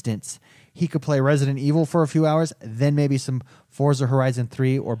 For instance, he could play Resident Evil for a few hours, then maybe some Forza Horizon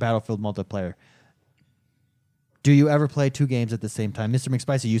 3 or Battlefield multiplayer. Do you ever play 2 games at the same time? Mr.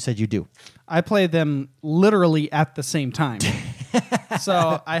 McSpicy, you said you do. I play them literally at the same time.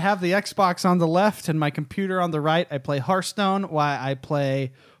 So I have the Xbox on the left and my computer on the right. I play Hearthstone while I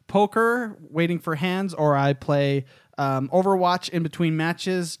play poker, waiting for hands, or I play Overwatch in between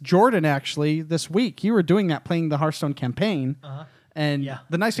matches. Jordan, actually, this week, you were doing that, playing the Hearthstone campaign. And Yeah.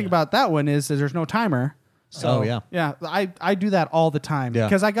 the nice thing about that one is there's no timer. So, Oh, yeah. Yeah, I do that all the time Yeah.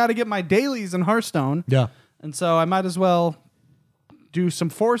 because I got to get my dailies in Hearthstone. Yeah. And so I might as well do some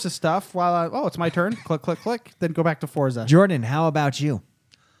Forza stuff while it's my turn. Click, click, click. Then go back to Forza. Jordan, how about you?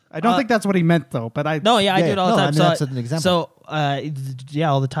 I don't think that's what he meant, though. But I No, yeah, I Yeah, do it all no, the I time. mean, that's an example. So,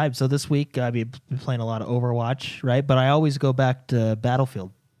 all the time. So this week I've been playing a lot of Overwatch, right? But I always go back to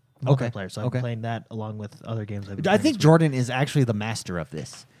Battlefield Okay. multiplayer. So I'm Okay. playing that along with other games. I've been I playing think this week. Jordan is actually the master of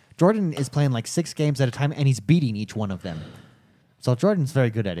this. Jordan is playing like 6 games at a time, and he's beating each one of them. So Jordan's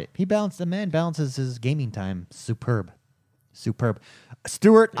very good at it. The man balances his gaming time. Superb.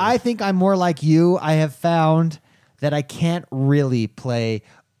 Stuart, I think I'm more like you. I have found that I can't really play.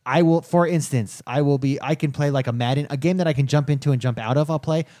 For instance, I can play like a Madden, a game that I can jump into and jump out of, I'll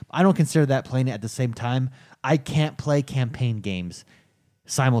play. I don't consider that playing it at the same time. I can't play campaign games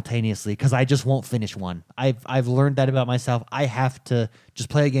simultaneously because I just won't finish one. I've learned that about myself. I have to just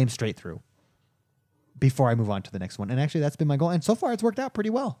play a game straight through before I move on to the next one. And actually, that's been my goal. And so far, it's worked out pretty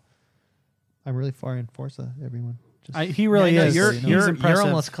well. I'm really far in Forza, everyone. Just, he really Yeah, no, is. You're, He's impressive.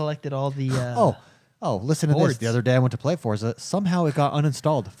 almost collected all the. listen to boards. this. The other day, I went to play Forza. Somehow, it got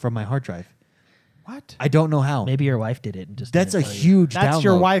uninstalled from my hard drive. What? I don't know how. Maybe your wife did it and just. That's a didn't tell you. huge download. That's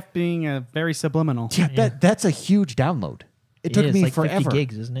your wife being very subliminal. Yeah, that's a huge download. It took is, me like 50 forever.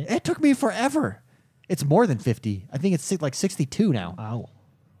 gigs, isn't it? It took me forever. It's more than 50. I think it's like 62 now. Wow.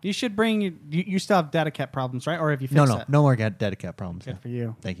 You should bring. You still have data cap problems, right? Or have you fixed that? No more data cap problems. Good for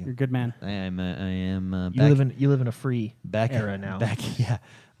you. Thank you. You're a good man. I am You live in a free back era now.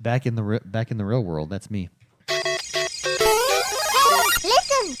 Back in the real world. That's me.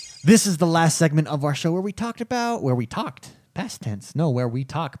 Listen. This is the last segment of our show where we talk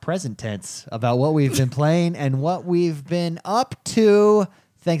present tense about what we've been playing and what we've been up to.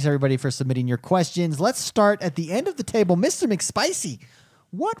 Thanks everybody for submitting your questions. Let's start at the end of the table. Mr. McSpicy,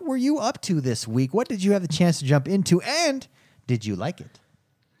 what were you up to this week? What did you have the chance to jump into, and did you like it?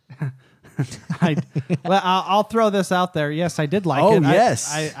 I'll throw this out there. Yes, I did like Oh, it.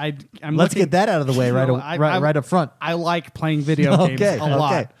 yes. I'm Let's looking- get that out of the way right up front. I like playing video games Okay, a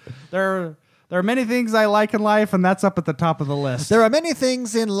lot. okay. There are many things I like in life, and that's up at the top of the list. There are many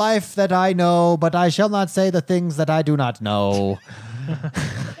things in life that I know, but I shall not say the things that I do not know.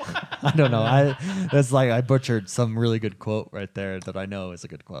 I don't know. I butchered some really good quote right there that I know is a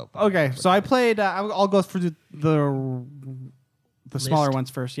good quote. Okay, so I played. I'll go through the smaller List. ones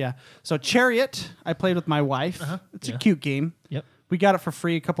first. Yeah. So Chariot, I played with my wife. It's a cute game. Yep. We got it for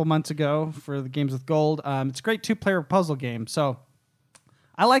free a couple months ago for the Games with Gold. It's a great 2-player puzzle game. So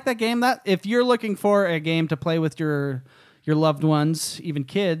I like that game. That if you're looking for a game to play with your loved ones, even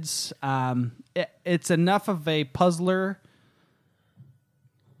kids, it's enough of a puzzler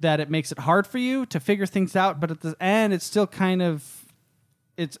that it makes it hard for you to figure things out. But at the end, it's still kind of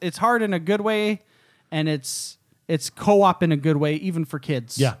it's hard in a good way, and it's it's co-op in a good way, even for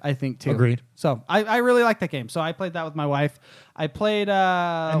kids. Yeah. I think too. Agreed. So I really like that game. So I played that with my wife. I played.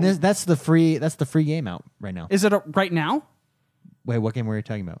 And that's the free game out right now. Is it right now? Wait, what game were you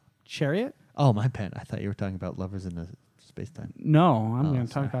talking about? Chariot? Oh, my pen. I thought you were talking about Lovers in the Space Time. No, I'm going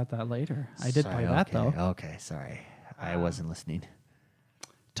to sorry. talk about that later. I did Sorry, play that okay, though. Okay, sorry. I wasn't listening.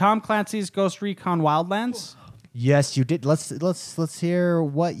 Tom Clancy's Ghost Recon Wildlands. Yes, you did. Let's hear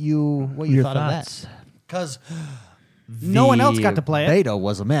what you Your thought thoughts. of that. Because No one else got to play it. Beta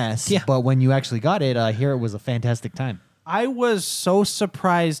was a mess. Yeah. But when you actually got it, I hear it was a fantastic time. I was so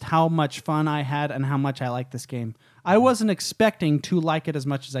surprised how much fun I had and how much I liked this game. I wasn't expecting to like it as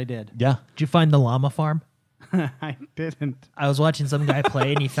much as I did. Yeah. Did you find the llama farm? I didn't. I was watching some guy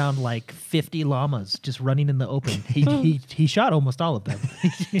play, and he found like 50 llamas just running in the open. He shot almost all of them.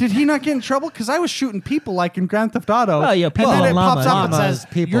 Did he not get in trouble? Because I was shooting people like in Grand Theft Auto. Oh, yeah, people and then and it pops up llamas. and Llamas, says,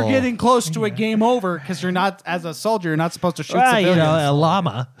 people. you're getting close to a game over because you're not, as a soldier, you're not supposed to shoot Well, civilians. a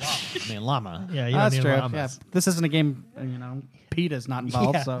llama. I mean, llama. Yeah, you That's don't true. need Yeah. llamas. This isn't a game, PETA's not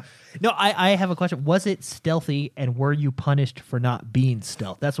involved. Yeah. So No, I have a question. Was it stealthy, and were you punished for not being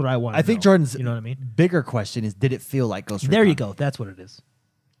stealth? That's what I want. I think Jordan's You know what I mean? bigger question is, did it feel like Ghost Recon? There you go. That's what it is.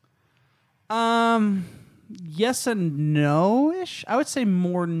 yes and no-ish. I would say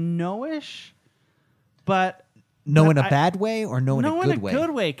more no-ish, but No but in a I- bad way or no in a good way? good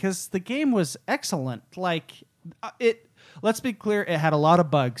way, because the game was excellent. Like it. Let's be clear, it had a lot of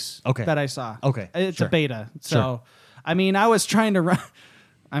bugs. Okay. That I saw. Okay, It's sure. a beta, so Sure. I mean, I was trying to run.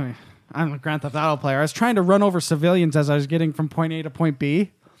 I mean, I'm a Grand Theft Auto player. I was trying to run over civilians as I was getting from point A to point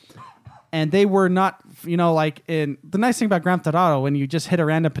B. And they were not, like in the nice thing about Grand Theft Auto, when you just hit a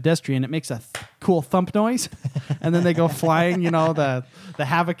random pedestrian, it makes a cool thump noise, and then they go flying. The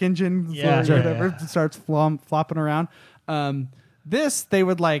Havoc engine, Yeah, or sure, whatever, yeah. starts flopping around. This they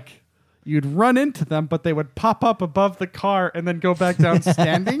would you'd run into them, but they would pop up above the car and then go back down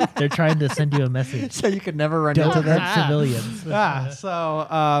standing. They're trying to send you a message. So you could never run Don't into them? hurt civilians.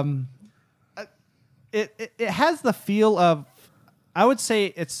 So it has the feel of, I would say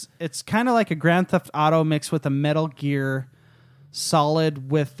it's kind of like a Grand Theft Auto mixed with a Metal Gear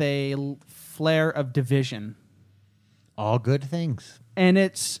Solid with a flair of Division. All good things. And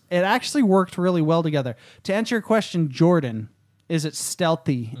it actually worked really well together. To answer your question, Jordan, is it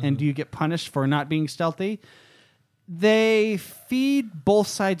stealthy and do you get punished for not being stealthy? They feed both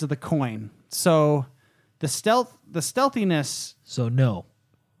sides of the coin. So the stealthiness, So no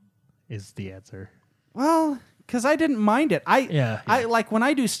is the answer. well, because I didn't mind it. Yeah. I like when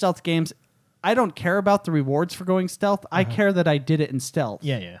I do stealth games, I don't care about the rewards for going stealth. I care that I did it in stealth.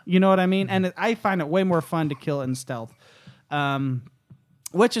 Yeah, yeah. You know what I mean? And I find it way more fun to kill in stealth.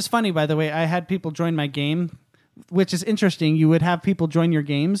 Which is funny, by the way. I had people join my game, which is interesting. You would have people join your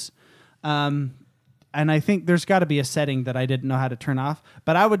games. And I think there's got to be a setting that I didn't know how to turn off.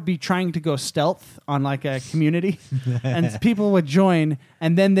 But I would be trying to go stealth on like a community, and people would join,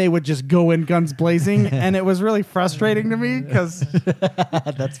 and then they would just go in guns blazing, and it was really frustrating to me because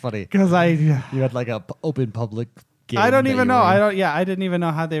That's funny. I You had like a open public game. I don't that even you know. were in. I don't. Yeah, I didn't even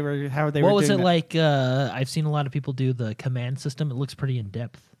know how they were What was it doing that. like? I've seen a lot of people do the command system. It looks pretty in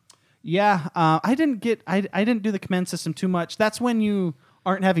depth. Yeah, I didn't do the command system too much. That's when you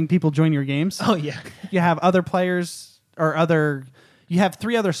aren't having people join your games. Oh yeah. You have other players you have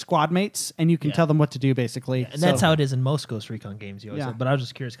 3 other squad mates, and you can Yeah. tell them what to do basically. And that's how it is in most Ghost Recon games. You always Yeah. say. But I was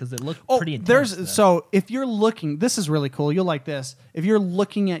just curious because it looked Oh, pretty intense. there's so if you're looking, this is really cool. You'll like this. If you're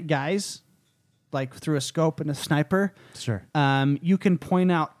looking at guys like through a scope and a sniper, Sure. you can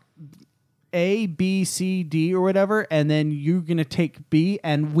point out A, B, C, D, or whatever, and then you're gonna take B.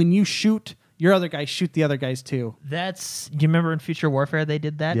 And when you shoot your other guys, shoot the other guys too. That's. Do you remember in Future Warfare they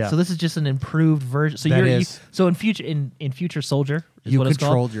did that? Yeah. So this is just an improved version. So That you're is. so in Future Soldier. Is You what it's called.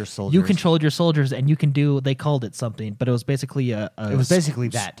 controlled your soldiers. You controlled your soldiers, and you can do. They called it something, but it was basically It was basically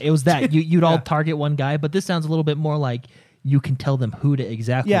that. It was that you'd all Yeah. target one guy, but this sounds a little bit more like you can tell them who to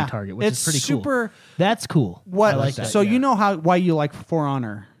exactly Yeah, target, which it's is pretty super- cool. That's cool. What? I like that. So you know why you like For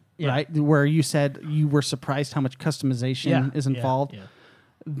Honor, Yeah. right? Where you said you were surprised how much customization is involved. Yeah.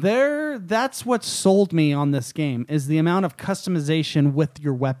 That's what sold me on this game is the amount of customization with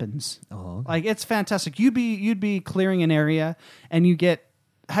your weapons. Oh, okay. Like it's fantastic. You'd be clearing an area, and you get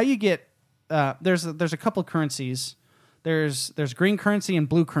there's a couple currencies. There's green currency and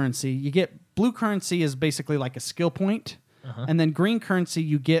blue currency. You get blue currency is basically like a skill point, and then green currency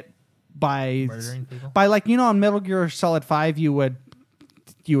you get by Murdering people? by like on Metal Gear Solid 5 you would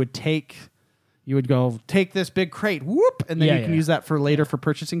go take this big crate, whoop, and then Yeah, you can yeah. use that for later for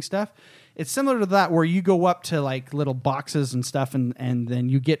purchasing stuff. It's similar to that where you go up to like little boxes and stuff, and then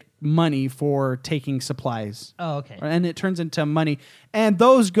you get money for taking supplies. Oh, okay. And it turns into money. And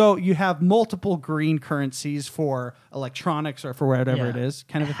those you have multiple green currencies for electronics or for whatever it is,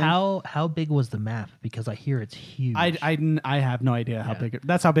 kind of a thing. How big was the map? Because I hear it's huge. I have no idea how big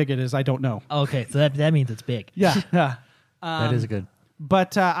that's how big it is. I don't know. Okay, so that means it's big. Yeah. Yeah. That is good.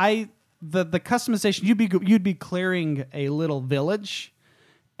 But the customization, you'd be clearing a little village,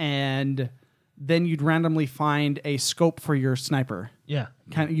 and then you'd randomly find a scope for your sniper. Yeah.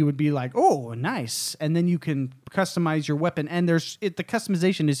 You would be like, oh, nice, and then you can customize your weapon. And the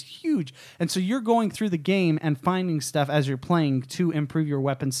customization is huge, and so you're going through the game and finding stuff as you're playing to improve your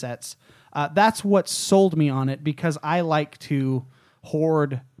weapon sets. That's what sold me on it, because I like to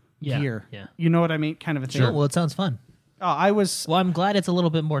hoard gear. Yeah. You know what I mean, kind of a thing. Sure. Well, it sounds fun. Well, I'm glad it's a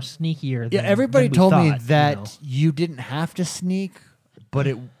little bit more sneakier. Yeah, than, everybody than we told me thought, that you didn't have to sneak, but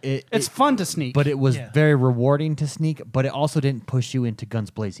it's fun to sneak. But it was Yeah. very rewarding to sneak, but it also didn't push you into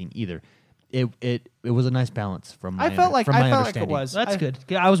guns blazing either. It was a nice balance from my I felt like it understanding. was. That's good.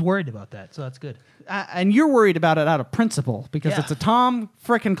 I was worried about that, so that's good. And you're worried about it out of principle because Yeah. it's a Tom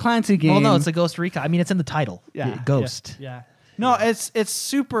frickin' Clancy game. Well, no, it's a Ghost Recon. I mean, it's in the title. Ghost. Yeah. No, it's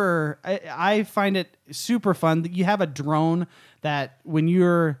super. I find it super fun. You have a drone that when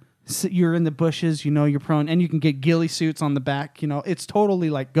you're in the bushes, you're prone, and you can get ghillie suits on the back. It's totally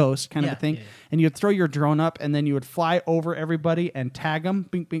like Ghost kind of a thing. Yeah. And you'd throw your drone up, and then you would fly over everybody and tag them,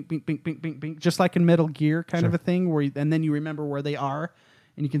 bing, bing, bing, bing, bing, bing, bing, just like in Metal Gear kind of a thing. And then you remember where they are,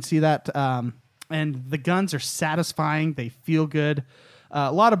 and you can see that. And the guns are satisfying. They feel good. A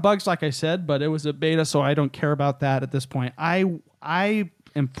lot of bugs, like I said, but it was a beta, so I don't care about that at this point. I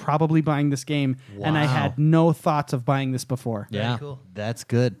am probably buying this game, and I Wow. had no thoughts of buying this before. Yeah, cool. That's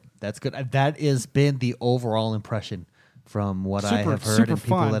good. That's good. That has been the overall impression from what I have heard super and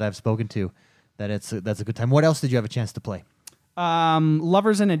people fun. that I've spoken to. That's a good time. What else did you have a chance to play?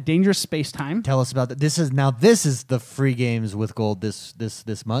 Lovers in a Dangerous Space Time. Tell us about that. This is the free games with gold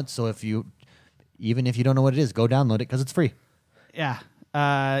this month. So even if you don't know what it is, go download it because it's free. Yeah.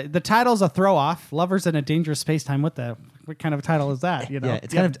 The title's a throw off. Lovers in a Dangerous Space Time. What kind of a title is that? Yeah,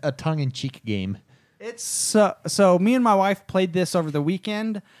 it's kind of a tongue-in-cheek game. It's so me and my wife played this over the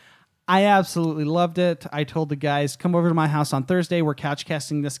weekend. I absolutely loved it. I told the guys, come over to my house on Thursday. We're couch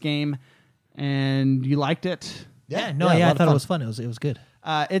casting this game, and you liked it. I a lot thought of fun. it was fun. It was good.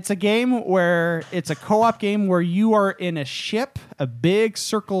 It's a game where it's a co-op game where you are in a ship, a big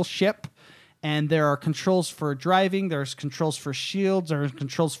circle ship, and there are controls for driving, there's controls for shields, there's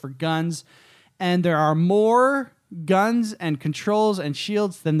controls for guns, and there are more guns and controls and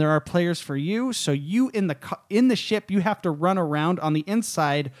shields than there are players for you. So you in the ship, you have to run around on the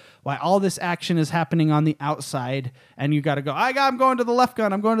inside while all this action is happening on the outside, and you got to go, I'm going to the left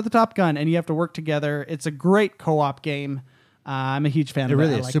gun, I'm going to the top gun, and you have to work together. It's a great co-op game. I'm a huge fan It of it.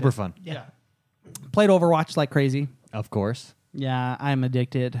 really I is like super it. fun. Yeah. Played Overwatch like crazy. Of course. Yeah, I'm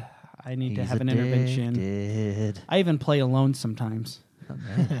addicted. I need to He's have an intervention. addicted. I even play alone sometimes. Oh,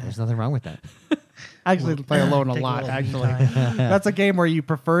 man, there's nothing wrong with that. I actually play alone a Take a lot, little me actually. time. That's a game where you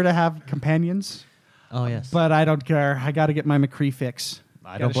prefer to have companions, Oh yes, but I don't care. I got to get my McCree fix.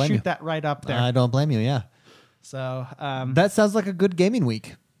 I don't Gotta blame shoot you. that right up there. I don't blame you. Yeah, So, that sounds like a good gaming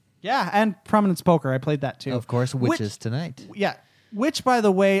week. yeah, and Prominence Poker. I played that too. Of course, which is tonight. Yeah. Which, by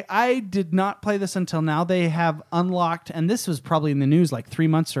the way, I did not play this until now. They have unlocked, and this was probably in the news like 3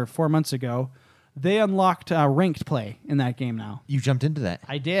 months or 4 months ago. They unlocked ranked play in that game now. You jumped into that.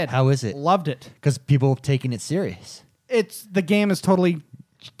 I did. How is it? Loved it. Because people have taken it serious. The game is totally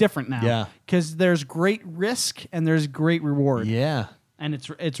different now. Yeah. Because there's great risk and there's great reward. Yeah, And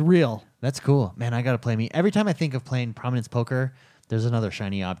it's real. that's cool, man. I gotta play me. Every time I think of playing Prominence Poker, there's another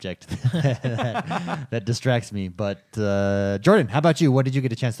shiny object that distracts me. But Jordan, how about you? What did you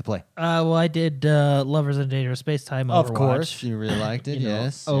get a chance to play? Well, I did Lovers in Dangerous Space Time. Overwatch. Of course, you really liked it. You know,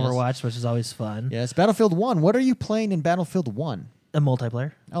 Yes, Overwatch, which is always fun. Yes, Battlefield 1. What are you playing in Battlefield 1? A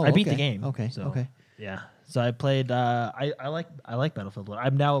multiplayer. Oh, I beat okay. the game. Okay, So, okay. Yeah. So I played. I like Battlefield 1.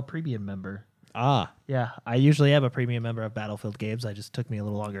 I'm now a premium member. Ah, Yeah, I usually am a premium member of Battlefield games. I just took me a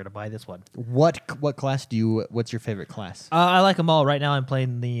little longer to buy this one. what class do you? What's your favorite class? I like them all. Right now, I'm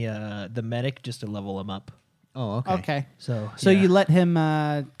playing the medic just to level him up. Oh, okay. Okay. So So yeah. you let him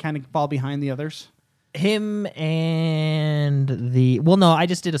kind of fall behind the others? him and no, I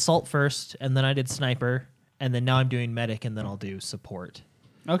just did assault first, and then I did sniper, and then now I'm doing medic, and then I'll do support.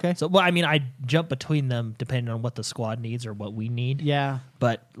 Okay. So, well, I mean, I jump between them depending on what the squad needs or what we need. yeah.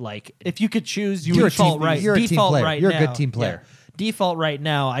 But like, If you could choose, you You're would a team- default right. you're a team default player. right You're a now, good team player. yeah. Default right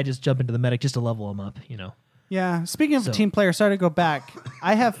now, I just jump into the medic just to level them up. You know. Yeah. Speaking of So- team player, sorry to go back.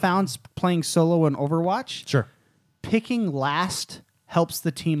 I have found playing solo in Overwatch, Sure. picking last helps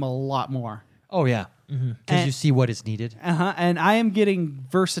the team a lot more. Oh yeah. Because And- you see what is needed. And I am getting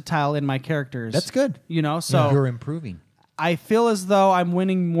versatile in my characters. That's good. You know, so You're improving. I feel as though I'm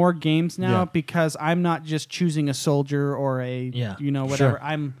winning more games now Yeah. because I'm not just choosing a soldier or a Yeah. whatever. Sure.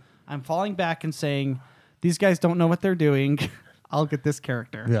 I'm falling back and saying these guys don't know what they're doing. I'll get this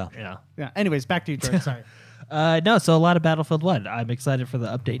character. Yeah. Yeah. Yeah. Anyways, back to you, George. Sorry. No, so a lot of Battlefield 1. I'm excited for the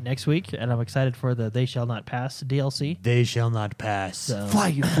update next week, and I'm excited for the They Shall Not Pass DLC. They shall not pass. So, Fly,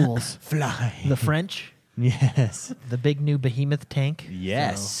 you fools. Fly. the French, Yes. the big new behemoth tank.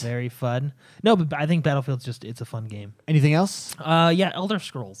 Yes. So, very fun. No, but I think Battlefield's it's a fun game. Anything else? Yeah, Elder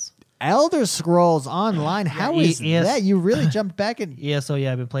Scrolls. Elder Scrolls Online. How Yeah, is yes. that? You really jumped back in. Yeah, so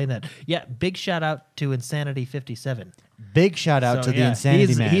yeah, I've been playing that. Yeah, big shout out to Insanity 57. Big shout out So, to the yeah,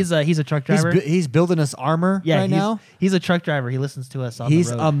 Insanity Man. He's a truck driver. He's building us armor yeah, right now. He's a truck driver. He listens to us on He's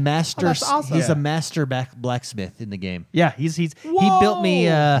the road. a master. Oh, that's awesome. He's Yeah. a master blacksmith in the game. Yeah, he built me.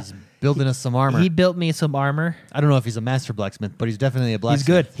 He's building us some armor. He built me some armor. I don't know if he's a master blacksmith, but he's definitely a blacksmith.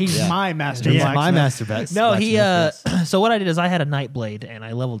 good. He's Yeah. my master. He's blacksmith. my master blacksmith. No, he. yes. So what I did is I had a Nightblade and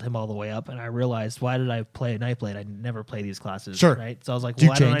I leveled him all the way up, and I realized why did I play a Nightblade? I never play these classes. Sure. Right. So I was like, You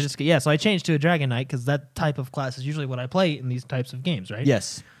why don't I changed. just? So I changed to a Dragon Knight because that type of class is usually what I play in these types of games, right?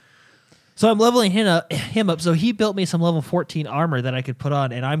 Yes. So I'm leveling him up. So he built me some level 14 armor that I could put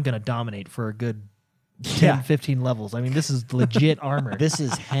on, and I'm gonna dominate for a good 10, Yeah. 15 levels. I mean, this is legit armor. This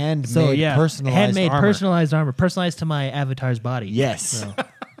is handmade, so yeah, personalized handmade, armor. personalized armor, personalized to my avatar's body. Yes. So.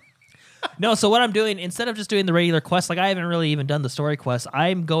 No, so what I'm doing, instead of just doing the regular quests, like I haven't really even done the story quests,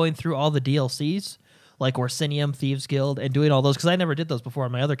 I'm going through all the DLCs, like Orsinium, Thieves Guild, and doing all those, because I never did those before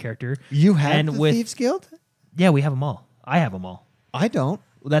on my other character. You have and the with, Thieves Guild? Yeah, we have them all. I have them all. I don't.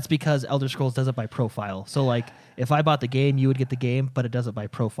 That's because Elder Scrolls does it by profile. So, like, if I bought the game, you would get the game, but it does it by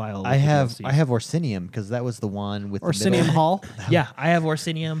profile. I with the have DLCs. Orsinium because that was the one with the Orsinium middle. Hall. Yeah, I have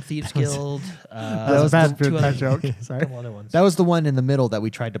Orsinium, Thieves Guild. That was the- bad two other- joke. A Sorry. couple other ones. That was the one in the middle that we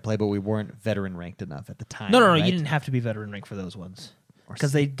tried to play, but we weren't veteran ranked enough at the time. No, right? you didn't have to be veteran rank for those ones.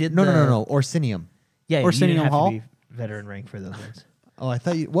 Because they did No, the, no. Orsinium. Yeah, you Orsinium didn't have Hall? to be veteran rank for those ones. Oh, I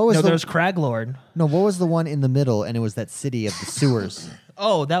thought you. What was No, the? there's Craglord. No, what was the one in the middle? And it was that city of the sewers.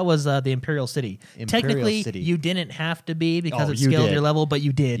 Oh, that was the Imperial City. Imperial Technically, City. you didn't have to be because Oh, it you scaled did. your level, but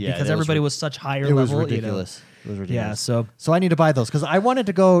you did Yeah, because that was everybody ri- was such higher It was level. ridiculous. It was ridiculous. Yeah, so So I need to buy those because I wanted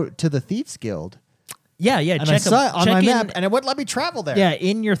to go to the Thieves Guild, yeah, and I check saw it on check my in- map, and it wouldn't let me travel there. Yeah,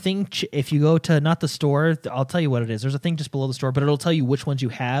 in your thing, if you go to not the store, I'll tell you what it is. There's a thing just below the store, but it'll tell you which ones you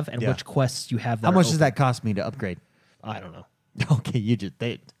have and Yeah. which quests you have. That How are much does open. that cost me to upgrade? I don't know. Okay, you just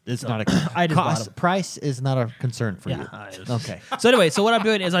it's not a I just bought cost. 'em. Price is not a concern for Yeah, you. I just- Okay. So anyway, so what I'm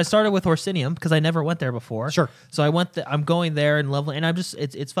doing is I started with Orsinium because I never went there before. Sure. So I went. I'm going there and leveling, and I'm just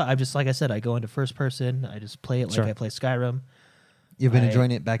it's fun. I'm just like I said, I go into first person. I just play it like Sure. I play Skyrim. You've been I-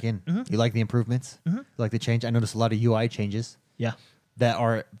 enjoying it back in. You like the improvements? You like the change? I noticed a lot of UI changes Yeah. that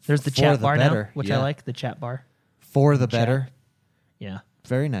are There's the for chat bar better. now, which Yeah. I like. The chat bar. For the Chat. better. Yeah.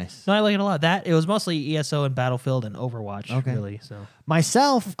 Very nice. No, I like it a lot. That it was mostly ESO and Battlefield and Overwatch. Okay. Really. So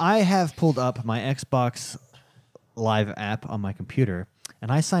Myself, I have pulled up my Xbox Live app on my computer,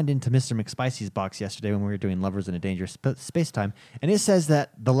 and I signed into Mr. McSpicy's box yesterday when we were doing Lovers in a Dangerous Space Time, and it says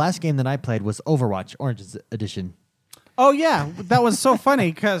that the last game that I played was Overwatch Orange Edition. Oh yeah, that was so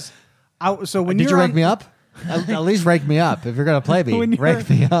funny because so when Did you you're rake on- me up? At least rake me up. If you're gonna play me, when rake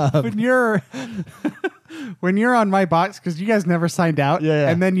me up. when you're when you're on my box because you guys never signed out, Yeah, yeah.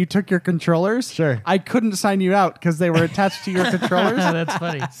 and then you took your controllers. Sure. I couldn't sign you out because they were attached to your controllers. that's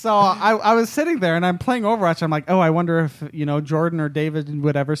funny. So I was sitting there and I'm playing Overwatch. I'm like, oh, I wonder if Jordan or David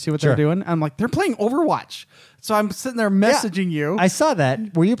would ever see what Sure. they're doing. I'm like, they're playing Overwatch. So I'm sitting there messaging you. I saw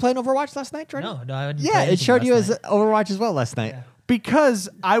that. Were you playing Overwatch last night, Jordan? No, I didn't play Yeah, it anything showed you last as Overwatch as well last night. Because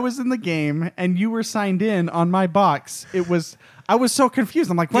I was in the game and you were signed in on my box. I was so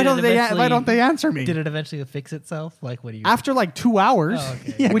confused. I'm like, why Did it don't they eventually- answer me? Did it eventually fix itself? Like, what do you? After like 2 hours, Oh,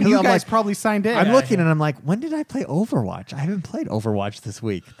 okay. Yeah, when 'cause you I'm guys like- probably signed in. I'm looking and I'm like, when did I play Overwatch? I haven't played Overwatch this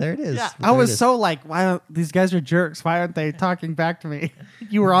week. There it is. Yeah, There I it was is. so like, why don't these guys are jerks? Why aren't they talking back to me?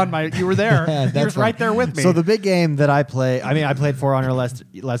 You were you were there. Yeah, you were that's right fine. there with me. So the big game that I played For Honor last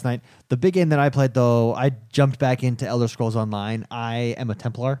night. The big game that I played though, I jumped back into Elder Scrolls Online. I am a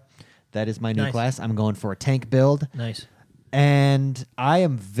Templar. That is my new Nice. class. I'm going for a tank build. Nice. And I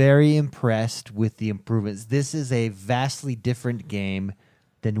am very impressed with the improvements. This is a vastly different game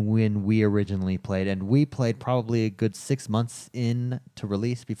than when we originally played. And we played probably a good 6 months in to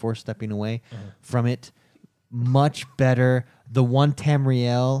release before stepping away from it. Much better. The one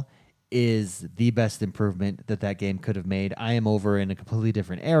Tamriel is the best improvement that game could have made. I am over in a completely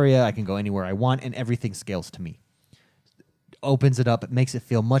different area. I can go anywhere I want, and everything scales to me. Opens it up. It makes it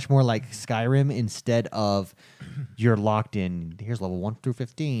feel much more like Skyrim instead of you're locked in. Here's level 1 through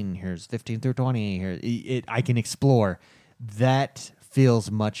 15. Here's 15 through 20. Here, I can explore. That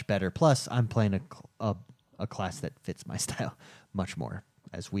feels much better. Plus, I'm playing a class that fits my style much more,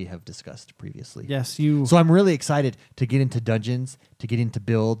 as we have discussed previously. Yes, you. So I'm really excited to get into dungeons, to get into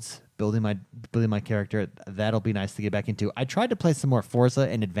builds, building my character. That'll be nice to get back into. I tried to play some more Forza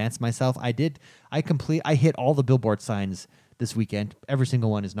and advance myself. I hit all the billboard signs this weekend. Every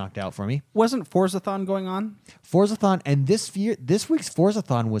single one is knocked out for me. Wasn't Forzathon going on? Forzathon, and this week's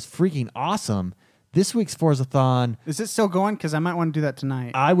Forzathon was freaking awesome. This week's Forzathon. Is it still going? Because I might want to do that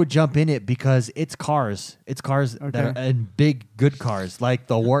tonight. I would jump in it because it's cars. It's cars that are and big good cars like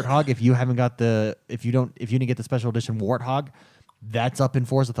the Warthog. If you didn't get the special edition Warthog, that's up in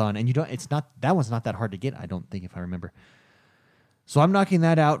Forzathon, and that one's not that hard to get. I don't think, if I remember. So I'm knocking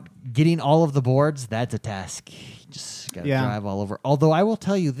that out. Getting all of the boards, that's a task. You just gotta drive all over. Although I will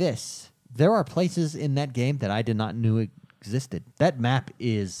tell you this, there are places in that game that I did not know existed. That map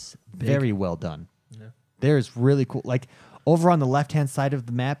is very well done. Yeah. There's really cool. Like over on the left-hand side of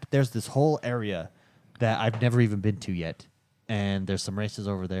the map, there's this whole area that I've never even been to yet. And there's some races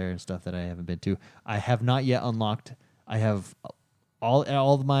over there and stuff that I haven't been to. I have not yet unlocked. I have all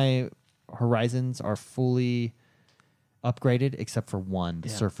of my horizons are fully upgraded except for one. The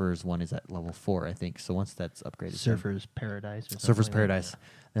Surfers one is at level 4, I think. So once that's upgraded, Surfers Paradise. Surfers Paradise.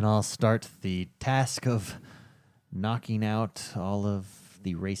 Then I'll start the task of knocking out all of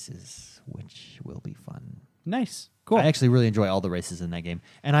the races, which will be fun. Nice, cool. I actually really enjoy all the races in that game,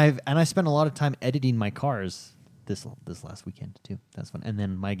 and I spent a lot of time editing my cars this last weekend too. That's fun. And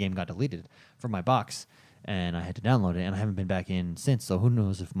then my game got deleted from my box, and I had to download it, and I haven't been back in since. So who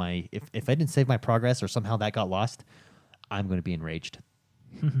knows if I didn't save my progress or somehow that got lost, I'm going to be enraged.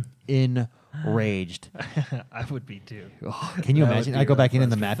 Enraged. I would be too. Oh, can you imagine? I go back in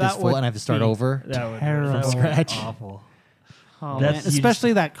and the map is full and I have to start over. Terrible. From scratch. Awful. Oh, man.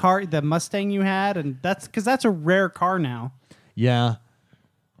 Especially that car, the Mustang you had, and that's because that's a rare car now. Yeah.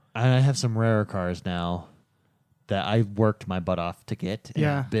 I have some rarer cars now that I worked my butt off to get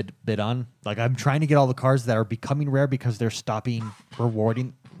and bid on. Like I'm trying to get all the cars that are becoming rare because they're stopping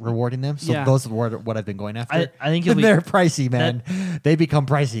rewarding them. So those are what I've been going after. I think they're pricey, man. They become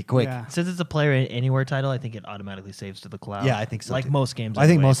pricey quick. Yeah. Since it's a player anywhere title, I think it automatically saves to the cloud. Yeah, I think so. Like too. most games. I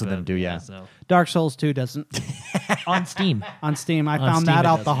think anyway, most of them do. Yeah. So. Dark Souls 2 doesn't. On Steam. On Steam, I On found Steam that it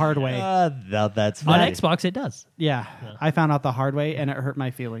out the doesn't. hard way. That's On funny. Xbox, it does. Yeah, I found out the hard way, and it hurt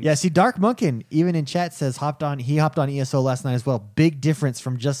my feelings. Yeah, see, Dark Monkin, even in chat, says he hopped on ESO last night as well. Big difference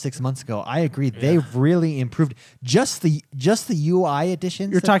from just 6 months ago. I agree. Yeah. They've really improved. Just the UI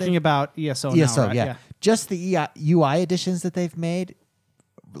additions. You're talking about ESO now, right? Yeah. Just the UI additions that they've made.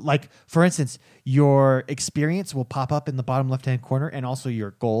 Like, for instance, your experience will pop up in the bottom left-hand corner, and also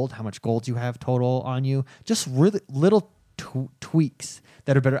your gold, how much gold you have total on you. Just really little tweaks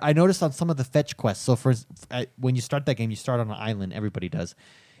that are better. I noticed on some of the fetch quests. So when you start that game, you start on an island. Everybody does.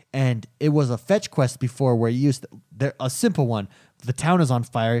 And it was a fetch quest before where you used a simple one. The town is on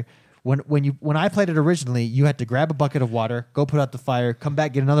fire. When I played it originally, you had to grab a bucket of water, go put out the fire, come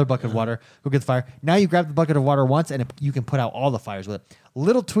back, get another bucket of water, go get the fire. Now you grab the bucket of water once, and you can put out all the fires with it.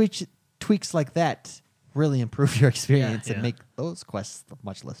 Little tweaks like that really improve your experience and make those quests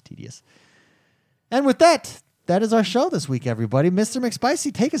much less tedious. And with that is our show this week, everybody. Mr.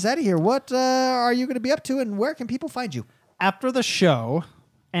 McSpicy, take us out of here. What are you going to be up to, and where can people find you? After the show,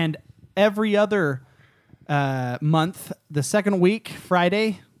 and every other month, the second week,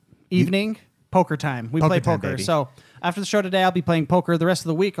 Friday evening, poker time. We play time, poker. baby. So after the show today, I'll be playing poker. The rest of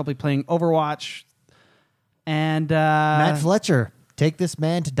the week, I'll be playing Overwatch. And Matt Fletcher, take this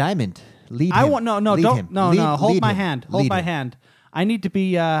man to Diamond. Lead him. Hold my hand. Hold my hand. I need to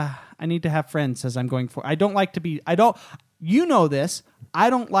be. I need to have friends as I'm going for. I don't like to be. You know this. I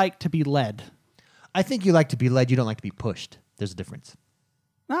don't like to be led. I think you like to be led. You don't like to be pushed. There's a difference.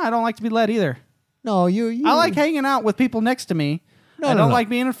 No, I don't like to be led either. No, you. I like hanging out with people next to me. I don't like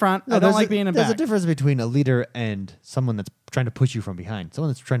being in front. I don't like being in back. There's a difference between a leader and someone that's trying to push you from behind.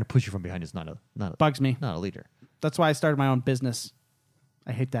 Someone that's trying to push you from behind is not bugs me. Not a leader. That's why I started my own business.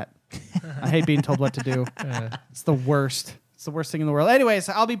 I hate that. I hate being told what to do. It's the worst. It's the worst thing in the world. Anyways,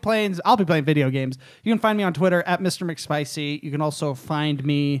 I'll be playing video games. You can find me on Twitter at Mr. McSpicy. You can also find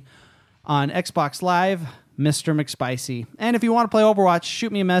me on Xbox Live, Mr. McSpicy. And if you want to play Overwatch,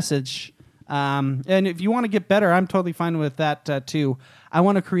 shoot me a message. And if you want to get better, I'm totally fine with that too. I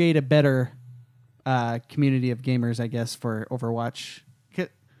want to create a better community of gamers, I guess, for Overwatch.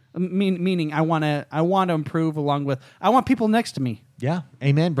 Meaning, I want to improve along with. I want people next to me Yeah.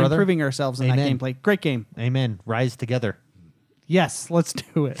 Amen, brother. improving ourselves in Amen. that gameplay. Great game. Amen. Rise together. Yes, let's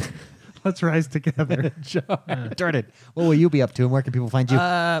do it. Let's rise together. Jordan, what will you be up to, and where can people find you?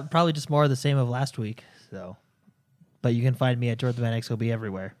 Probably just more of the same of last week. So, but you can find me at Jordan Van XOB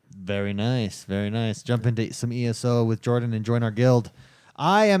everywhere. Very nice. Very nice. Jump into some ESO with Jordan and join our guild.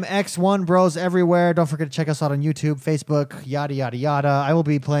 I am X1 Bros everywhere. Don't forget to check us out on YouTube, Facebook, yada, yada, yada. I will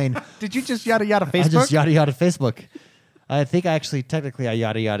be playing. Did you just yada yada Facebook? I just yada, yada Facebook. I think technically I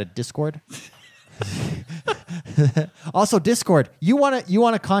yada, yada Discord. Also, Discord. You want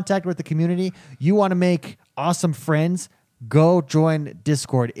to contact with the community? You want to make awesome friends? Go join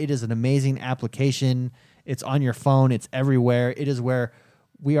Discord. It is an amazing application. It's on your phone. It's everywhere. It is where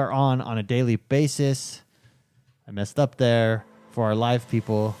we are on a daily basis. I messed up there for our live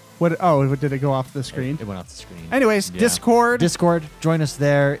people. What? Oh, did it go off the screen? It went off the screen. Anyways, Yeah. Discord. Join us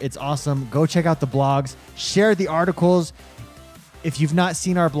there. It's awesome. Go check out the blogs. Share the articles. If you've not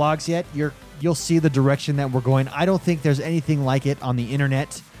seen our blogs yet, you'll see the direction that we're going. I don't think there's anything like it on the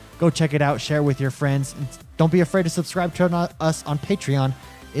internet. Go check it out. Share with your friends. And don't be afraid to subscribe to us on Patreon.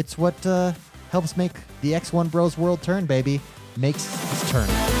 It's what helps make the X1 Bros world turn, baby. Makes us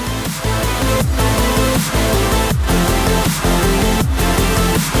turn.